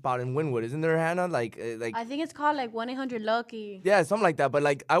ramen spot in Wynwood, isn't there, Hannah? Like. I think it's called like 1-800-LUCKY. Yeah, something like that. But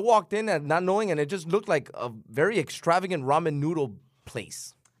like, I walked in and not knowing, and it just looked like a very extravagant ramen noodle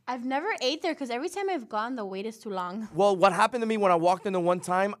place. I've never ate there because every time I've gone, the wait is too long. Well, what happened to me when I walked in the one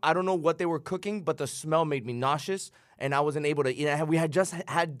time, I don't know what they were cooking, but the smell made me nauseous, and I wasn't able to eat. We had just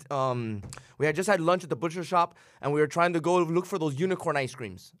had lunch at the butcher shop, and we were trying to go look for those unicorn ice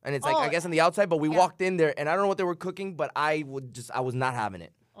creams, and it's like I guess on the outside, but we walked in there, and I don't know what they were cooking, but I was not having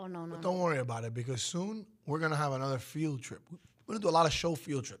it. Oh no. But don't worry about it because soon we're gonna have another field trip. We're gonna do a lot of show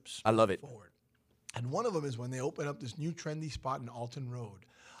field trips. I love it. Forward. And one of them is when they open up this new trendy spot in Alton Road.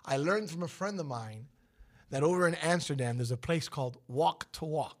 I learned from a friend of mine that over in Amsterdam, there's a place called Walk to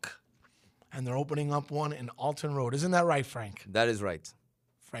Walk. And they're opening up one in Alton Road. Isn't that right, Frank? That is right.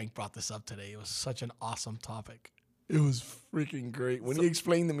 Frank brought this up today. It was such an awesome topic. It was freaking great. When he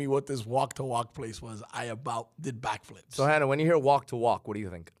explained to me what this Walk to Walk place was, I about did backflips. So, Hannah, when you hear Walk to Walk, what do you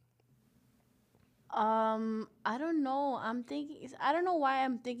think? I don't know. I don't know why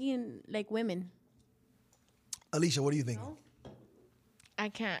I'm thinking like women. Alicia, what do you think? No?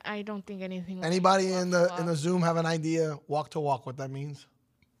 I don't think anything. Anybody in the Zoom have an idea? Walk to Walk, what that means?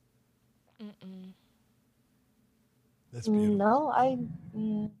 That's beautiful.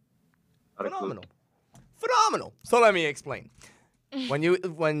 No, Phenomenal. So let me explain. When you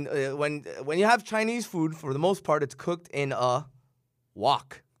have Chinese food, for the most part, it's cooked in a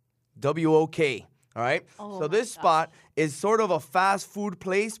wok, W-O-K. All right. So this spot is sort of a fast food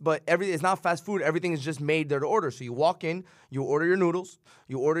place, but it's not fast food. Everything is just made there to order. So you walk in, you order your noodles,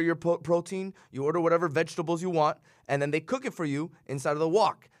 you order your protein, you order whatever vegetables you want, and then they cook it for you inside of the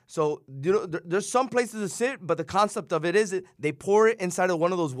wok. So there's some places to sit, but the concept of it is they pour it inside of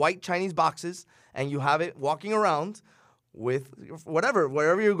one of those white Chinese boxes, and you have it walking around with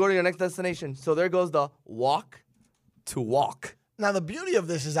wherever you go to your next destination. So there goes the walk to walk. Now, the beauty of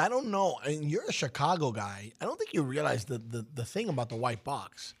this is I don't know, and you're a Chicago guy. I don't think you realize the thing about the white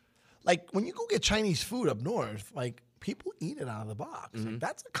box. Like, when you go get Chinese food up north, like, people eat it out of the box. Like,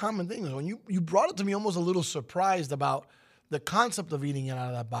 that's a common thing. When you brought it to me, almost a little surprised about the concept of eating it out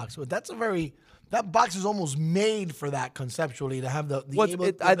of that box. But that box is almost made for that conceptually, to have the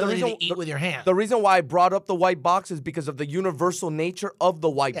ability to eat with your hand. The reason why I brought up the white box is because of the universal nature of the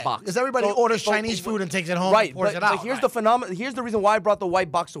white box. Because everybody orders Chinese food and takes it home right, and pours it out. But here's the phenomenon. Here's the reason why I brought the white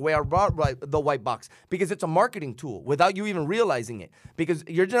box the way I brought the white box. Because it's a marketing tool without you even realizing it. Because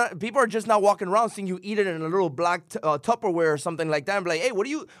people are just not walking around seeing you eat it in a little black Tupperware or something like that and be like, hey,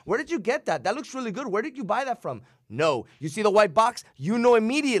 where did you get that? That looks really good. Where did you buy that from? No. You see the white box, you know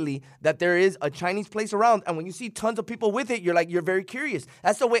immediately that there is a Chinese place around. And when you see tons of people with it, you're very curious.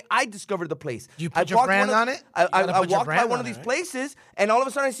 That's the way I discovered the place. You put your brand on it? I walked by one of these places, and all of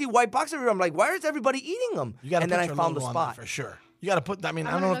a sudden I see white box everywhere. I'm like, why is everybody eating them? And then I found the spot. For sure. You got to put, I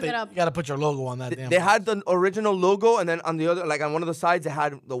don't know if you got to put your logo on that damn They box. had the original logo, and then on the other, like on one of the sides, it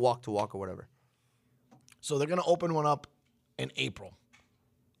had the walk to walk or whatever. So they're going to open one up in April.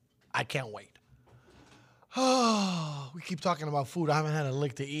 I can't wait. Oh, we keep talking about food. I haven't had a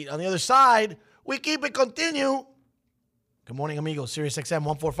lick to eat. On the other side, we keep it continue. Good morning, amigos. Sirius XM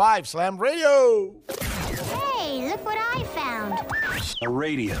 145 Slam Radio. Hey, look what I found. A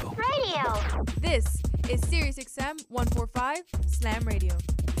radio. Radio. This is Sirius XM 145 Slam Radio.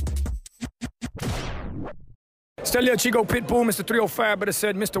 Stelio Chico Pitbull, Mr. 305, better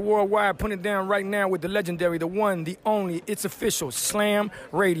said Mr. Worldwide, putting it down right now with the legendary, the one, the only, it's official, Slam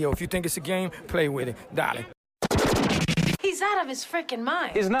Radio. If you think it's a game, play with it. Dale. He's out of his freaking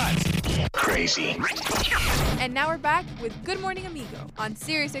mind. Is not crazy. And now we're back with Good Morning Amigo on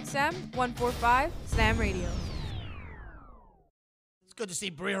Sirius XM 145 Slam Radio. It's good to see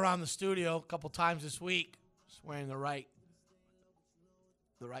Brie around the studio a couple times this week. She's wearing the right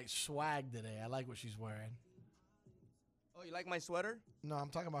swag today. I like what she's wearing. Oh, you like my sweater? No, I'm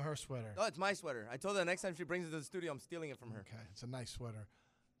talking about her sweater. Oh, it's my sweater. I told her the next time she brings it to the studio, I'm stealing it from her. Okay, it's a nice sweater.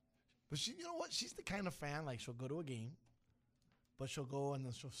 But you know what? She's the kind of fan, like, she'll go to a game, but she'll go and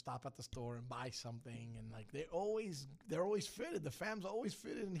then she'll stop at the store and buy something. And, like, they're always fitted. The fans are always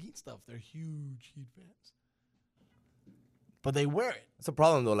fitted in Heat stuff. They're huge Heat fans. But they wear it. It's a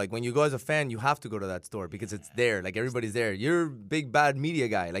problem, though. Like, when you go as a fan, you have to go to that store because it's there. Like, everybody's there. You're a big, bad media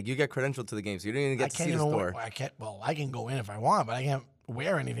guy. Like, you get credentialed to the game, so you don't even get to see the store. I can go in if I want, but I can't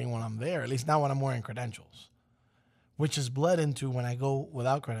wear anything when I'm there, at least not when I'm wearing credentials, which is bled into when I go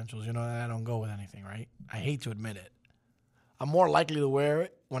without credentials. You know, I don't go with anything, right? I hate to admit it. I'm more likely to wear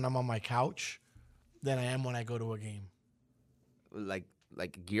it when I'm on my couch than I am when I go to a game. Like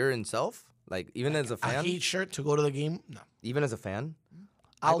gear itself? Like, even as a fan? A Heat shirt to go to the game? No. Even as a fan?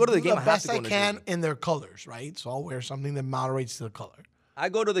 I'll go to the do game, the I have best to go I in a can jersey. in their colors, right? So I'll wear something that moderates to the color. I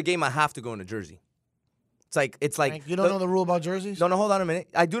go to the game, I have to go in a jersey. It's like Frank, you don't know the rule about jerseys? No, hold on a minute.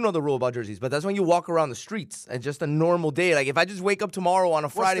 I do know the rule about jerseys, but that's when you walk around the streets and just a normal day. Like, if I just wake up tomorrow on a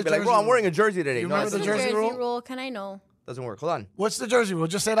Friday and be like, bro, I'm wearing a jersey today. You No, remember the that's- jersey rule? Can I know? Doesn't work. Hold on. What's the jersey rule?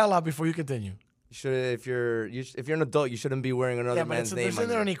 Just say it out loud before you continue. You should, if you're an adult, you shouldn't be wearing another man's name. Isn't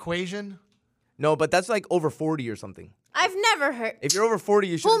there an equation? No, but that's like over 40 or something. I've never heard. If you're over 40,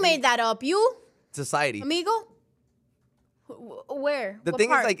 you should. Who made that up? You? Society. Amigo? Where? The What thing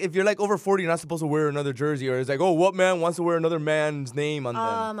part? is, like, if you're like over 40, you're not supposed to wear another jersey, or it's like, oh, what man wants to wear another man's name on them?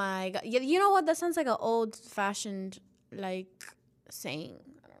 Oh my god! You know what? That sounds like an old-fashioned like saying.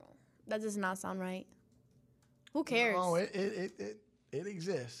 I don't know. That does not sound right. Who cares? No, it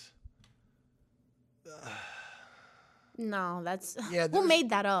exists. No, that's Yeah. who made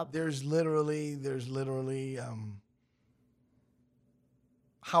that up? There's literally.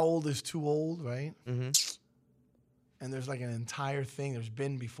 How old is too old, right? Mm-hmm. And there's like an entire thing. There's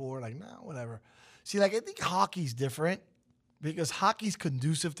been before, like, nah, whatever. See, like, I think hockey's different because hockey's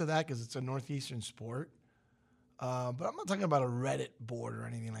conducive to that because it's a Northeastern sport. But I'm not talking about a Reddit board or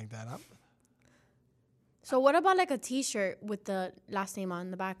anything like that. So what about like a T-shirt with the last name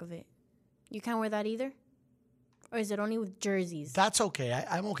on the back of it? You can't wear that either. Or is it only with jerseys? That's okay.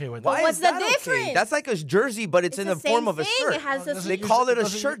 I'm okay with that. Why what's is the that okay? difference? That's like a jersey, but it's in the form of a thing. shirt. It has the They call it a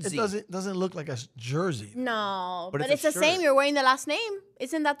shirt. It doesn't look like a jersey. No, But but it's it's a the same. shirt. You're wearing the last name.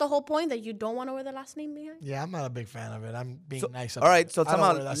 Isn't that the whole point, that you don't want to wear the last name behind? Yeah, I'm not a big fan of it. I'm being nice. all right, so I don't time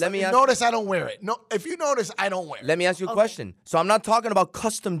out. wear that Let stuff. me You ask- notice I don't wear it. No, if you notice, I don't wear it. Let me ask you a question. So I'm not talking about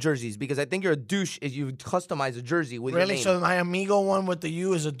custom jerseys because I think you're a douche if you customize a jersey with Really? your name. So my Amigo one with the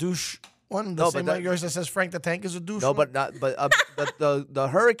U is a douche one? The No, same but like yours that says Frank the Tank is a douche No, one? but not. But the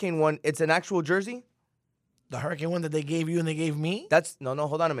Hurricane one, it's an actual jersey. The Hurricane one that they gave you and they gave me? That's no.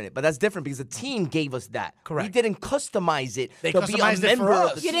 Hold on a minute. But that's different because the team gave us that. Correct. We didn't customize it They to be a customized it for member of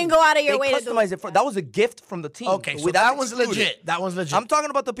us. the You team. didn't go out of your They way to do customized it for. That was a gift from the team. Okay, so With that one's excluded. legit. That one's legit. I'm talking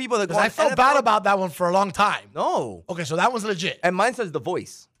about the people that go. Because I on felt NFL. bad about that one for a long time. No. Okay, so that one's legit. And mine says The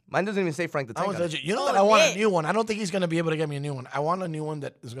Voice. Mine doesn't even say Frank the That Tank. one's on it. legit. You know that I want a new one. I don't think he's going to be able to get me a new one. I want a new one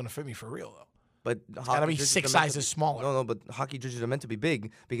that is going to fit me for real, though. But It's got to be 6 sizes smaller. No, but hockey jerseys are meant to be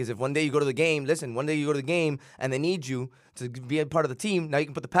big because if one day you go to the game, one day you go to the game and they need you to be a part of the team, now you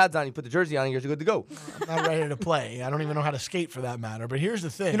can put the pads on, you put the jersey on, and you're good to go. I'm not ready to play. I don't even know how to skate for that matter. But here's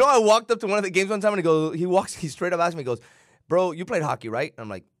the thing. You know, I walked up to one of the games one time and he straight up asked me, he goes, bro, you played hockey, right? And I'm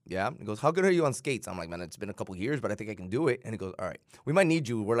like, yeah. He goes, how good are you on skates? I'm like, man, it's been a couple years, but I think I can do it. And he goes, all right, we might need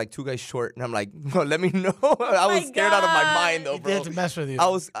you. We're like 2 guys short. And I'm like, no, let me know. I was scared out of my mind, though, He bro. did to mess with you.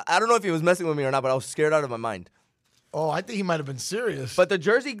 I don't know if he was messing with me or not, but I was scared out of my mind. Oh, I think he might have been serious. But the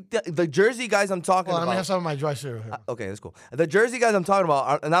jersey guys I'm talking Hold on, about. let me have some of my dry cereal here. Okay, that's cool. The jersey guys I'm talking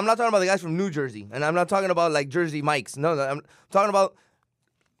about, and I'm not talking about the guys from New Jersey, and I'm not talking about like Jersey Mikes. No, I'm talking about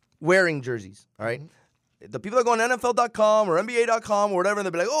wearing jerseys. All right. The people that go on NFL.com or NBA.com or whatever, and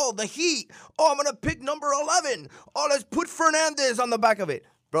they'll be like, oh, the Heat. Oh, I'm going to pick number 11. Oh, let's put Fernandez on the back of it.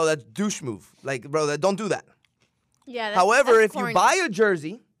 Bro, that's douche move. Like, bro, don't do that. Yeah. However, that's if you corny. buy a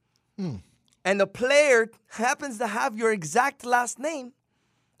jersey and the player happens to have your exact last name,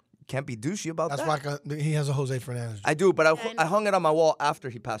 you can't be douchey about That's that. like he has a Jose Fernandez. I do, but I hung it on my wall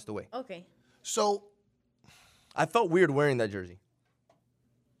after he passed away. Okay. So I felt weird wearing that jersey.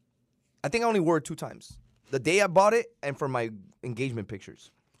 I think I only wore it 2 times. The day I bought it and for my engagement pictures.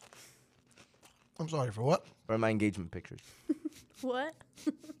 I'm sorry, for what? For my engagement pictures. What?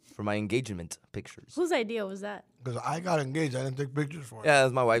 For my engagement pictures. Whose idea was that? Because I got engaged. I didn't take pictures for it. Yeah,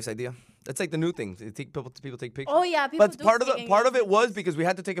 that's my wife's idea. That's like the new thing. People take pictures. Oh, yeah, people But do part of take it was because we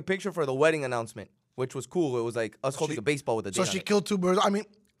had to take a picture for the wedding announcement, which was cool. It was like us holding a baseball with a So date on she it. killed 2 birds. I mean,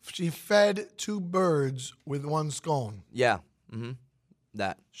 she fed 2 birds with 1 scone. Yeah.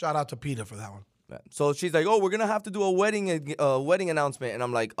 That. Shout out to PETA for that one. Yeah. So she's like, "Oh, we're gonna have to do a wedding announcement," and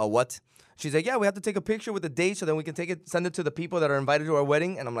I'm like, "A what?" She's like, "Yeah, we have to take a picture with the date so then we can send it to the people that are invited to our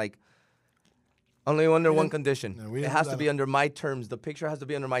wedding." And I'm like, "Only under one condition. we It didn't has do to that. be under my terms. The picture has to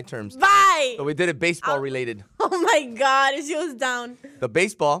be under my terms." Bye. So we did it baseball related. Oh my God! She was down. The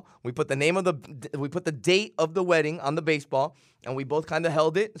baseball, we put the name of we put the date of the wedding on the baseball, and we both kind of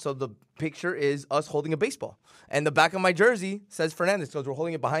held it. So the picture is us holding a baseball. And the back of my jersey says Fernandez because we're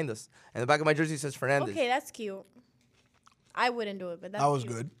holding it behind us. And the back of my jersey says Fernandez. Okay, that's cute. I wouldn't do it, but that's That was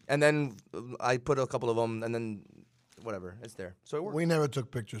cute. good. And then I put a couple of them, and then whatever, it's there. So it worked. We never took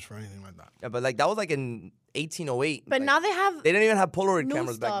pictures for anything like that. Yeah, but like that was like in 1808. But like, now they have they didn't even have Polaroid new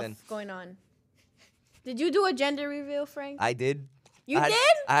cameras stuff back then. going on. Did you do a gender reveal, Frank? I did. You I had, did?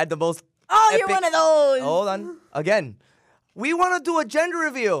 I had the most. Oh, you're epic- one of those. Hold on. Again, we want to do a gender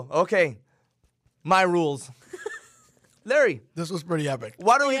reveal. Okay, my rules. Larry, This was pretty epic.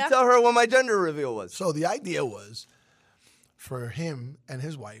 why don't we tell her what my gender reveal was? So the idea was for him and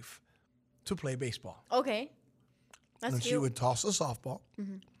his wife to play baseball. Okay. That's and cute. she would toss a softball.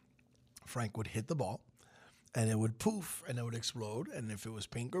 Mhm. Frank would hit the ball, and it would poof, and it would explode. And if it was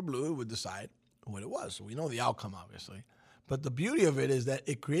pink or blue, it would decide what it was. So we know the outcome, obviously. But the beauty of it is that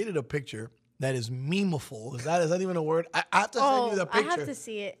it created a picture that is memeable. Is that even a word? I have to send you the I picture. have to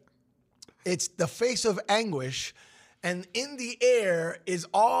see it. It's the face of anguish, and in the air is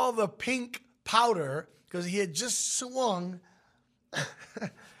all the pink powder because he had just swung,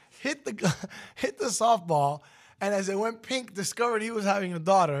 hit the softball, and as it went pink, discovered he was having a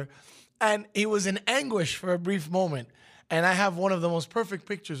daughter, and he was in anguish for a brief moment. And I have one of the most perfect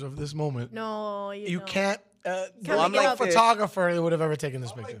pictures of this moment. No, you don't. can't. Can we No get a- photographer would have ever taken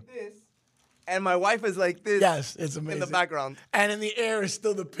this picture. And my wife is like this. Yes, it's amazing. In the background. And in the air is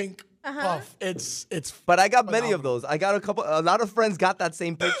still the pink puff. It's. But I got many of those. I got a lot of friends got that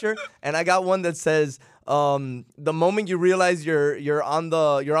same picture, and I got one that says, "The moment you realize you're on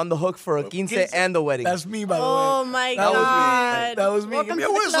the hook for a quince and the wedding." That's me, by the way. Oh my That was me. God. That was me. Welcome Give me a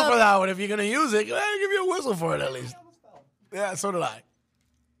to the whistle club. for that one. If you're gonna use it, give me a whistle for it at least. Yeah, so did I.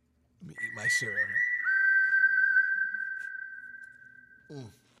 Let me eat my cereal.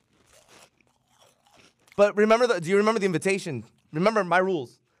 But do you remember the invitation? Remember my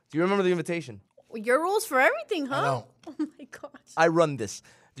rules. Do you remember the invitation? Your rules for everything, huh? I don't. Oh my gosh. I run this.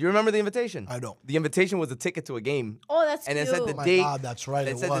 Do you remember the invitation? I don't. The invitation was a ticket to a game. Oh, that's and cute. it said the Oh my date. God, that's right,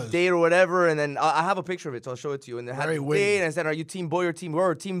 It it said was. the date or whatever, and then I have a picture of it, so I'll show it to you. And it had Very the witty. date, and it said, "Are you team boy or team girl?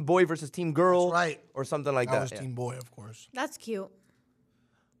 Or team boy versus team girl?" That's right. Or something like I that. was yeah. team boy, of course. That's cute.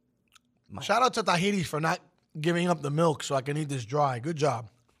 Shout out to Tahiti for not giving up the milk so I can eat this dry. Good job.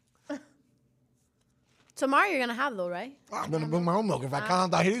 Tomorrow you're gonna have though, right? I'm gonna bring my own milk. If I count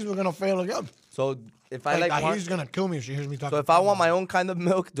on Tahiti's, we're gonna fail again. So if I like, Tahiti's gonna kill me if she hears me talking. So if I want my own kind of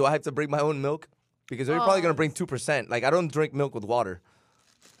milk, do I have to bring my own milk? Because they're probably Oh. gonna bring 2%. Like I don't drink milk with water.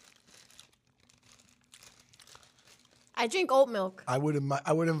 I drink oat milk. I would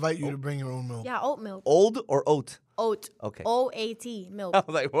invite you to bring your own milk. Yeah, oat milk. Old or oat? Oat. Okay. OAT milk. I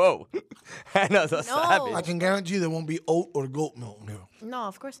was like, whoa. Hannah's a savage. I can guarantee there won't be oat or goat milk here. No,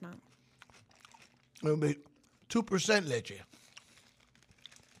 of course not. It'll be 2% leche,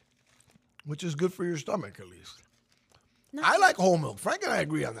 which is good for your stomach at least. No. I like whole milk. Frank and I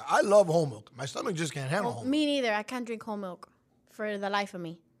agree on that. I love whole milk. My stomach just can't handle whole milk. Me neither. I can't drink whole milk for the life of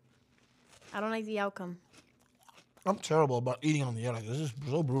me. I don't like the outcome. I'm terrible about eating on the air like this. This is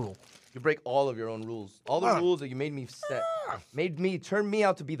so brutal. You break all of your own rules. All the rules that you made me set. Turned me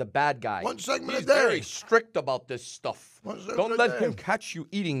out to be the bad guy. One segment He's a day. very strict about this stuff. One segment Don't a let day. him catch you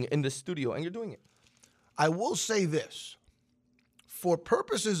eating in the studio, and you're doing it. I will say this. For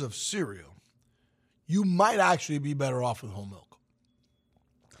purposes of cereal, you might actually be better off with whole milk.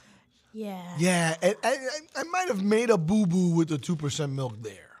 Yeah. Yeah, I might have made a boo-boo with the 2% milk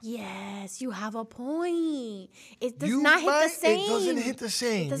there. Yes, you have a point. It does You not hit might- the same. It doesn't hit the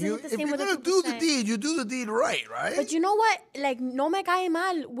same. It doesn't hit the If same you're with gonna the do the 2%. deed, you do the deed right, right? But you know what? Like, no me cae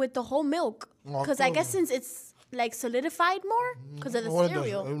mal with the whole milk. Oh, Because I cool. guess since it's, like, solidified more because of the What it does,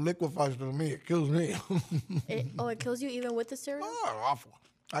 cereal. it liquefies to me. It kills me. It kills you even with the cereal? Oh, awful.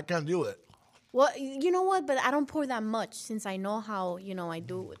 I can't do it. Well, you know what? But I don't pour that much since I know how, I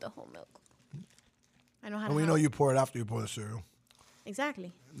do it with the whole milk. I know how And to we have know it. you pour it after you pour the cereal.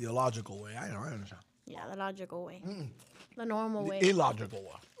 Exactly. The illogical way. I understand. Yeah, the logical way. The normal way. The illogical way.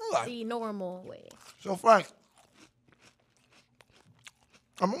 All right. The normal way. So, Frank,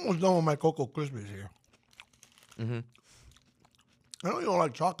 I'm almost done with my Cocoa Krispies here. Mm-hmm. I know you don't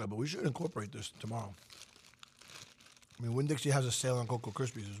like chocolate, but we should incorporate this tomorrow. I mean, Winn-Dixie has a sale on Cocoa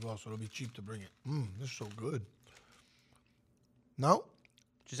Krispies as well, so it'll be cheap to bring it. This is so good. No?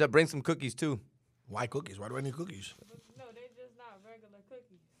 She said bring some cookies too. Why cookies? Why do I need cookies? No, they just not regular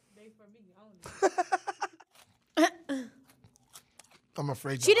cookies. They for me only. I'm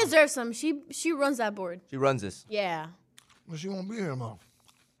afraid She deserves some. She runs that board. She runs this. Yeah. Well, she won't be here tomorrow.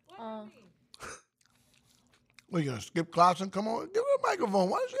 Uh, What, you going to skip class and come on? Give her a microphone.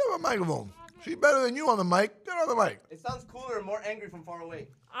 Why does she have a microphone? She's better than you on the mic. Get her on the mic. It sounds cooler and more angry from far away.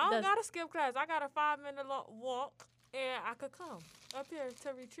 I don't gotta skip class. I got a 5-minute walk, and I could come up here to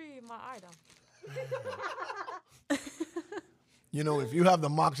retrieve my item. You know, if you have the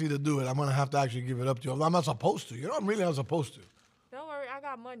moxie to do it, I'm going to have to actually give it up to you. I'm not supposed to. You know, I'm really not supposed to. Don't worry, I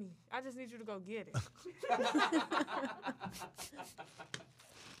got money. I just need you to go get it.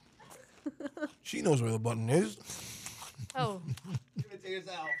 She knows where the button is. Oh. Give it to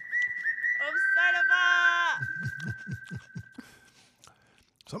yourself. I'm certified.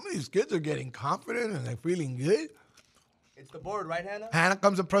 Some of these kids are getting confident and they're feeling good. It's the board, right, Hannah? Hannah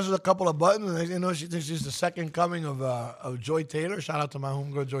comes and presses a couple of buttons, and she thinks she's the second coming of Joy Taylor. Shout out to my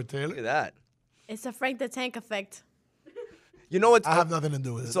homegirl, Joy Taylor. Look at that. it's a Frank the Tank effect. You know what? I have nothing to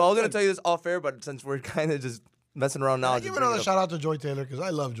do with it. So I was gonna tell you this off air, but since we're kind of just messing around now, I I'll give just bring another it up. shout out to Joy Taylor because I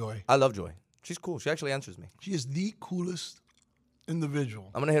love Joy. I love Joy. She's cool. She actually answers me. She is the coolest individual.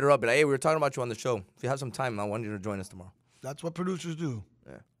 I'm gonna hit her up. But hey, we were talking about you on the show. If you have some time, I want you to join us tomorrow. That's what producers do.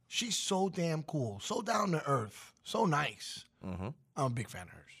 Yeah. She's so damn cool, so down to earth, so nice. Mm-hmm. I'm a big fan of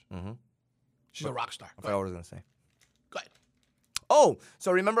hers. Mm-hmm. She's a rock star. I forgot what I was gonna say. Go ahead. Oh,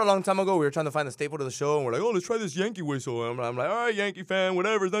 so remember a long time ago we were trying to find the staple to the show, and we're like, oh, let's try this Yankee whistle. And I'm like, all right, Yankee fan,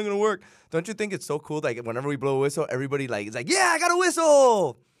 whatever, it's not gonna work. Don't you think it's so cool? Like whenever we blow a whistle, everybody is like, yeah, I got a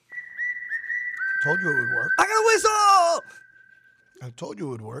whistle. Told you it would work. I got a whistle. I told you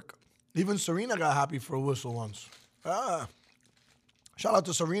it would work. Even Serena got happy for a whistle once. Shout out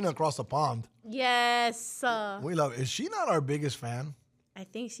to Serena across the pond. Yes. We love it. Is she not our biggest fan? I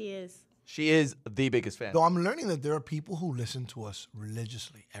think she is. She is the biggest fan. Though I'm learning that there are people who listen to us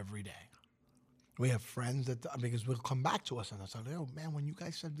religiously every day. We have friends that, because will come back to us and they'll say, oh man, when you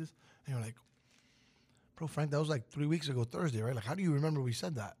guys said this, and you're like, bro, Frank, that was like 3 weeks ago Thursday, right? Like, how do you remember we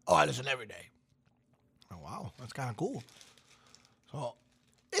said that? Oh, I listen every day. Oh, wow, that's kind of cool. So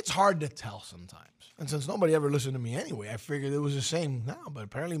hard to tell sometimes. And since nobody ever listened to me anyway, I figured it was the same now. But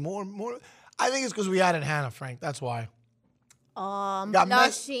apparently more. I think it's because we added Hannah, Frank. That's why. Oh, I'm Got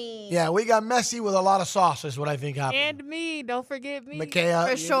blushing. Yeah, we got messy with a lot of sauce is what I think happened. And me. Don't forget me. Micaiah,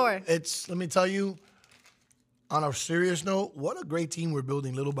 For sure. Let me tell you, on a serious note, what a great team we're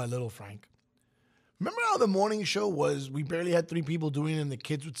building little by little, Frank. Remember how the morning show was? We barely had 3 people doing it, and the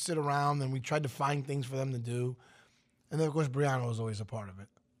kids would sit around, and we tried to find things for them to do. And then, of course, Brianna was always a part of it,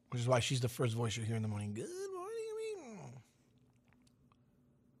 which is why she's the first voice you hear in the morning. Good morning, amigo.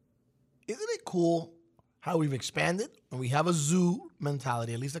 Isn't it cool how we've expanded? And we have a zoo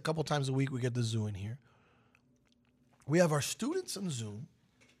mentality. At least a couple times a week we get the zoo in here. We have our students on Zoom.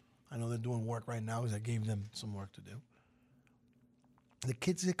 I know they're doing work right now because I gave them some work to do. The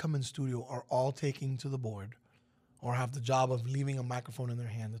kids that come in studio are all taking to the board or have the job of leaving a microphone in their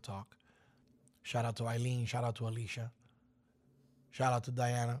hand to talk. Shout out to Eileen. Shout out to Alicia. Shout out to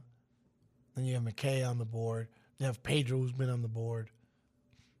Diana. Then you have Micaiah on the board. You have Pedro, who's been on the board.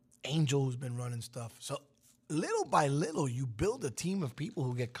 Angel, who's been running stuff. So little by little, you build a team of people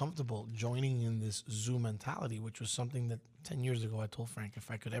who get comfortable joining in this Zoom mentality, which was something that 10 years ago I told Frank, if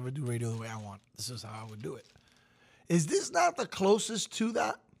I could ever do radio the way I want, this is how I would do it. Is this not the closest to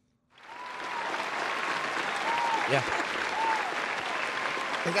that? Yeah.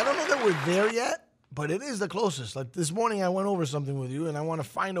 Like, I don't know that we're there yet, but it is the closest. Like, this morning I went over something with you, and I want to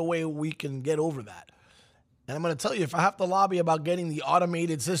find a way we can get over that. And I'm going to tell you, if I have to lobby about getting the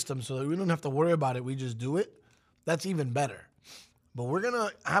automated system so that we don't have to worry about it, we just do it, that's even better. But we're going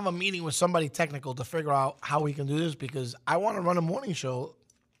to have a meeting with somebody technical to figure out how we can do this, because I want to run a morning show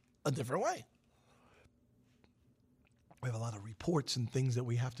a different way. We have a lot of reports and things that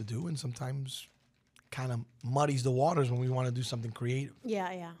we have to do, and sometimes kind of muddies the waters when we want to do something creative.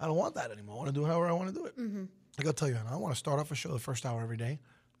 Yeah, yeah. I don't want that anymore. I want to do however I want to do it. Mm-hmm. I got to tell you, I want to start off a show the first hour every day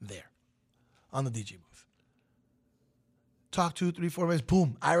there on the DJ booth. Talk 2, 3, 4 minutes.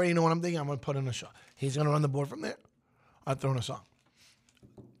 Boom. I already know what I'm thinking. I'm going to put in a shot. He's going to run the board from there. I throw in a song.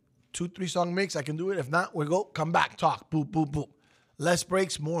 2, 3 song mix. I can do it. If not, we go, come back, talk. Boop, boop, boop. Less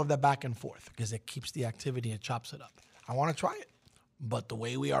breaks, more of the back and forth because it keeps the activity and chops it up. I want to try it. But the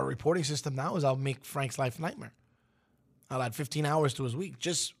way we are reporting system now is I'll make Frank's life a nightmare. I'll add 15 hours to his week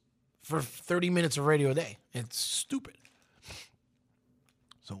just for 30 minutes of radio a day. It's stupid.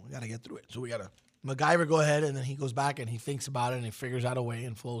 So we got to get through it. So we got to MacGyver go ahead, and then he goes back and he thinks about it and he figures out a way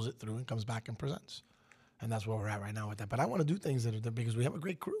and flows it through and comes back and presents. And that's where we're at right now with that. But I want to do things that are there because we have a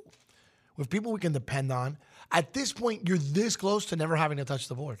great crew. With people we can depend on. At this point, you're this close to never having to touch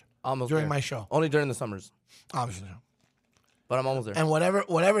the board. Almost during there. my show. Only during the summers. Obviously. But I'm almost there. And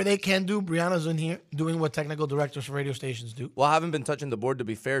whatever they can do, Brianna's in here doing what technical directors for radio stations do. Well, I haven't been touching the board, to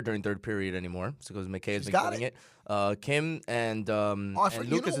be fair, during third period anymore because Micaiah's been killing it. Kim and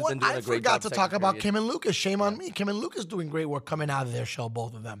Lucas has been doing a great job. I forgot to talk about period. Kim and Lucas. Shame on me. Kim and Lucas doing great work coming out of their show,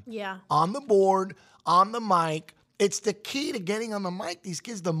 both of them. Yeah. On the board, on the mic. It's the key to getting on the mic. These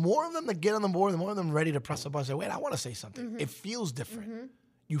kids, the more of them that get on the board, the more of them ready to press a button and say, wait, I want to say something. Mm-hmm. It feels different. Mm-hmm.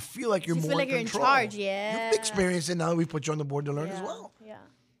 You feel like you're more in control. You feel like you're in charge, yeah. You've experienced it now that we put you on the board to learn as well. Yeah.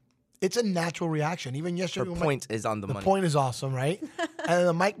 It's a natural reaction. Even yesterday. Her point is on the money. The point is awesome, right? And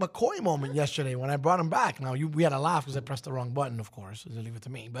the Mike McCoy moment yesterday when I brought him back. Now, we had a laugh because I pressed the wrong button, of course. So leave it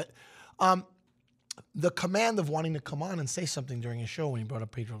to me. But the command of wanting to come on and say something during his show when he brought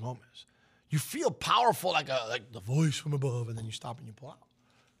up Pedro Gomez. You feel powerful like the voice from above, and then you stop and you pull out.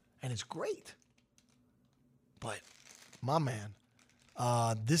 And it's great. But, my man,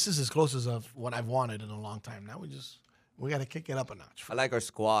 this is as close as of what I've wanted in a long time. Now we got to kick it up a notch. I like our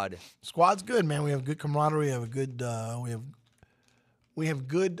squad. Squad's good, man. We have good camaraderie. We have a good we have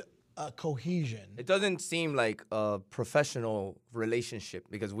good cohesion. It doesn't seem like a professional relationship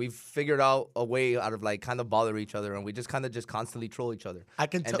because we've figured out a way out of like kind of bother each other, and we just kind of just constantly troll each other.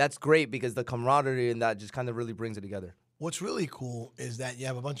 And that's great because the camaraderie and that just kind of really brings it together. What's really cool is that you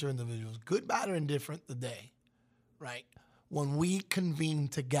have a bunch of individuals, good, bad, or indifferent, the day, right? When we convene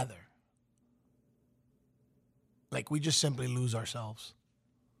together, like we just simply lose ourselves.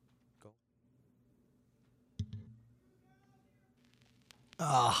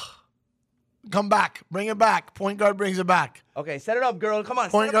 Come back. Bring it back. Point guard brings it back. Okay, set it up, girl. Come on.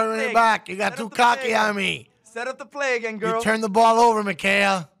 Point guard bring it back. You got too cocky on me. Set up the play again, girl. You turned the ball over,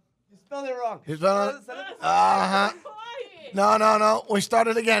 Micaiah. You spelled it wrong. You spelled it? Uh-huh. No. We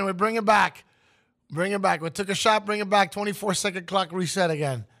started again. We bring it back. Bring it back. We took a shot. Bring it back. 24-second clock reset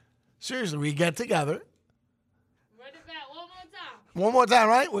again. Seriously, we get together. Run it back one more time. One more time,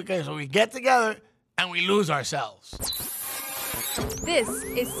 right? Okay, so we get together and we lose ourselves. This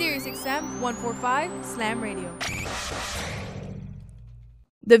is SiriusXM 145 Slam Radio.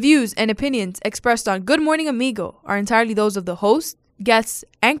 The views and opinions expressed on Good Morning Amigo are entirely those of the host, guests,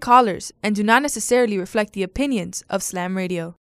 and callers and do not necessarily reflect the opinions of Slam Radio.